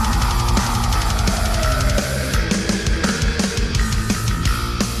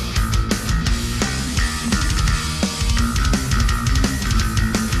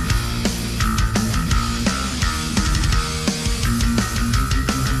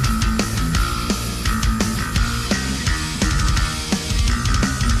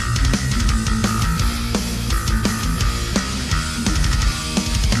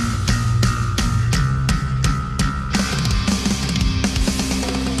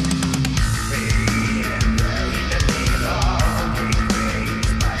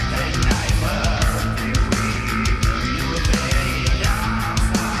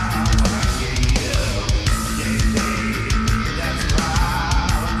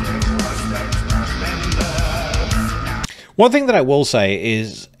 One thing that I will say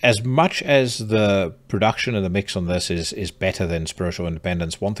is, as much as the production and the mix on this is better than Spiritual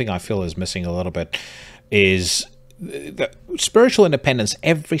Independence, one thing I feel is missing a little bit is the Spiritual Independence.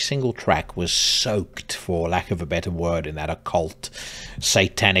 Every single track was soaked, for lack of a better word, in that occult,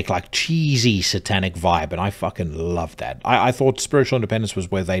 satanic, like cheesy satanic vibe, and I fucking loved that. I thought Spiritual Independence was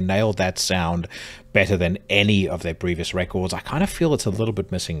where they nailed that sound better than any of their previous records. I kind of feel it's a little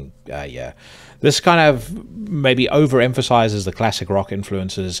bit missing, yeah. This kind of maybe overemphasizes the classic rock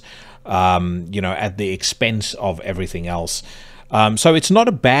influences, you know, at the expense of everything else. So it's not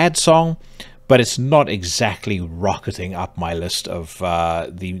a bad song, but it's not exactly rocketing up my list of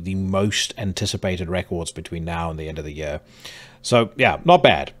the most anticipated records between now and the end of the year. So yeah, not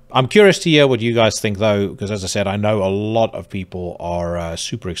bad. I'm curious to hear what you guys think, though, because as I said, I know a lot of people are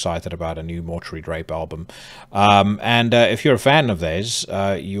super excited about a new Mortuary Drape album. And if you're a fan of theirs,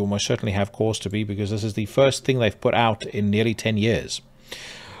 you almost certainly have cause to be, because this is the first thing they've put out in nearly 10 years.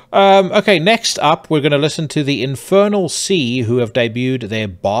 Okay, next up, we're going to listen to the Infernal Sea, who have debuted their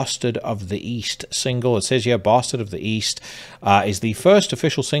Bastard of the East single. It says here, Bastard of the East is the first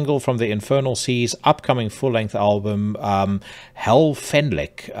official single from the Infernal Sea's upcoming full-length album, Hell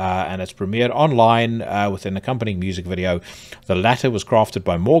Fenlick, and it's premiered online with an accompanying music video. The latter was crafted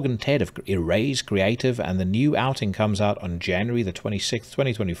by Morgan Ted of Erase Creative, and the new outing comes out on January the 26th,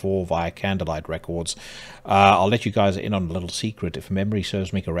 2024 via Candlelight Records. I'll let you guys in on a little secret. If memory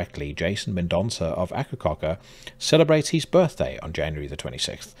serves me correctly, Jason Mendonça of Akakoka celebrates his birthday on January the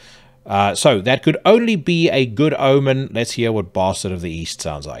 26th. So that could only be a good omen. Let's hear what Bastard of the East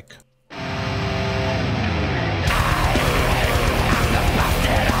sounds like.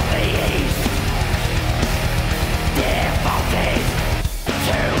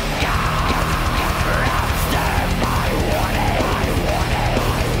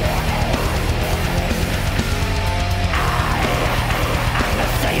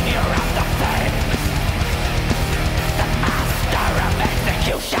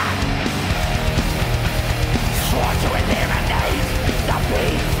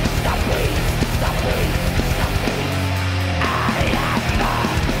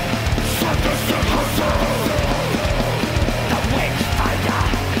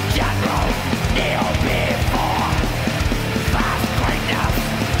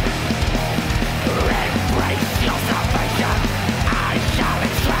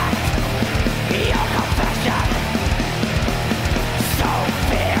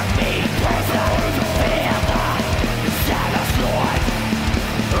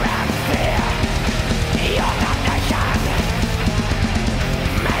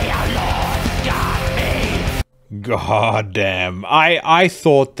 God damn. I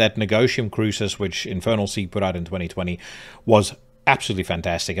thought that Negotium Crucis, which Infernal Sea put out in 2020, was absolutely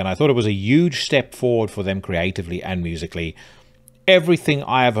fantastic, and I thought it was a huge step forward for them creatively and musically. Everything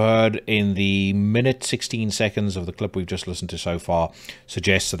I have heard in the minute 16 seconds of the clip we've just listened to so far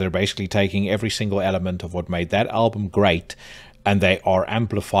suggests that they're basically taking every single element of what made that album great, and they are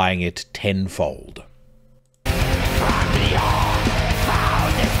amplifying it tenfold.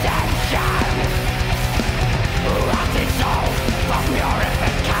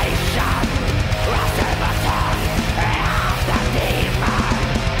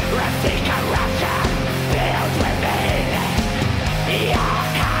 Build with me.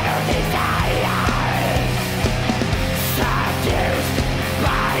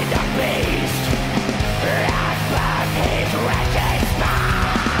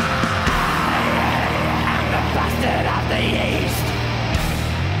 east,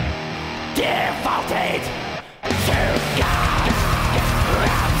 defaulted to God.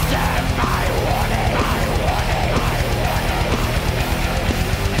 Answer my warning.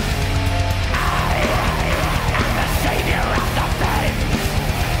 I am the savior of the faith,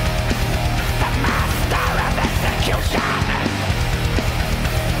 the master of execution.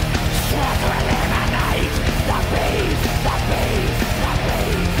 Sworn to eliminate the beast, the beast, the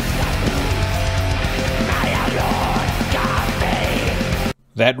beast, the beast. May our Lord guard me.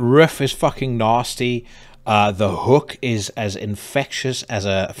 That riff is fucking nasty. The hook is as infectious as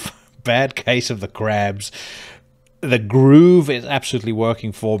a bad case of the crabs. The groove is absolutely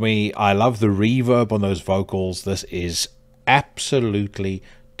working for me. I love the reverb on those vocals. This is absolutely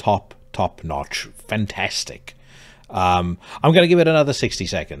top notch. Fantastic. I'm going to give it another 60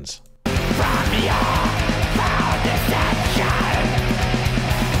 seconds. From your foul deception,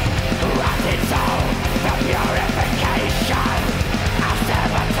 rotted soul, the purification of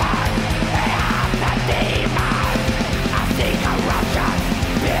Sabaton, and the demon of the corruption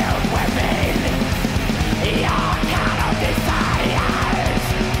built within your carnal desires,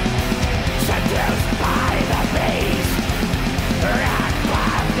 seduced by the beast, and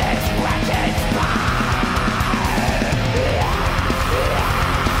from this wretched spot.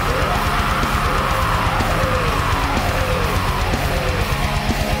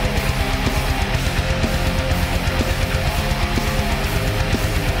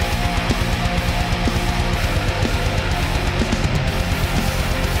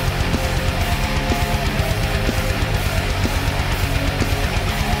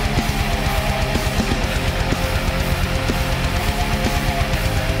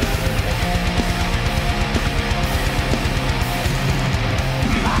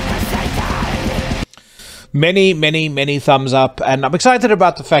 Many thumbs up, and I'm excited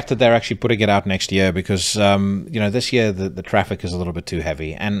about the fact that they're actually putting it out next year because, this year the traffic is a little bit too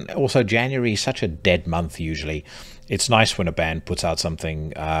heavy, and also January is such a dead month usually. It's nice when a band puts out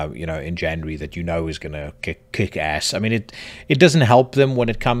something, in January that is going to kick ass. I mean, it doesn't help them when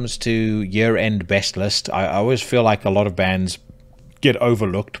it comes to year-end best list. I always feel like a lot of bands get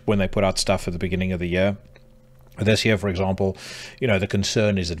overlooked when they put out stuff at the beginning of the year. This year, for example, the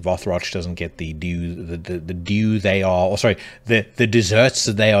concern is that Vothroch doesn't get the due they are, or sorry, the desserts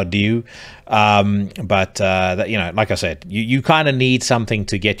that they are due. Like I said, you kind of need something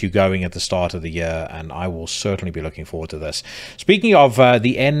to get you going at the start of the year, and I will certainly be looking forward to this. Speaking of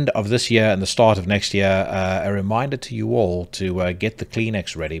the end of this year and the start of next year, a reminder to you all to get the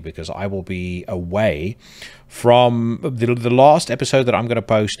Kleenex ready, because I will be away from the last episode that I'm going to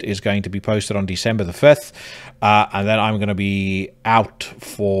post is going to be posted on December the 5th, and then I'm going to be out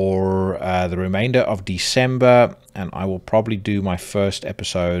for the remainder of December, and I will probably do my first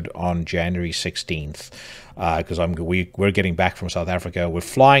episode on January 16th, because we're getting back from South Africa. We're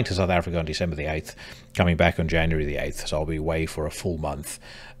flying to South Africa on December the 8th, coming back on January the 8th, so I'll be away for a full month,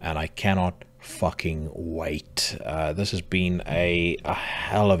 and I cannot fucking wait. This has been a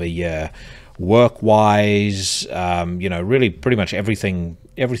hell of a year. Work-wise, really pretty much everything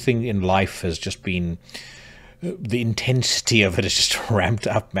in life has just been, the intensity of it has just ramped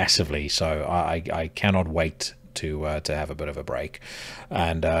up massively. So I cannot wait to have a bit of a break,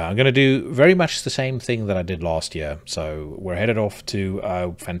 and I'm going to do very much the same thing that I did last year. So we're headed off to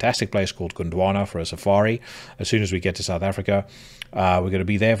a fantastic place called Gondwana for a safari as soon as we get to South Africa. We're going to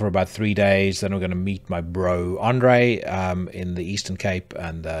be there for about 3 days. Then we're going to meet my bro Andre in the Eastern Cape,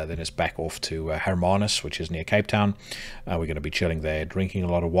 and then it's back off to Hermanus, which is near Cape Town. We're going to be chilling there, drinking a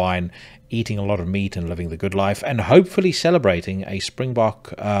lot of wine, eating a lot of meat, and living the good life, and hopefully celebrating a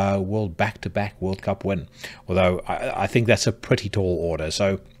Springbok back-to-back World Cup win. Although I think that's a pretty tall order.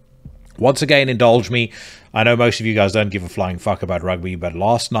 So once again, indulge me. I know most of you guys don't give a flying fuck about rugby, but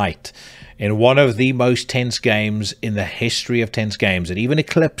last night, in one of the most tense games in the history of tense games, it even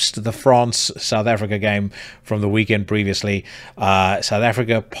eclipsed the France-South Africa game from the weekend previously. South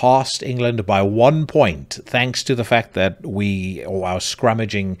Africa passed England by 1 point, thanks to the fact that our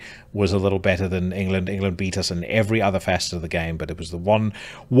scrummaging was a little better than England. England beat us in every other facet of the game, but it was the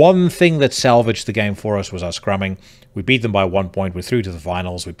one thing that salvaged the game for us was our scrumming. We beat them by 1 point. We're through to the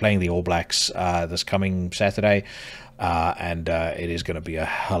finals. We're playing the All Blacks this coming Saturday. And it is going to be a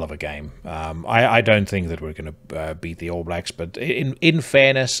hell of a game. I don't think that we're going to beat the All Blacks, but in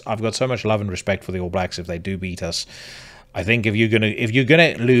fairness, I've got so much love and respect for the All Blacks. If they do beat us, I think if you're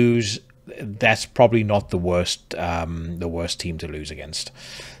gonna lose, that's probably not the worst team to lose against.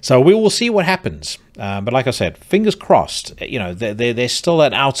 So we will see what happens. But like I said, fingers crossed. You know, there's still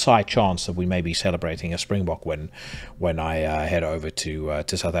an outside chance that we may be celebrating a Springbok win when I head over to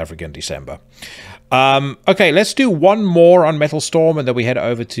South Africa in December. Okay, let's do one more on Metal Storm, and then we head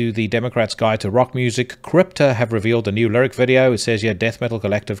over to the Democrats' Guide to Rock Music. Crypta have revealed a new lyric video. It says here, death metal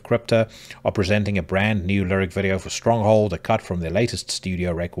collective Crypta are presenting a brand new lyric video for Stronghold, a cut from their latest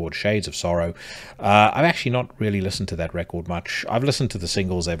studio record, Shades of Sorrow. I've actually not really listened to that record much. I've listened to the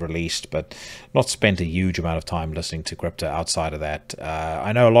singles they've released, but not spent a huge amount of time listening to Crypta outside of that.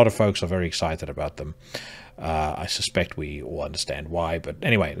 I know a lot of folks are very excited about them. I suspect we all understand why, but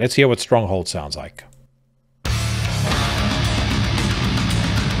anyway, let's hear what Stronghold sounds like.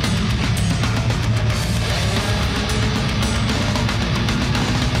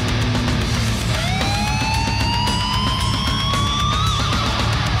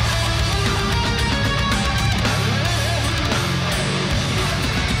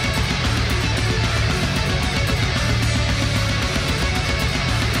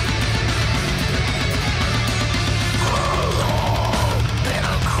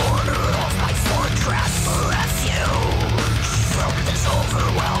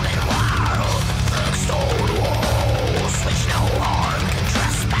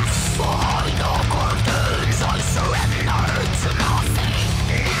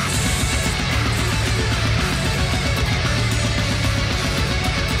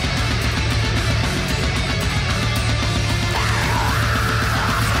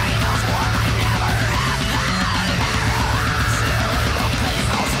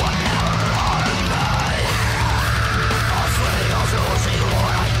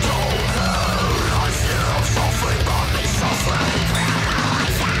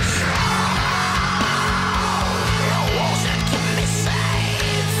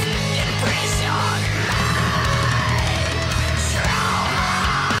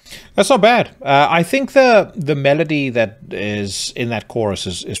 That's not bad. I think the melody that is in that chorus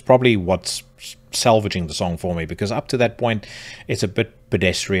is probably what's salvaging the song for me, because up to that point it's a bit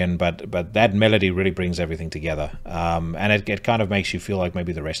pedestrian, but that melody really brings everything together, and it kind of makes you feel like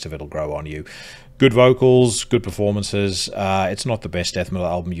maybe the rest of it will grow on you. Good vocals, good performances. It's not the best death metal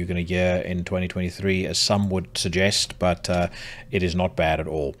album you're going to hear in 2023, as some would suggest, but it is not bad at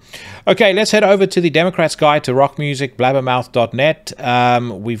all. Okay, let's head over to the Democrats' Guide to Rock Music,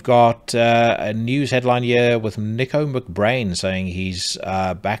 blabbermouth.net. We've got a news headline here with Nico McBrain saying he's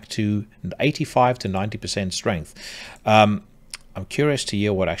back to 85 to 90% strength. I'm curious to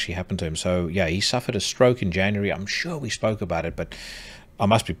hear what actually happened to him. So, yeah, he suffered a stroke in January. I'm sure we spoke about it, but I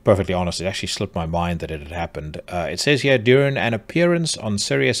must be perfectly honest, it actually slipped my mind that it had happened. It says here, during an appearance on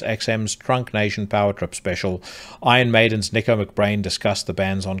Sirius XM's Trunk Nation Power Trip special, Iron Maiden's Nico McBrain discussed the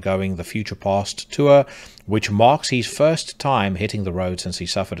band's ongoing The Future Past tour, which marks his first time hitting the road since he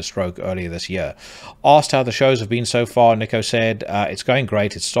suffered a stroke earlier this year. Asked how the shows have been so far, Nico said, it's going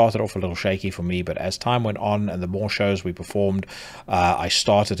great. It started off a little shaky for me, but as time went on and the more shows we performed, I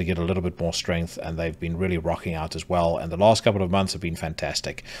started to get a little bit more strength, and they've been really rocking out as well, and the last couple of months have been fantastic.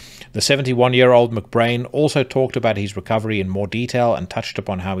 The 71-year-old McBrain also talked about his recovery in more detail and touched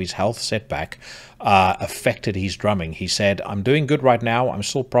upon how his health setback affected his drumming. He said, I'm doing good right now. I'm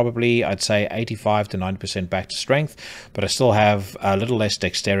still probably, I'd say, 85 to 90% back to strength, but I still have a little less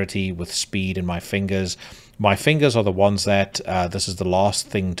dexterity with speed in my fingers. My fingers are the ones that this is the last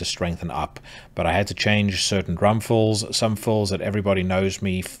thing to strengthen up, but I had to change certain drum fills, some fills that everybody knows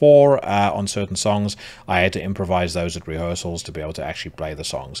me for on certain songs. I had to improvise those at rehearsals to be able to actually play the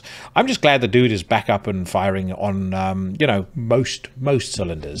songs. I'm just glad the dude is back up and firing on, you know, most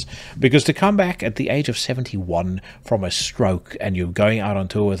cylinders, because to come back at the age of 71 from a stroke and you're going out on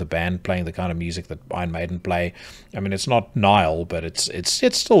tour with a band playing the kind of music that Iron Maiden play, I mean, it's not Nile, but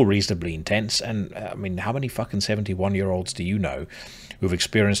it's still reasonably intense. And I mean, how many fucking 71-year-olds do you know who've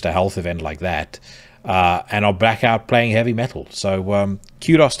experienced a health event like that and are back out playing heavy metal? So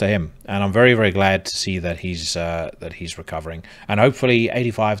kudos to him, and I'm very, very glad to see that he's recovering, and hopefully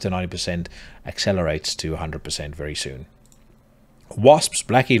 85 to 90% accelerates to 100% very soon. Wasps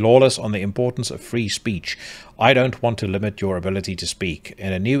Blackie Lawless on the importance of free speech. I don't want to limit your ability to speak.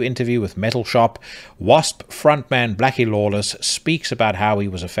 In a new interview with Metal Shop, Wasp frontman Blackie Lawless speaks about how he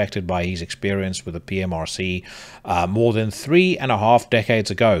was affected by his experience with the PMRC more than 3.5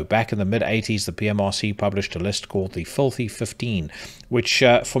 decades ago. Back in the mid-80s, the PMRC published a list called the Filthy 15, which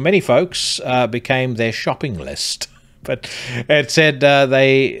for many folks became their shopping list. But it said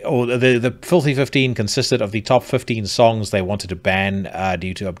the Filthy 15 consisted of the top 15 songs they wanted to ban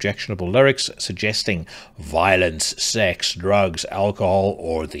due to objectionable lyrics suggesting violence, sex, drugs, alcohol,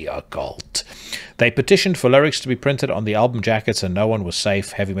 or the occult. They petitioned for lyrics to be printed on the album jackets, and no one was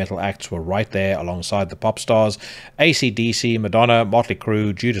safe. Heavy metal acts were right there alongside the pop stars. AC/DC, Madonna, Motley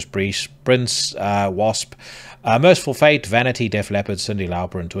Crue, Judas Priest, Prince, Wasp, Merciful Fate, Vanity, Def Leppard, Cyndi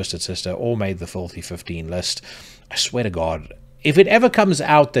Lauper, and Twisted Sister all made the Filthy 15 list. I swear to God, if it ever comes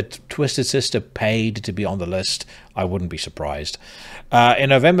out that Twisted Sister paid to be on the list, I wouldn't be surprised. In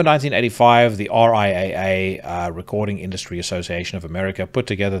November 1985, the RIAA, Recording Industry Association of America, put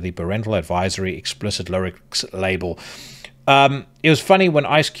together the Parental Advisory Explicit Lyrics label. It was funny when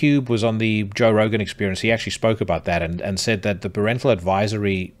Ice Cube was on the Joe Rogan Experience, he actually spoke about that and said that the Parental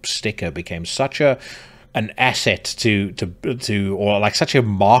Advisory sticker became such an asset to or like such a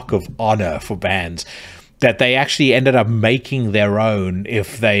mark of honor for bands that they actually ended up making their own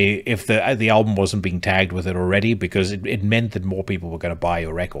if the album wasn't being tagged with it already, because it meant that more people were going to buy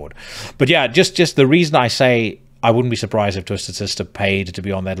your record. But yeah, just the reason I say I wouldn't be surprised if Twisted Sister paid to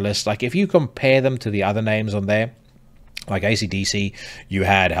be on that list, like if you compare them to the other names on there, like AC/DC, you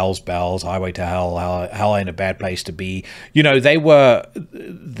had Hell's Bells, Highway to Hell, Hell Ain't a Bad Place to Be. You know, there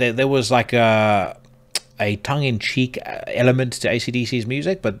was like a tongue-in-cheek element to AC/DC's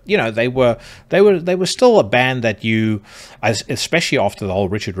music, but you know they were still a band that you, especially after the whole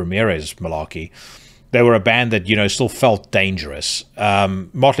Richard Ramirez malarkey, they were a band that, you know, still felt dangerous.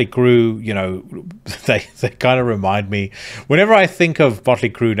 Motley Crue, you know, they kind of remind me, whenever I think of Motley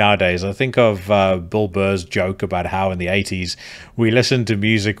Crue nowadays, I think of Bill Burr's joke about how in the 80s we listened to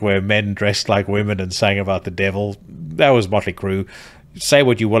music where men dressed like women and sang about the devil. That was Motley Crue. Say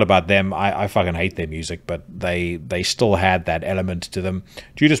what you will about them, I fucking hate their music, but they still had that element to them.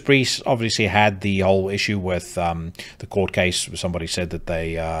 Judas Priest obviously had the whole issue with the court case. Somebody said that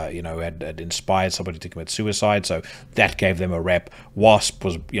they had inspired somebody to commit suicide, so that gave them a rep. Wasp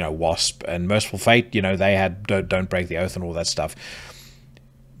was, you know, Wasp, and Merciful Fate, you know, they had Don't Break the Oath and all that stuff.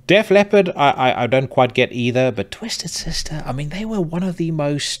 Def Leppard, I don't quite get either, but Twisted Sister, I mean, they were one of the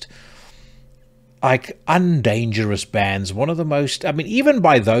most like undangerous bands, one of the most, I mean, even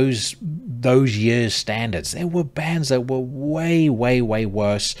by those years' standards, there were bands that were way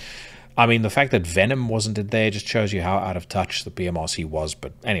worse. I mean, the fact that Venom wasn't in there just shows you how out of touch the PMRC was.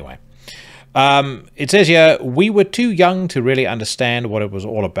 But anyway, it says here, we were too young to really understand what it was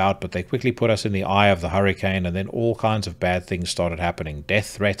all about, but they quickly put us in the eye of the hurricane, and then all kinds of bad things started happening,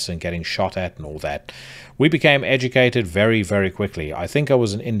 death threats and getting shot at and all that. We became educated very quickly. I think I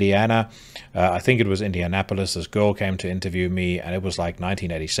was in Indiana. I think it was Indianapolis. This girl came to interview me, and it was like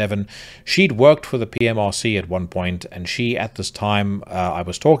 1987. She'd worked for the PMRC at one point, and she, at this time I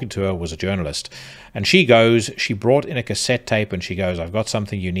was talking to her, was a journalist. And she brought in a cassette tape, and she goes, I've got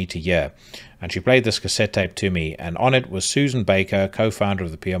something you need to hear. And she played this cassette tape to me, and on it was Susan Baker, co-founder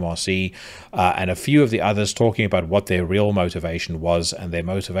of the PMRC, and a few of the others talking about what their real motivation was, and their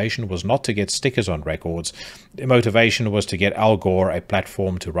motivation was not to get stickers on records. Their motivation was to get Al Gore a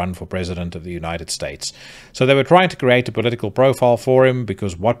platform to run for president of the United States. So they were trying to create a political profile for him,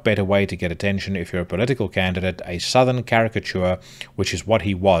 because what better way to get attention if you're a political candidate, a Southern caricature, which is what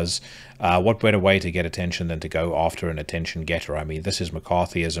he was. What better way to get attention than to go after an attention getter? I mean, this is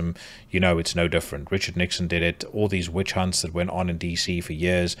McCarthyism. You know, it's no different. Richard Nixon did it. All these witch hunts that went on in DC for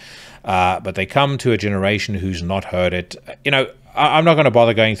years. But they come to a generation who's not heard it. You know, I'm not going to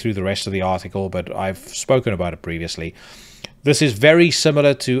bother going through the rest of the article, but I've spoken about it previously. This is very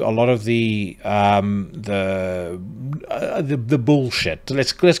similar to a lot of the bullshit.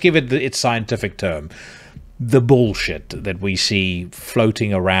 Let's give it its scientific term. The bullshit that we see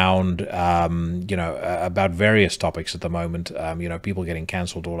floating around, about various topics at the moment. People getting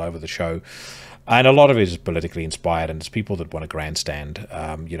cancelled all over the show. And a lot of it is politically inspired, and it's people that want to grandstand,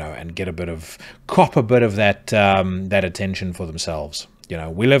 and get cop a bit of that attention for themselves. You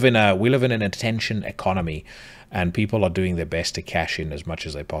know, we live in an attention economy, and people are doing their best to cash in as much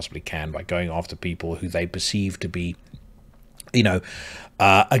as they possibly can by going after people who they perceive to be,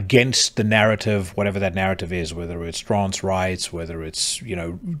 against the narrative, whatever that narrative is, whether it's trans rights, whether it's,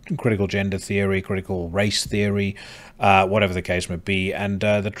 critical gender theory, critical race theory, whatever the case may be. And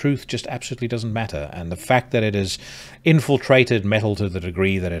the truth just absolutely doesn't matter. And the fact that it has infiltrated metal to the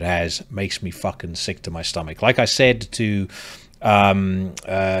degree that it has makes me fucking sick to my stomach. Like I said to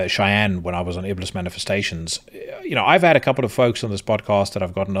Cheyenne when I was on Iblis Manifestations. You know, I've had a couple of folks on this podcast that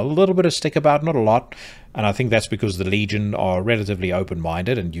I've gotten a little bit of stick about, not a lot, and I think that's because the Legion are relatively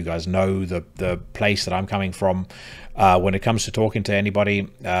open-minded, and you guys know the place that I'm coming from when it comes to talking to anybody.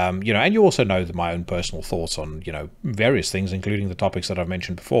 You know, and you also know my own personal thoughts on, you know, various things, including the topics that I've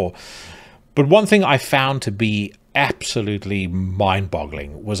mentioned before. But one thing I found to be absolutely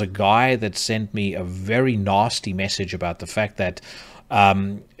mind-boggling was a guy that sent me a very nasty message about the fact that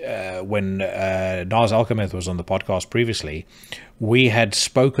when Nars Alchemeth was on the podcast previously, we had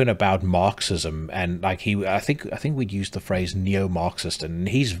spoken about Marxism, and like I think we'd used the phrase neo-Marxist, and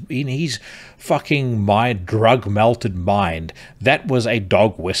in his fucking drug melted mind, that was a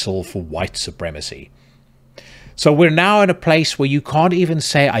dog whistle for white supremacy. So we're now in a place where you can't even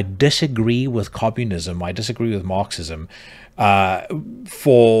say I disagree with communism, I disagree with Marxism,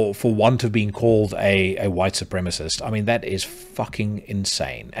 for want of being called a white supremacist. I mean, that is fucking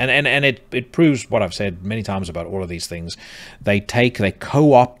insane. And it proves what I've said many times about all of these things. They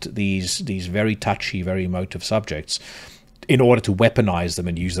co-opt these very touchy, very emotive subjects in order to weaponize them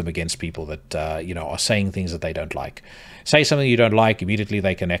and use them against people that you know, are saying things that they don't like. Say something you don't like, immediately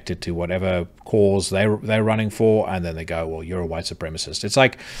they connect it to whatever cause they're running for, and then they go, well, you're a white supremacist. It's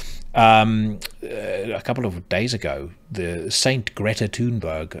like a couple of days ago, the Saint Greta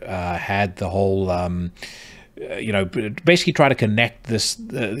Thunberg had the whole you know, basically try to connect this,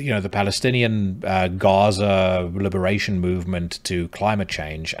 you know, the Palestinian Gaza liberation movement to climate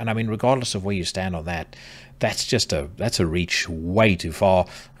change. And I mean, regardless of where you stand on that, that's a reach way too far.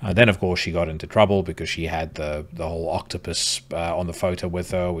 Then, of course, she got into trouble because she had the whole octopus on the photo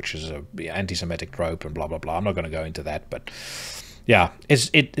with her, which is a anti-Semitic trope and blah blah blah. I'm not going to go into that, but yeah,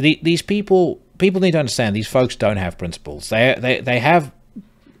 these people need to understand these folks don't have principles. They have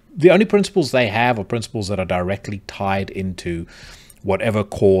the only principles they have are principles that are directly tied into whatever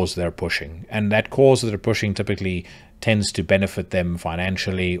cause they're pushing, and that cause that they're pushing typically tends to benefit them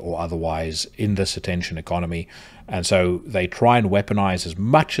financially or otherwise in this attention economy. And so they try and weaponize as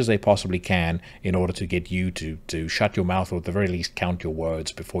much as they possibly can in order to get you to shut your mouth, or at the very least count your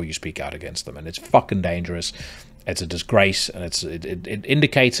words before you speak out against them. And it's fucking dangerous. It's a disgrace, and it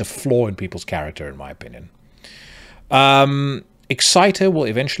indicates a flaw in people's character, in my opinion. Exciter will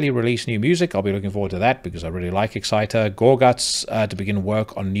eventually release new music. I'll be looking forward to that because I really like Exciter. Gorguts to begin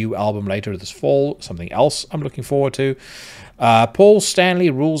work on new album later this fall. Something else I'm looking forward to. Paul Stanley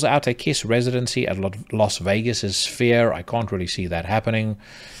rules out a KISS residency at Las Vegas' Sphere. I can't really see that happening.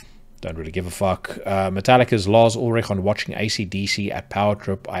 Don't really give a fuck. Metallica's Lars Ulrich on watching AC/DC at Power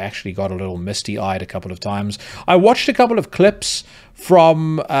Trip. I actually got a little misty-eyed a couple of times. I watched a couple of clips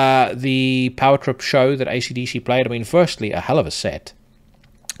from the Power Trip show that AC/DC played. I mean, firstly, a hell of a set.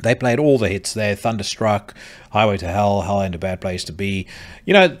 They played all the hits there: Thunderstruck, Highway to Hell, Hell Ain't a Bad Place to Be.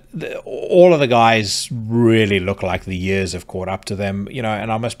 You know, all of the guys really look like the years have caught up to them. You know,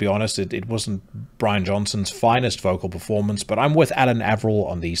 and I must be honest, it wasn't Brian Johnson's finest vocal performance, but I'm with Alan Averill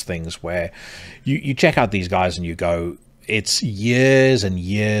on these things where you check out these guys and you go, it's years and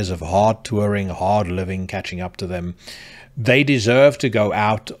years of hard touring, hard living, catching up to them. They deserve to go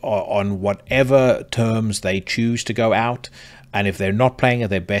out on whatever terms they choose to go out. And if they're not playing at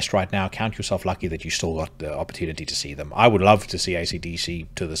their best right now, count yourself lucky that you still got the opportunity to see them. I would love to see AC/DC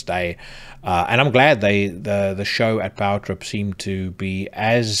to this day. And I'm glad the show at Power Trip seemed to be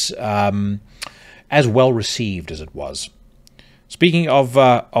as well received as it was. Speaking of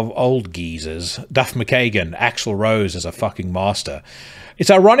old geezers, Duff McKagan, Axl Rose is a fucking master. It's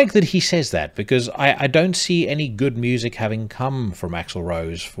ironic that he says that, because I don't see any good music having come from Axl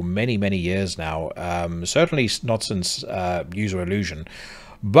Rose for many, many years now. Certainly not since User Illusion.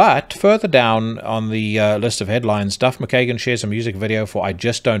 But further down on the list of headlines, Duff McKagan shares a music video for I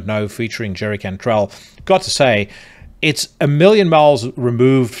Just Don't Know featuring Jerry Cantrell. Got to say, it's a million miles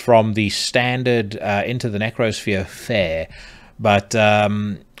removed from the standard Into the Necrosphere fare. But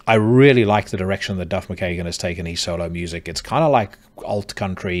I really like the direction that Duff McKagan has taken his solo music. It's kind of like alt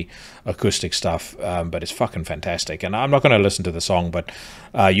country acoustic stuff, but it's fucking fantastic. And I'm not going to listen to the song, but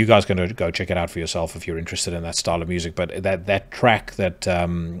you guys are going to go check it out for yourself if you're interested in that style of music. But that track that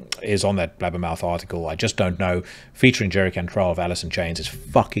is on that Blabbermouth article, I Just Don't Know, featuring Jerry Cantrell of Alice in Chains, is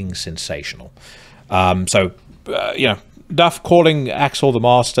fucking sensational. So, you know, Duff calling Axl the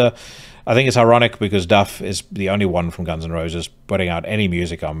master. I think it's ironic because Duff is the only one from Guns N' Roses putting out any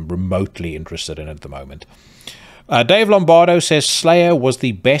music I'm remotely interested in at the moment. Dave Lombardo says Slayer was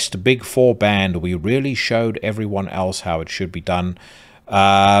the best Big Four band. We really showed everyone else how it should be done.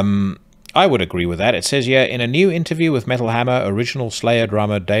 I would agree with that. It says here, in a new interview with Metal Hammer, original Slayer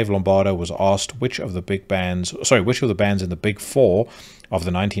drummer Dave Lombardo was asked which of the bands in the big four of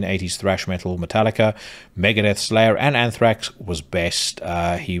the 1980s thrash metal, Metallica, Megadeth, Slayer, and Anthrax, was best.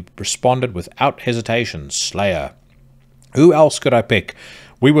 He responded without hesitation, Slayer. Who else could I pick?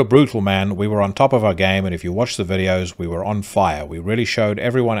 We were brutal, man. We were on top of our game, and if you watch the videos, we were on fire. We really showed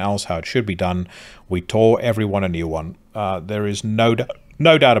everyone else how it should be done. We tore everyone a new one. There is no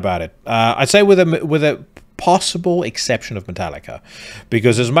doubt about it. I'd say with a possible exception of Metallica,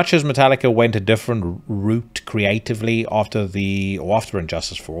 because as much as Metallica went a different route creatively after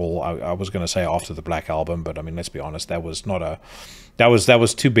Injustice for All, I was going to say after the Black Album, but I mean, let's be honest, that was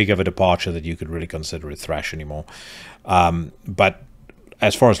too big of a departure that you could really consider it thrash anymore. But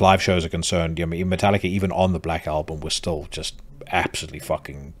as far as live shows are concerned, I mean, Metallica, even on the Black Album, was still just absolutely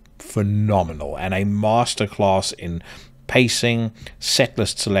fucking phenomenal, and a masterclass in pacing,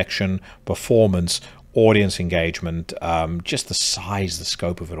 setlist selection, performance, audience engagement. Just the size, the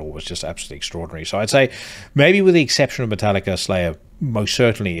scope of it all was just absolutely extraordinary. So I'd say maybe with the exception of Metallica, Slayer most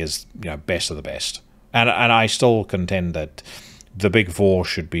certainly is, best of the best. And I still contend that the big four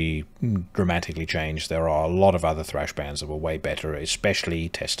should be dramatically changed. There are a lot of other thrash bands that were way better, especially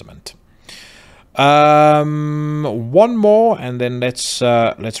Testament. One more, and then let's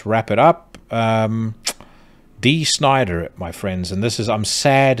wrap it up. D. Snyder, my friends, and I'm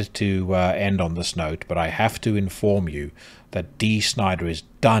sad to end on this note, but I have to inform you that D. Snyder is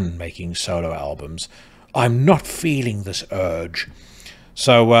done making solo albums. I'm not feeling this urge.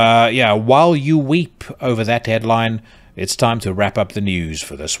 So, while you weep over that headline, it's time to wrap up the news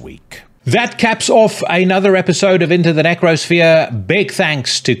for this week. That caps off another episode of Into the Necrosphere. Big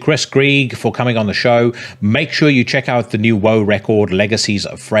thanks to Chris Grigg for coming on the show. Make sure you check out the new Woe record, Legacies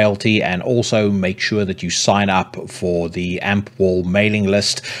of Frailty, and also make sure that you sign up for the Ampwall mailing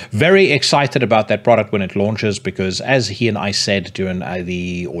list. Very excited about that product when it launches, because as he and I said during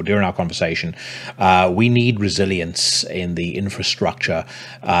our conversation, we need resilience in the infrastructure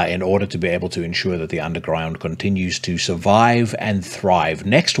in order to be able to ensure that the underground continues to survive and thrive.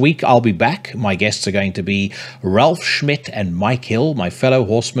 Next week, I'll be back. My guests are going to be Ralph Schmidt and Mike Hill, my fellow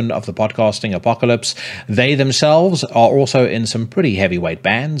horsemen of the podcasting apocalypse. They themselves are also in some pretty heavyweight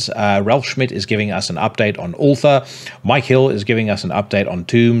bands. Ralph Schmidt is giving us an update on Ultha. Mike Hill is giving us an update on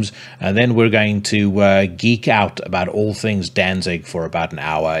Tombs. And then we're going to geek out about all things Danzig for about an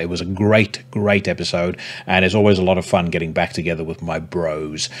hour. It was a great episode, and it's always a lot of fun getting back together with my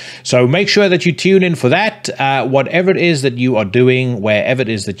bros. So make sure that you tune in for that. Whatever it is that you are doing, wherever it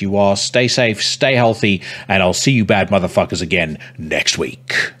is that you are, stay safe, stay healthy, and I'll see you bad motherfuckers again next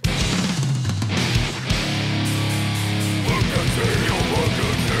week.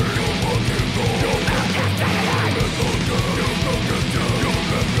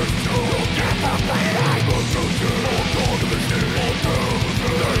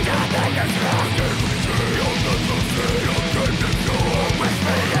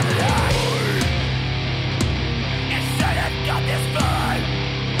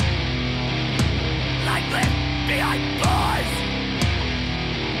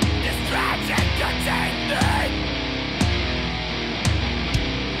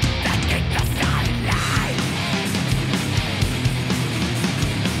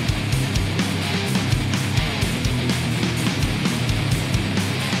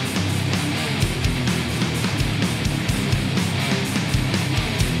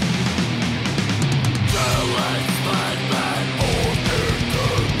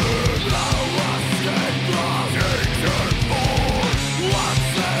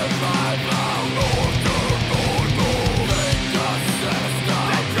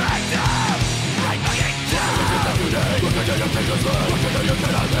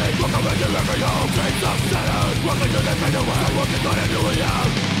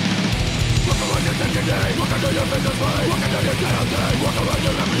 What can you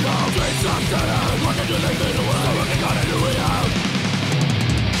let me know? What can you let me know? What can you let me know?